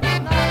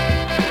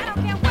 I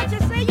don't care what you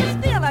say, you're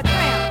still a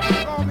tramp.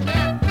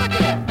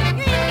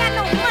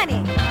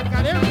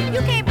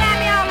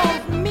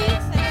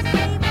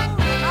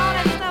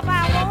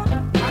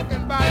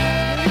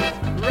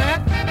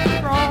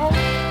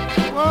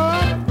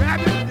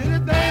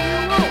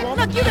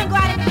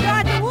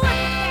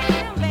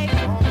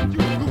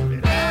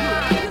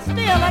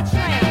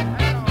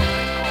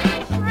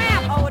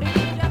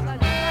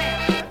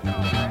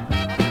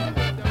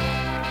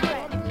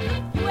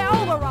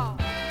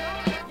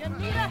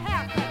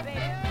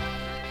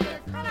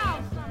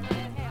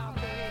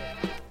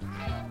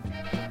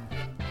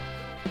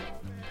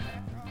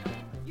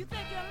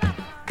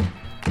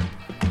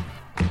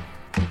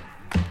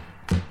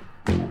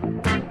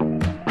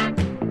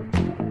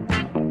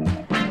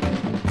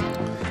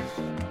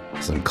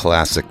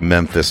 classic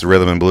Memphis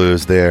rhythm and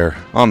blues there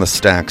on the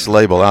Stax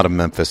label out of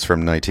Memphis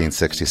from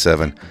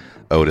 1967.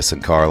 Otis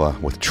and Carla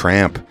with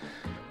Tramp.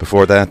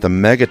 Before that, the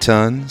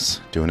Megatons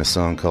doing a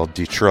song called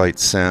Detroit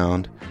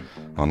Sound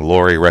on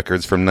Laurie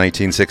Records from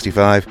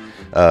 1965.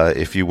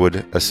 If you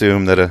would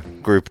assume that a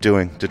group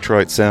doing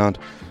Detroit Sound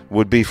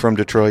would be from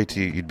Detroit,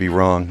 you'd be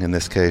wrong in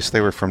this case.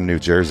 They were from New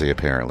Jersey,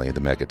 apparently,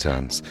 the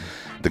Megatons.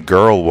 The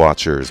Girl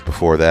Watchers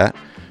before that,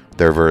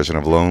 their version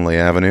of Lonely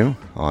Avenue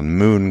on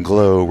Moon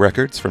Glow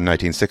Records from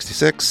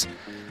 1966.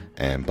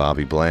 And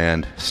Bobby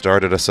Bland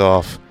started us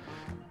off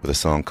with a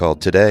song called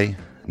Today,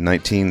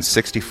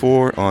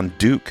 1964 on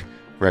Duke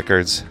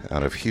Records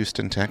out of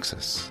Houston,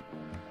 Texas.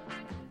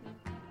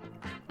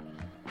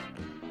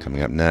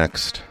 Coming up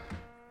next,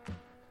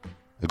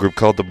 a group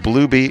called the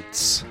Blue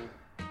Beats,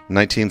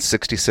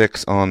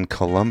 1966 on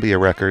Columbia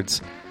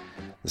Records.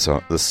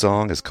 The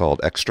song is called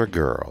Extra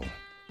Girl.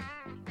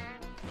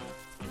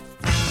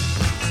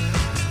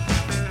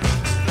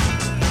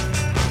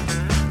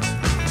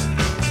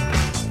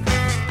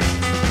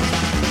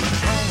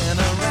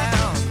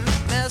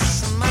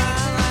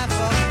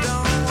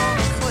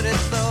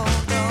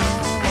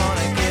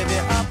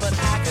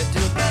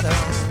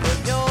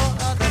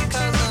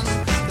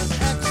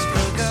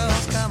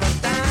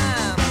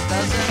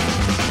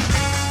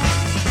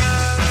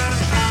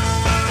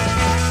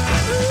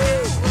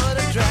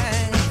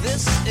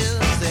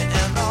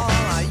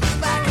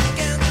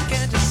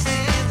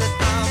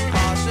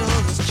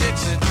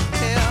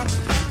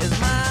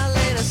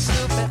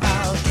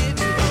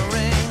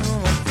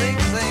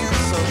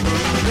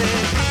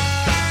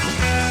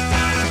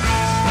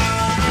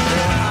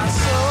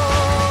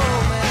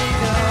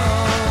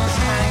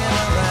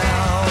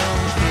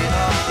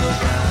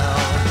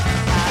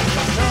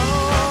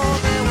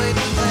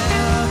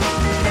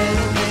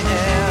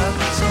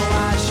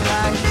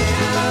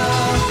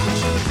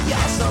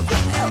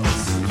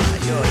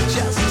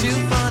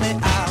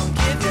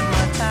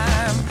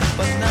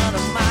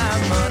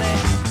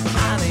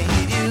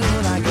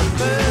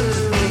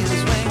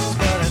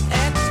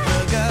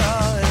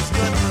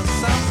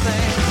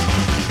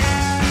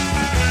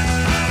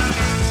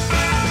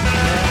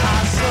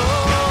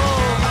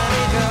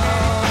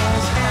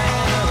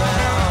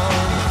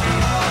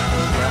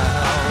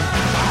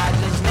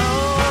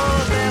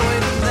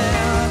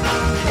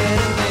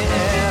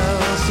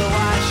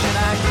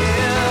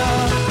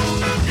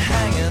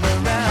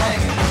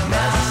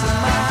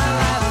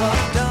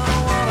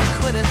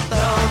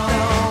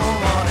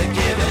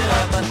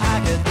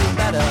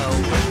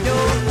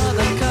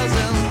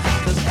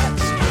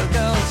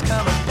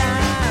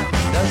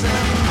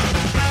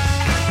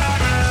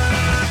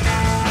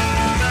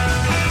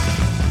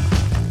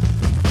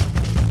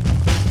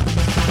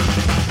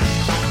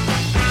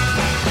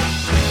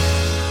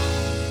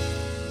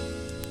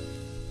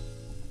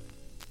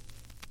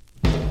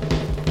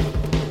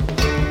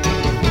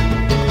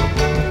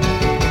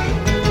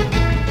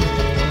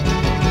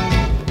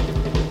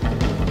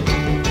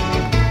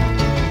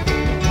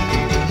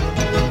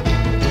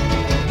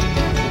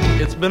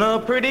 Been a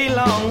pretty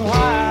long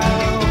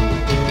while.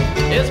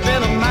 It's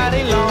been a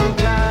mighty long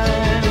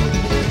time.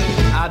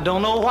 I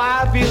don't know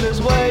why I feel this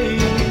way.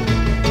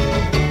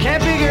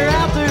 Can't figure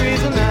out the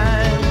reason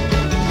I'm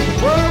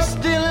well,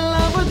 still in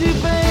love with you,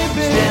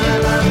 baby. Still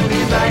in love with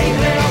you,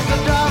 baby.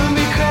 It's driving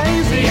me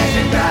crazy. Yes,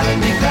 it's driving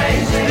me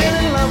crazy. Still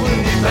in love with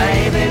you,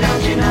 baby.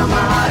 Don't you know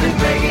my heart is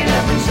breaking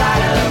up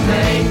inside of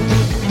me?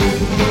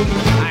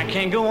 I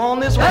can't go on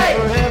this way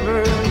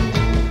forever.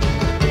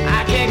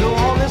 I can't go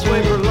on this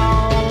way for long.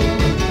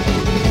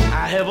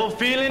 I have a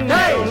feeling you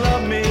don't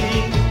love me.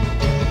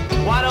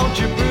 Why don't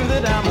you prove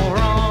that I'm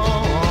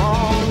wrong?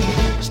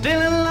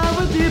 Still in love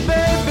with you,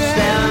 baby.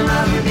 Still in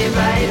love with you,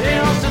 baby. It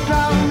also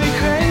driving me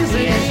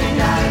crazy. Yes, it's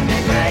driving me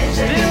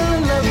crazy. Still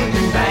in love with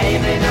you,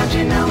 baby. Don't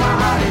you know my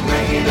heart is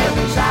breaking up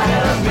inside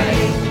of me?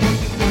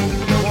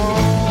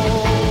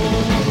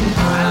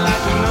 I'd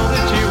like to know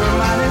that you were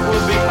mine. It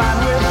would be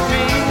fine with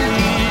me.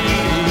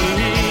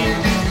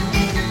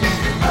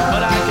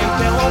 But I can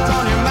tell what's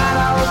on your mind.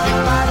 I hope you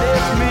find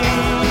it's me.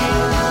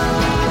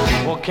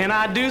 What can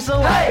I do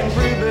so I can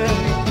prove it?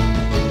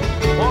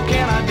 What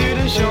can I do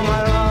to show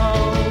my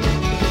love?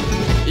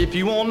 If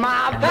you want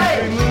my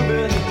baby, move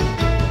it.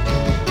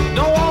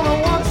 Don't want a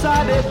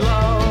one-sided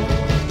love.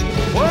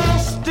 Well,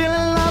 still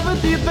in love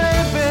with you,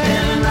 baby.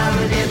 Still in love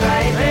with you,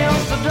 baby. They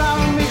also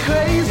driving me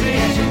crazy.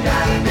 Yes, you're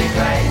driving me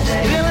crazy.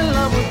 Still in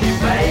love with you,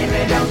 baby.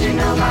 Don't you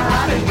know my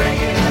heart is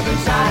breaking up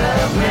inside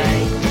of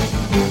me?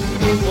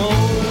 Whoa.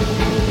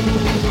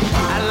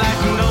 I'd like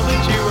to know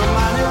that you were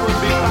mine. It would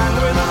be fine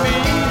with me.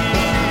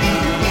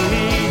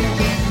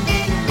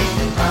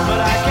 But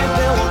I can't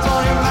tell what's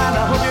on your mind.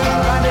 I hope you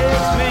don't find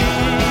it's me.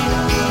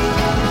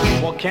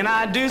 What can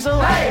I do so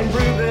I can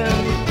prove it?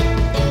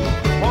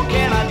 What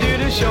can I do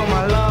to show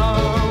my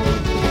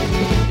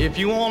love? If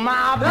you want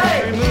my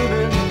baby, move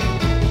it.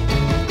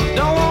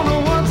 Don't want a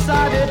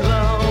one-sided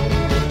love.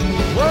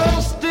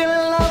 Well, still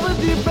in love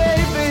with you,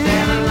 baby.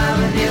 Still in love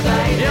with you,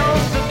 baby. You're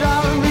still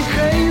driving me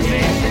crazy.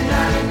 Yes, you're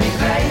driving me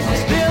crazy. I'm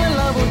still in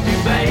love with you,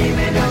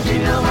 baby. Don't you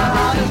know my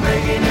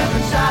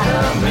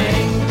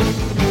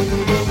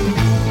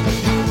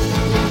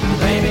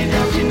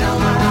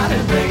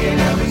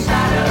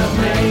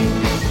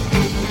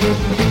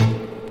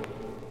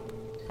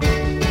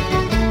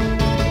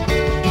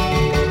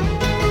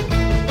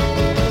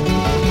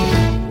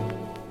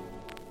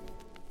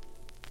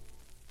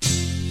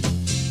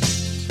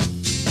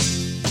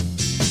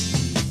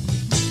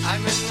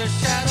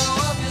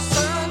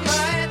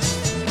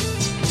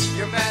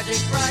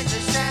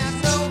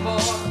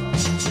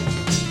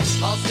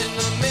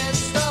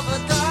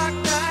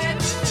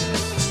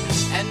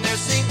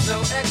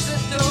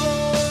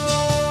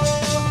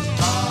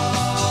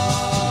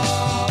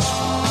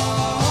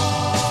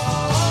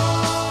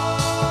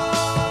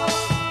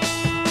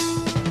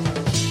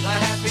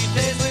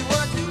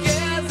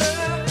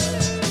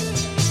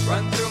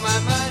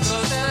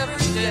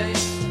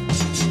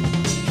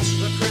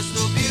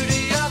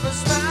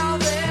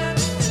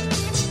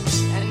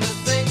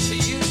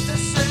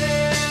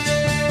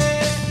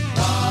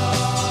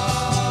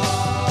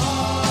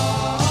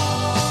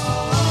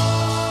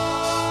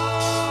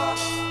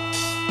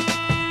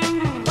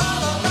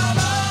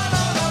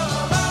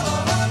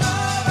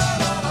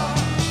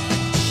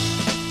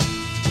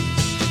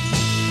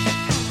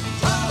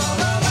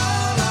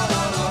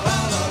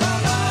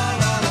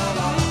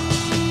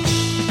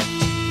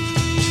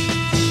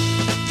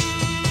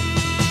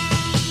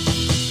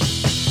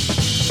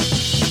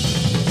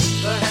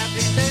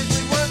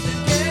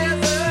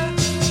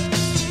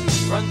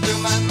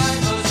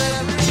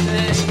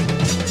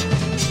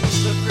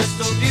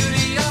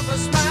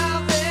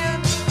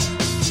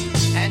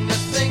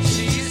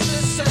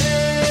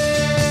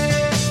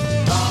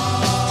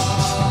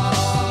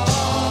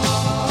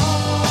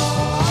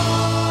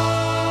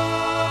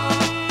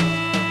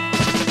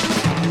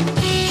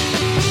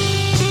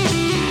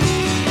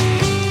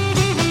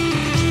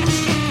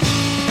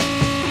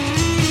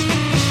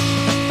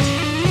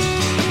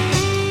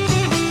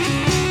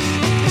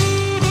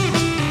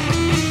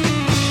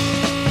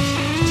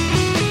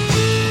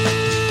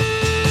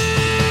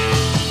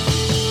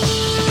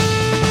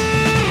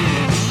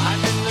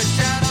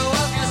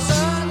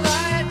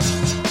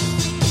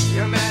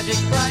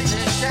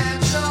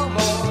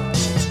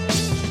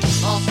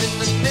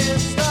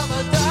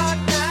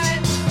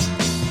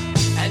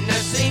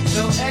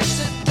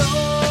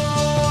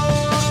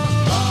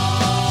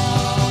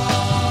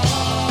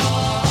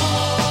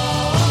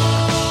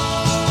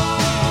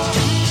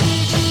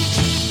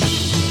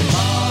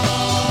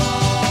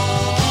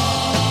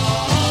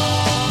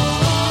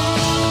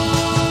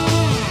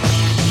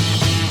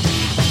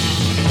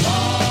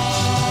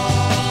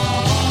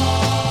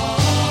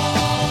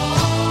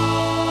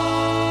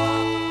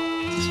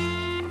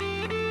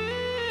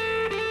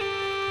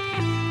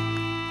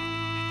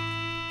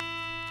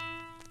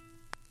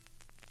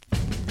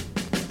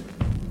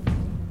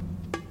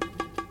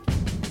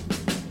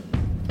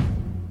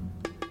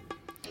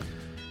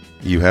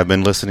You have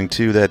been listening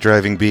to That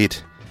Driving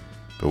Beat,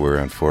 but we're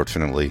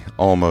unfortunately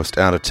almost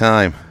out of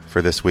time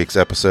for this week's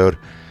episode.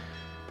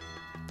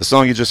 The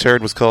song you just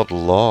heard was called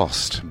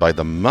Lost by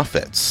the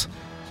Muffets.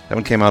 That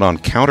one came out on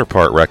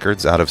Counterpart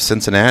Records out of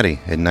Cincinnati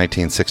in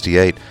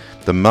 1968.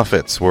 The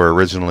Muffets were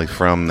originally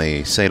from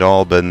the St.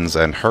 Albans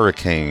and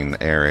Hurricane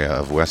area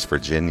of West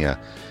Virginia.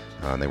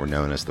 They were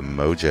known as the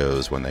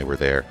Mojos when they were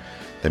there.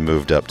 They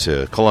moved up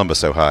to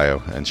Columbus,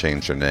 Ohio, and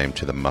changed their name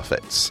to the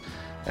Muffets.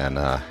 And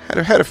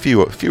had a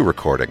few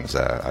recordings,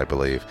 I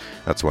believe.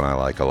 That's one I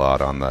like a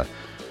lot on the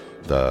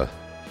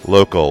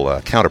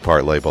local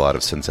Counterpart label out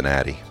of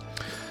Cincinnati.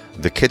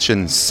 The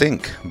Kitchen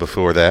Sink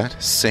before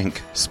that,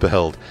 Sink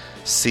spelled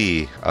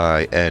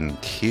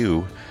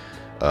C-I-N-Q,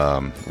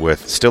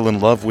 with Still in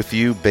Love with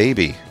You,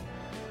 Baby.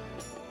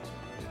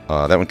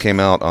 That one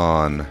came out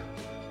on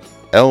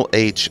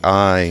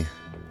LHI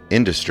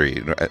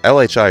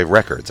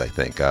Records, I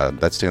think.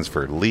 That stands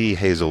for Lee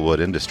Hazelwood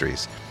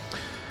Industries.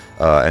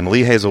 And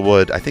Lee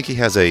Hazelwood, I think he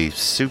has a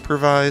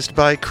supervised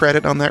by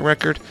credit on that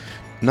record.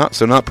 Not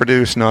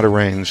produced, not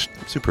arranged,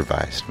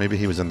 supervised. Maybe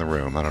he was in the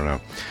room, I don't know.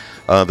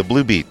 The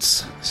Blue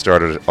Beats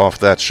started off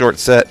that short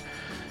set.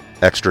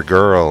 Extra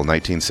Girl,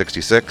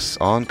 1966,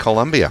 on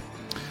Columbia.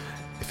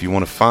 If you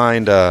want to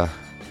find us,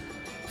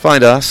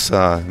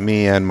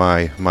 me and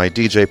my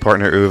DJ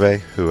partner Uwe,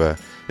 who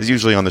is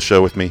usually on the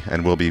show with me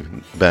and will be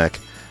back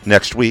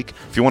next week.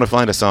 If you want to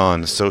find us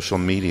on social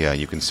media,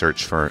 you can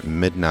search for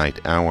Midnight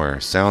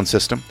Hour Sound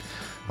System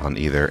on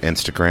either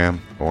Instagram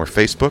or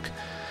Facebook.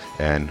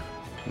 And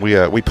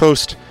we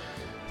post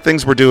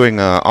things we're doing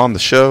on the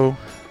show.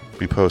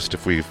 We post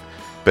if we've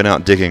been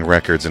out digging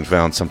records and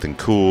found something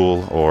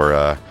cool,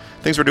 or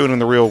things we're doing in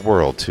the real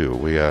world too.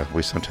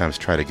 We sometimes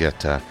try to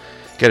get a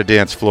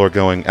dance floor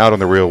going out in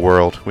the real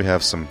world. We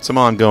have some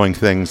ongoing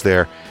things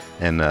there,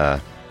 and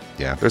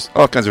there's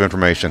all kinds of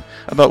information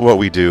about what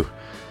we do.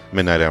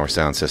 Midnight Hour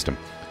Sound System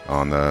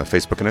on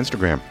Facebook and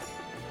Instagram.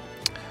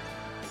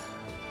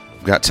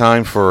 We've got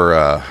time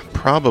for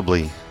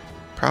probably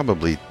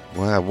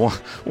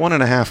one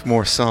and a half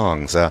more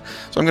songs. So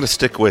I'm going to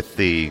stick with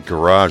the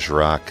garage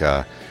rock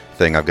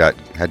thing I've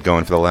had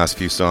going for the last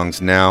few songs.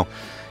 Now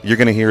you're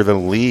going to hear The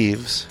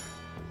Leaves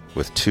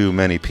with Too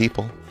Many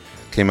People.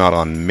 Came out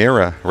on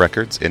Mira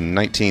Records in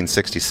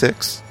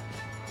 1966.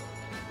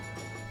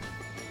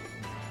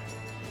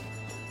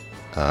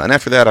 And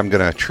after that, I'm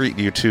going to treat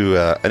you to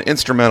an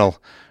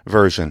instrumental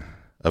version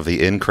of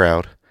The In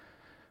Crowd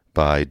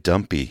by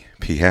Dumpy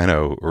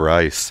Piano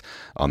Rice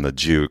on the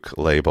Juke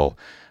label.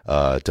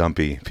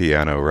 Dumpy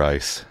Piano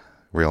Rice,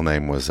 real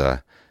name was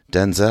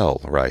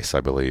Denzel Rice,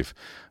 I believe,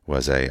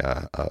 was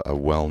a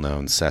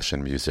well-known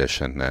session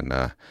musician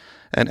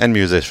and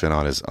musician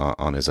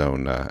on his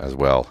own as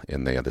well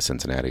in the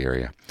Cincinnati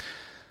area.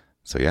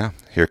 So yeah,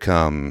 here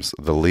comes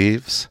The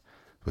Leaves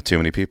with Too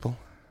Many People.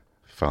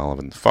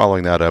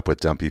 Following that up with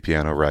Dumpy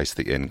Piano Rice,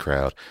 The In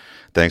Crowd.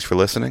 Thanks for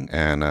listening,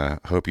 and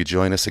hope you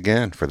join us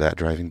again for That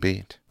Driving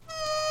Beat.